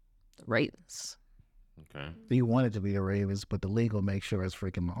the Ravens. Okay. You want it to be the Ravens, but the league will make sure it's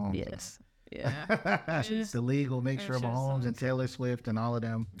freaking Mahomes. Yes. Yeah. The league will make sure Mahomes and Taylor Swift and all of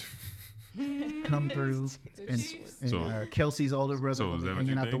them come through. And Kelsey's older brother So is that what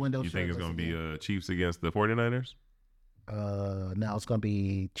hanging you out think? the window. You think it's going to be Chiefs against the 49ers? No, it's going to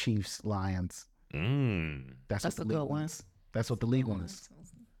be Chiefs Lions. That's a good one. That's what the league wants.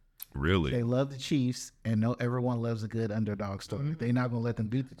 Really? They love the Chiefs, and everyone loves a good underdog story. They're not gonna let them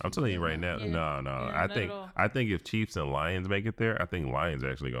beat the Chiefs. I'm telling you right now. No. Yeah, I think if Chiefs and Lions make it there, I think Lions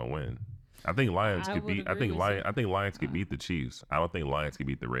actually gonna win. I think Lions could beat. I think Lions could beat the Chiefs. I don't think Lions could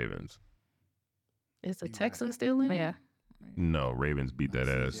beat the Ravens. Is the Texans still in? Yeah. No, Ravens beat that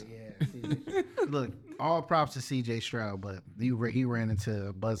ass. Yeah, look, all props to CJ Stroud, but he ran into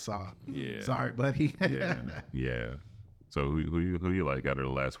a buzzsaw. Yeah. Sorry, buddy. Yeah. So who you like out of the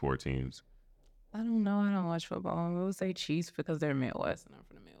last 4 teams? I don't know. I don't watch football. I would say Chiefs because they're Midwest and I'm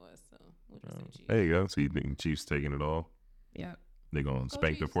from the Midwest. So we'll just say Chiefs. There you go. So you think Chiefs taking it all? Yeah. They going to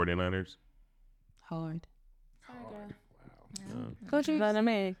spank Chiefs. the 49ers? Hard. Coach, but I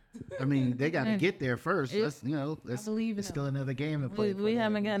mean, they got to get there first. I Believe it's still another game to play. we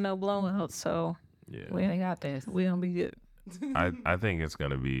haven't got no blowouts, so Yeah. we ain't got this. We gonna be good. I think it's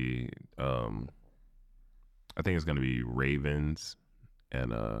gonna be Ravens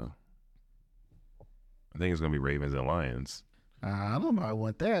and Lions. I don't know. I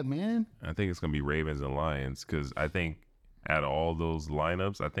want that, man. I think it's gonna be Ravens and Lions because I think out of all those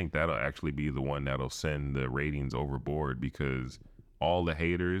lineups, I think that'll actually be the one that'll send the ratings overboard because all the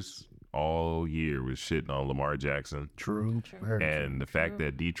haters all year was shitting on Lamar Jackson. True. And the fact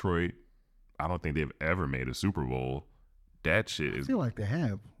that Detroit, I don't think they've ever made a Super Bowl. That shit I is. feel like they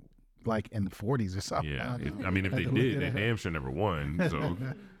have, like in the 40s or something. Yeah, if they did, they damn sure never won. So,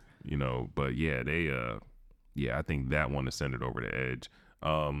 but yeah, I think that one to send it over the edge.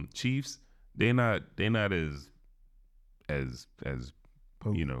 Chiefs, they're not as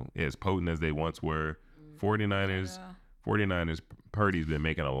potent. As potent as they once were. 49ers, Purdy's been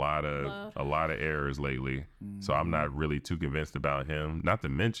making a lot of errors lately, so I'm not really too convinced about him. Not to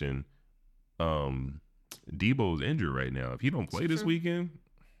mention, Debo's injured right now. If he don't play this weekend,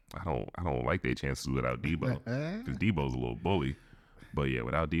 I don't like their chances without Debo because Debo's a little bully. But yeah,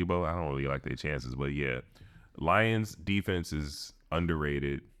 without Debo, I don't really like their chances. But yeah, Lions defense is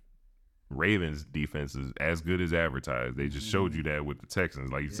underrated. Ravens defense is as good as advertised. They just showed you that with the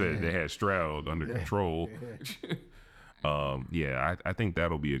Texans. Like you said, they had Stroud under control. I think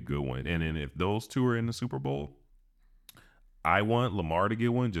that'll be a good one. And then if those two are in the Super Bowl, I want Lamar to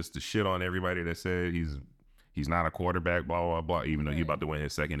get one just to shit on everybody that said he's not a quarterback, blah, blah, blah, even though he's about to win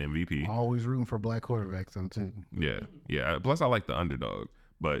his second MVP. Always rooting for black quarterbacks, though, too. Yeah. Plus, I like the underdog.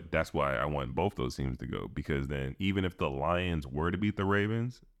 But that's why I want both those teams to go, because then even if the Lions were to beat the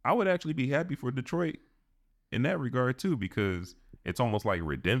Ravens, I would actually be happy for Detroit in that regard too, because it's almost like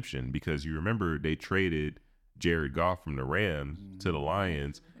redemption, because you remember they traded Jared Goff from the Rams to the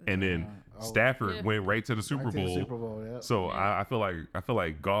Lions, and then Stafford went right to the Super Bowl. So I feel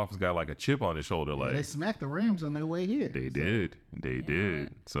like Goff's got like a chip on his shoulder. Like they smacked the Rams on their way here. They did.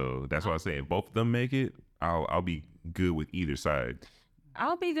 So that's why I say if both of them make it, I'll be good with either side.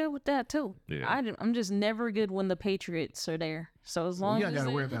 I'll be good with that too. Yeah. I'm just never good when the Patriots are there. So as long as you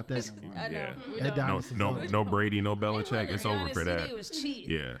gotta worry about that. No Brady, no Belichick. It's over for that.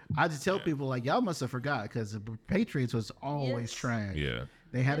 Yeah. I just tell people like y'all must have forgot because the Patriots was always trash. Yeah.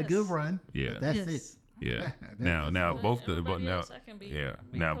 They had a good run. Yeah. That's it. Yeah. Now both the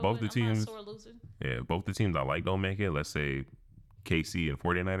teams I like don't make it. Let's say KC and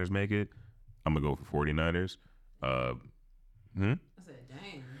 49ers make it. I'm gonna go for 49ers.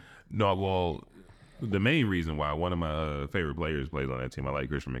 No, well, the main reason why one of my favorite players plays on that team, I like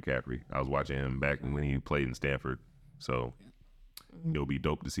Christian McCaffrey. I was watching him back when he played in Stanford, so it'll be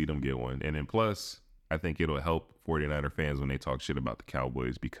dope to see them get one. And then plus, I think it'll help 49er fans when they talk shit about the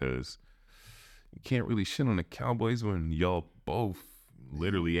Cowboys, because you can't really shit on the Cowboys when y'all both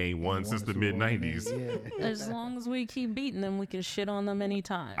literally ain't won since the mid-90s. Yeah. As long as we keep beating them, we can shit on them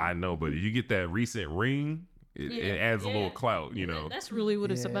anytime. I know, but if you get that recent ring, it adds a little clout, you know. That's really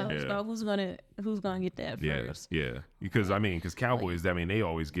what it's about. It's about who's gonna get that first. Yeah. Because Cowboys, they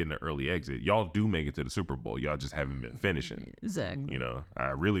always get an early exit. Y'all do make it to the Super Bowl. Y'all just haven't been finishing. Exactly. You know, I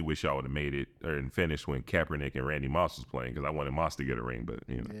really wish y'all would have made it or finished when Kaepernick and Randy Moss was playing, because I wanted Moss to get a ring, but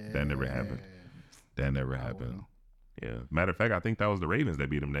that never happened. That never happened. Yeah. Matter of fact, I think that was the Ravens that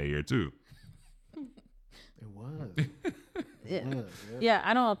beat him that year too. It was. Yeah,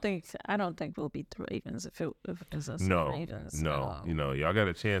 I don't think we'll beat the Ravens if it's us. No, Ravens. no. You know, y'all got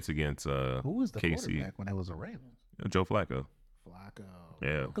a chance against who was the KC. quarterback when it was a Ravens? Joe Flacco.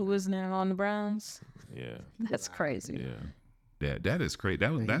 Yeah. Who is now on the Browns? Yeah. That's crazy. Yeah. That is crazy.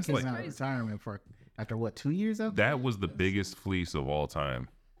 That's like retirement for after what, 2 years out? That was the biggest fleece of all time.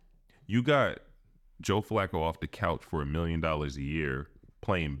 You got Joe Flacco off the couch for $1 million a year,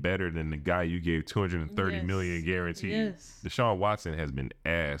 playing better than the guy you gave $230 million guaranteed. Yes. Deshaun Watson has been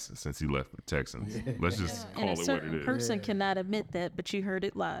ass since he left the Texans. Let's just call it what it is. And a certain person cannot admit that, but you heard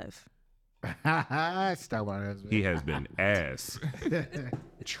it live. He has been ass.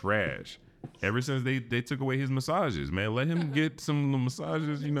 Trash. Ever since they took away his massages, man. Let him get some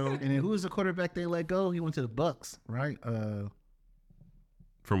massages, you know. And then who was the quarterback they let go? He went to the Bucks, right?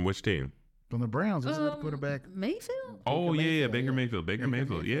 From which team? From the Browns. Was the quarterback? Mayfield? Oh, yeah, Baker Mayfield. Baker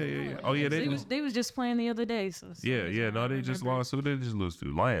Mayfield. Yeah. Oh, yeah, they was just playing the other day. So no, they just lost. Who did they just lose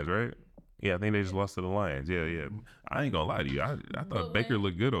to? Lions, right? Yeah, I think they just lost to the Lions. Yeah. I ain't gonna lie to you. I thought Baker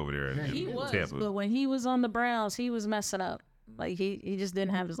looked good over there in Tampa. But when he was on the Browns, he was messing up. Like he just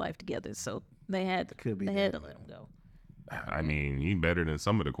didn't have his life together. So they had to let him go. I mean, he's better than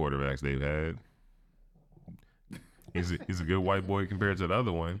some of the quarterbacks they've had. He's a good white boy compared to the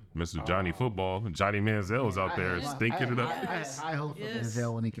other one, Mr. Johnny Football. Johnny Manziel's out there stinking it up. I hope for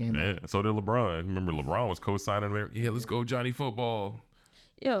Manziel when he came back. So did LeBron. Remember, LeBron was co-signing there. Yeah, let's go Johnny Football.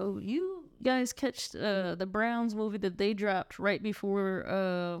 Yo, you guys catch the Browns movie that they dropped right before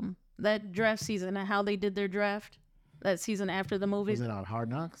that draft season and how they did their draft that season after the movie? Was it on Hard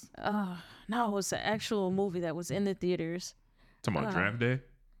Knocks? No, it was the actual movie that was in the theaters. Talking about Draft Day?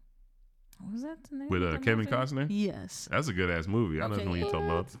 Was that the name? With Kevin Costner? Yes. That's a good ass movie. I know what you're talking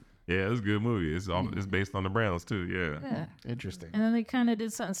about. Yeah, it's a good movie. It's based on the Browns too. Yeah. Interesting. And then they kind of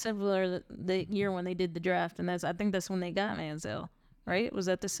did something similar the year when they did the draft, and I think that's when they got Manziel. Right? Was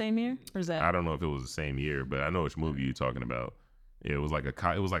that the same year? Or is that? I don't know if it was the same year, but I know which movie you're talking about. Yeah, it was like a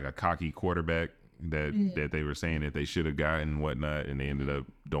cocky quarterback that they were saying that they should have gotten and whatnot, and they ended up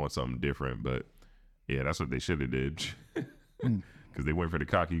doing something different. But yeah, that's what they should have did. Because they went for the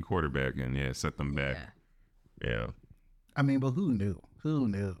cocky quarterback and set them back. Yeah. I mean, but who knew? Who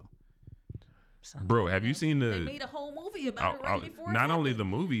knew? Bro, have you seen They made a whole movie about it right before. Not only the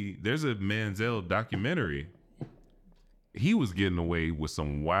movie, there's a Manziel documentary. He was getting away with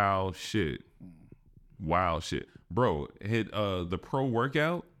some wild shit. Bro, hit the pro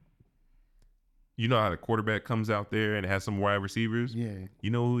workout. You know how the quarterback comes out there and has some wide receivers? Yeah. You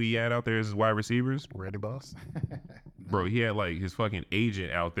know who he had out there as his wide receivers? Ready, boss? Bro, he had like his fucking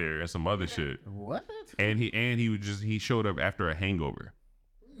agent out there and some other shit. What? And he showed up after a hangover.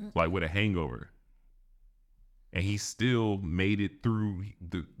 Like with a hangover. And he still made it through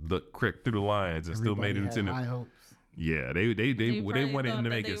through the lines and still made it into the high hopes. Yeah, they wanted him to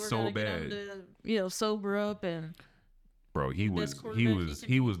make it so bad. Sober up and bro, he was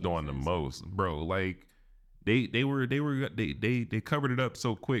doing the most, bro. Like they covered it up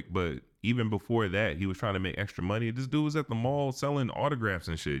so quick, but even before that, he was trying to make extra money. This dude was at the mall selling autographs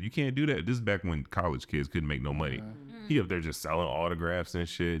and shit. You can't do that. This is back when college kids couldn't make no money. He up there just selling autographs and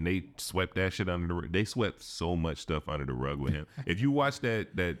shit, and they swept that shit under the rug. They swept so much stuff under the rug with him. If you watch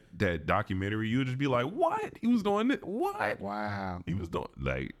that documentary, you'll just be like, what? He was doing it? What? Wow. He was doing,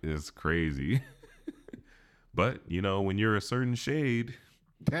 like, it's crazy. But, when you're a certain shade,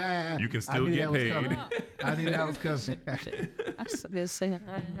 you can still get paid. I knew that was coming. I was just saying,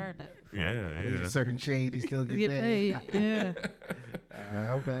 I hadn't heard that. Yeah. A certain shade, you still get paid. Yeah.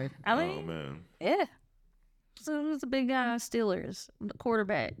 Okay. I mean, oh, man. Yeah. So it was the big guy, Steelers, the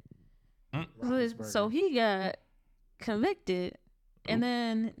quarterback. So he got convicted, and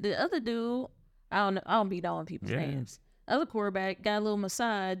then the other dude, I don't be knowing people's names. Other quarterback got a little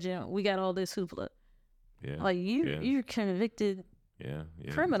massage, and we got all this hoopla. Yeah. Like you're convicted. Yeah.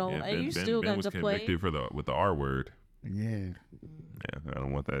 Criminal, and you still going to play. Convicted with the R word. Yeah. Yeah, I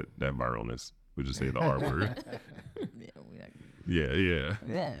don't want that viralness. We'll just say the R word. Yeah.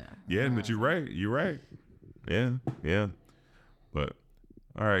 Yeah, but you're right. Yeah. But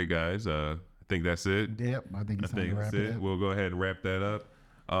all right, guys. I think that's it. Yep, I think that's it. We'll go ahead and wrap that up.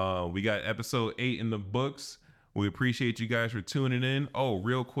 We got episode 8 in the books. We appreciate you guys for tuning in. Oh,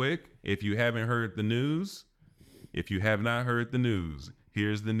 real quick, if you haven't heard the news, if you have not heard the news,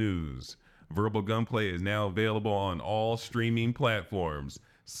 here's the news. Verbal Gunplay is now available on all streaming platforms.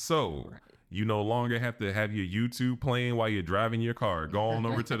 So you no longer have to have your YouTube playing while you're driving your car. Go on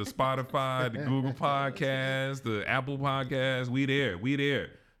over to the Spotify, the Google Podcasts, the Apple Podcasts. We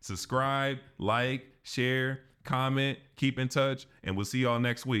there. Subscribe, like, share, comment, keep in touch, and we'll see y'all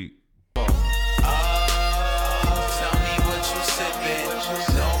next week. Tell me what you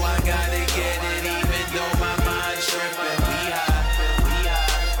sippin'. No, I gotta get it, even though my mind's trippin'. We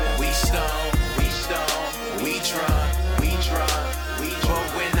high, we stone, we drunk. But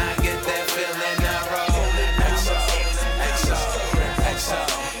when I get that feeling, I roll.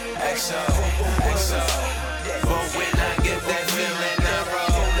 XO.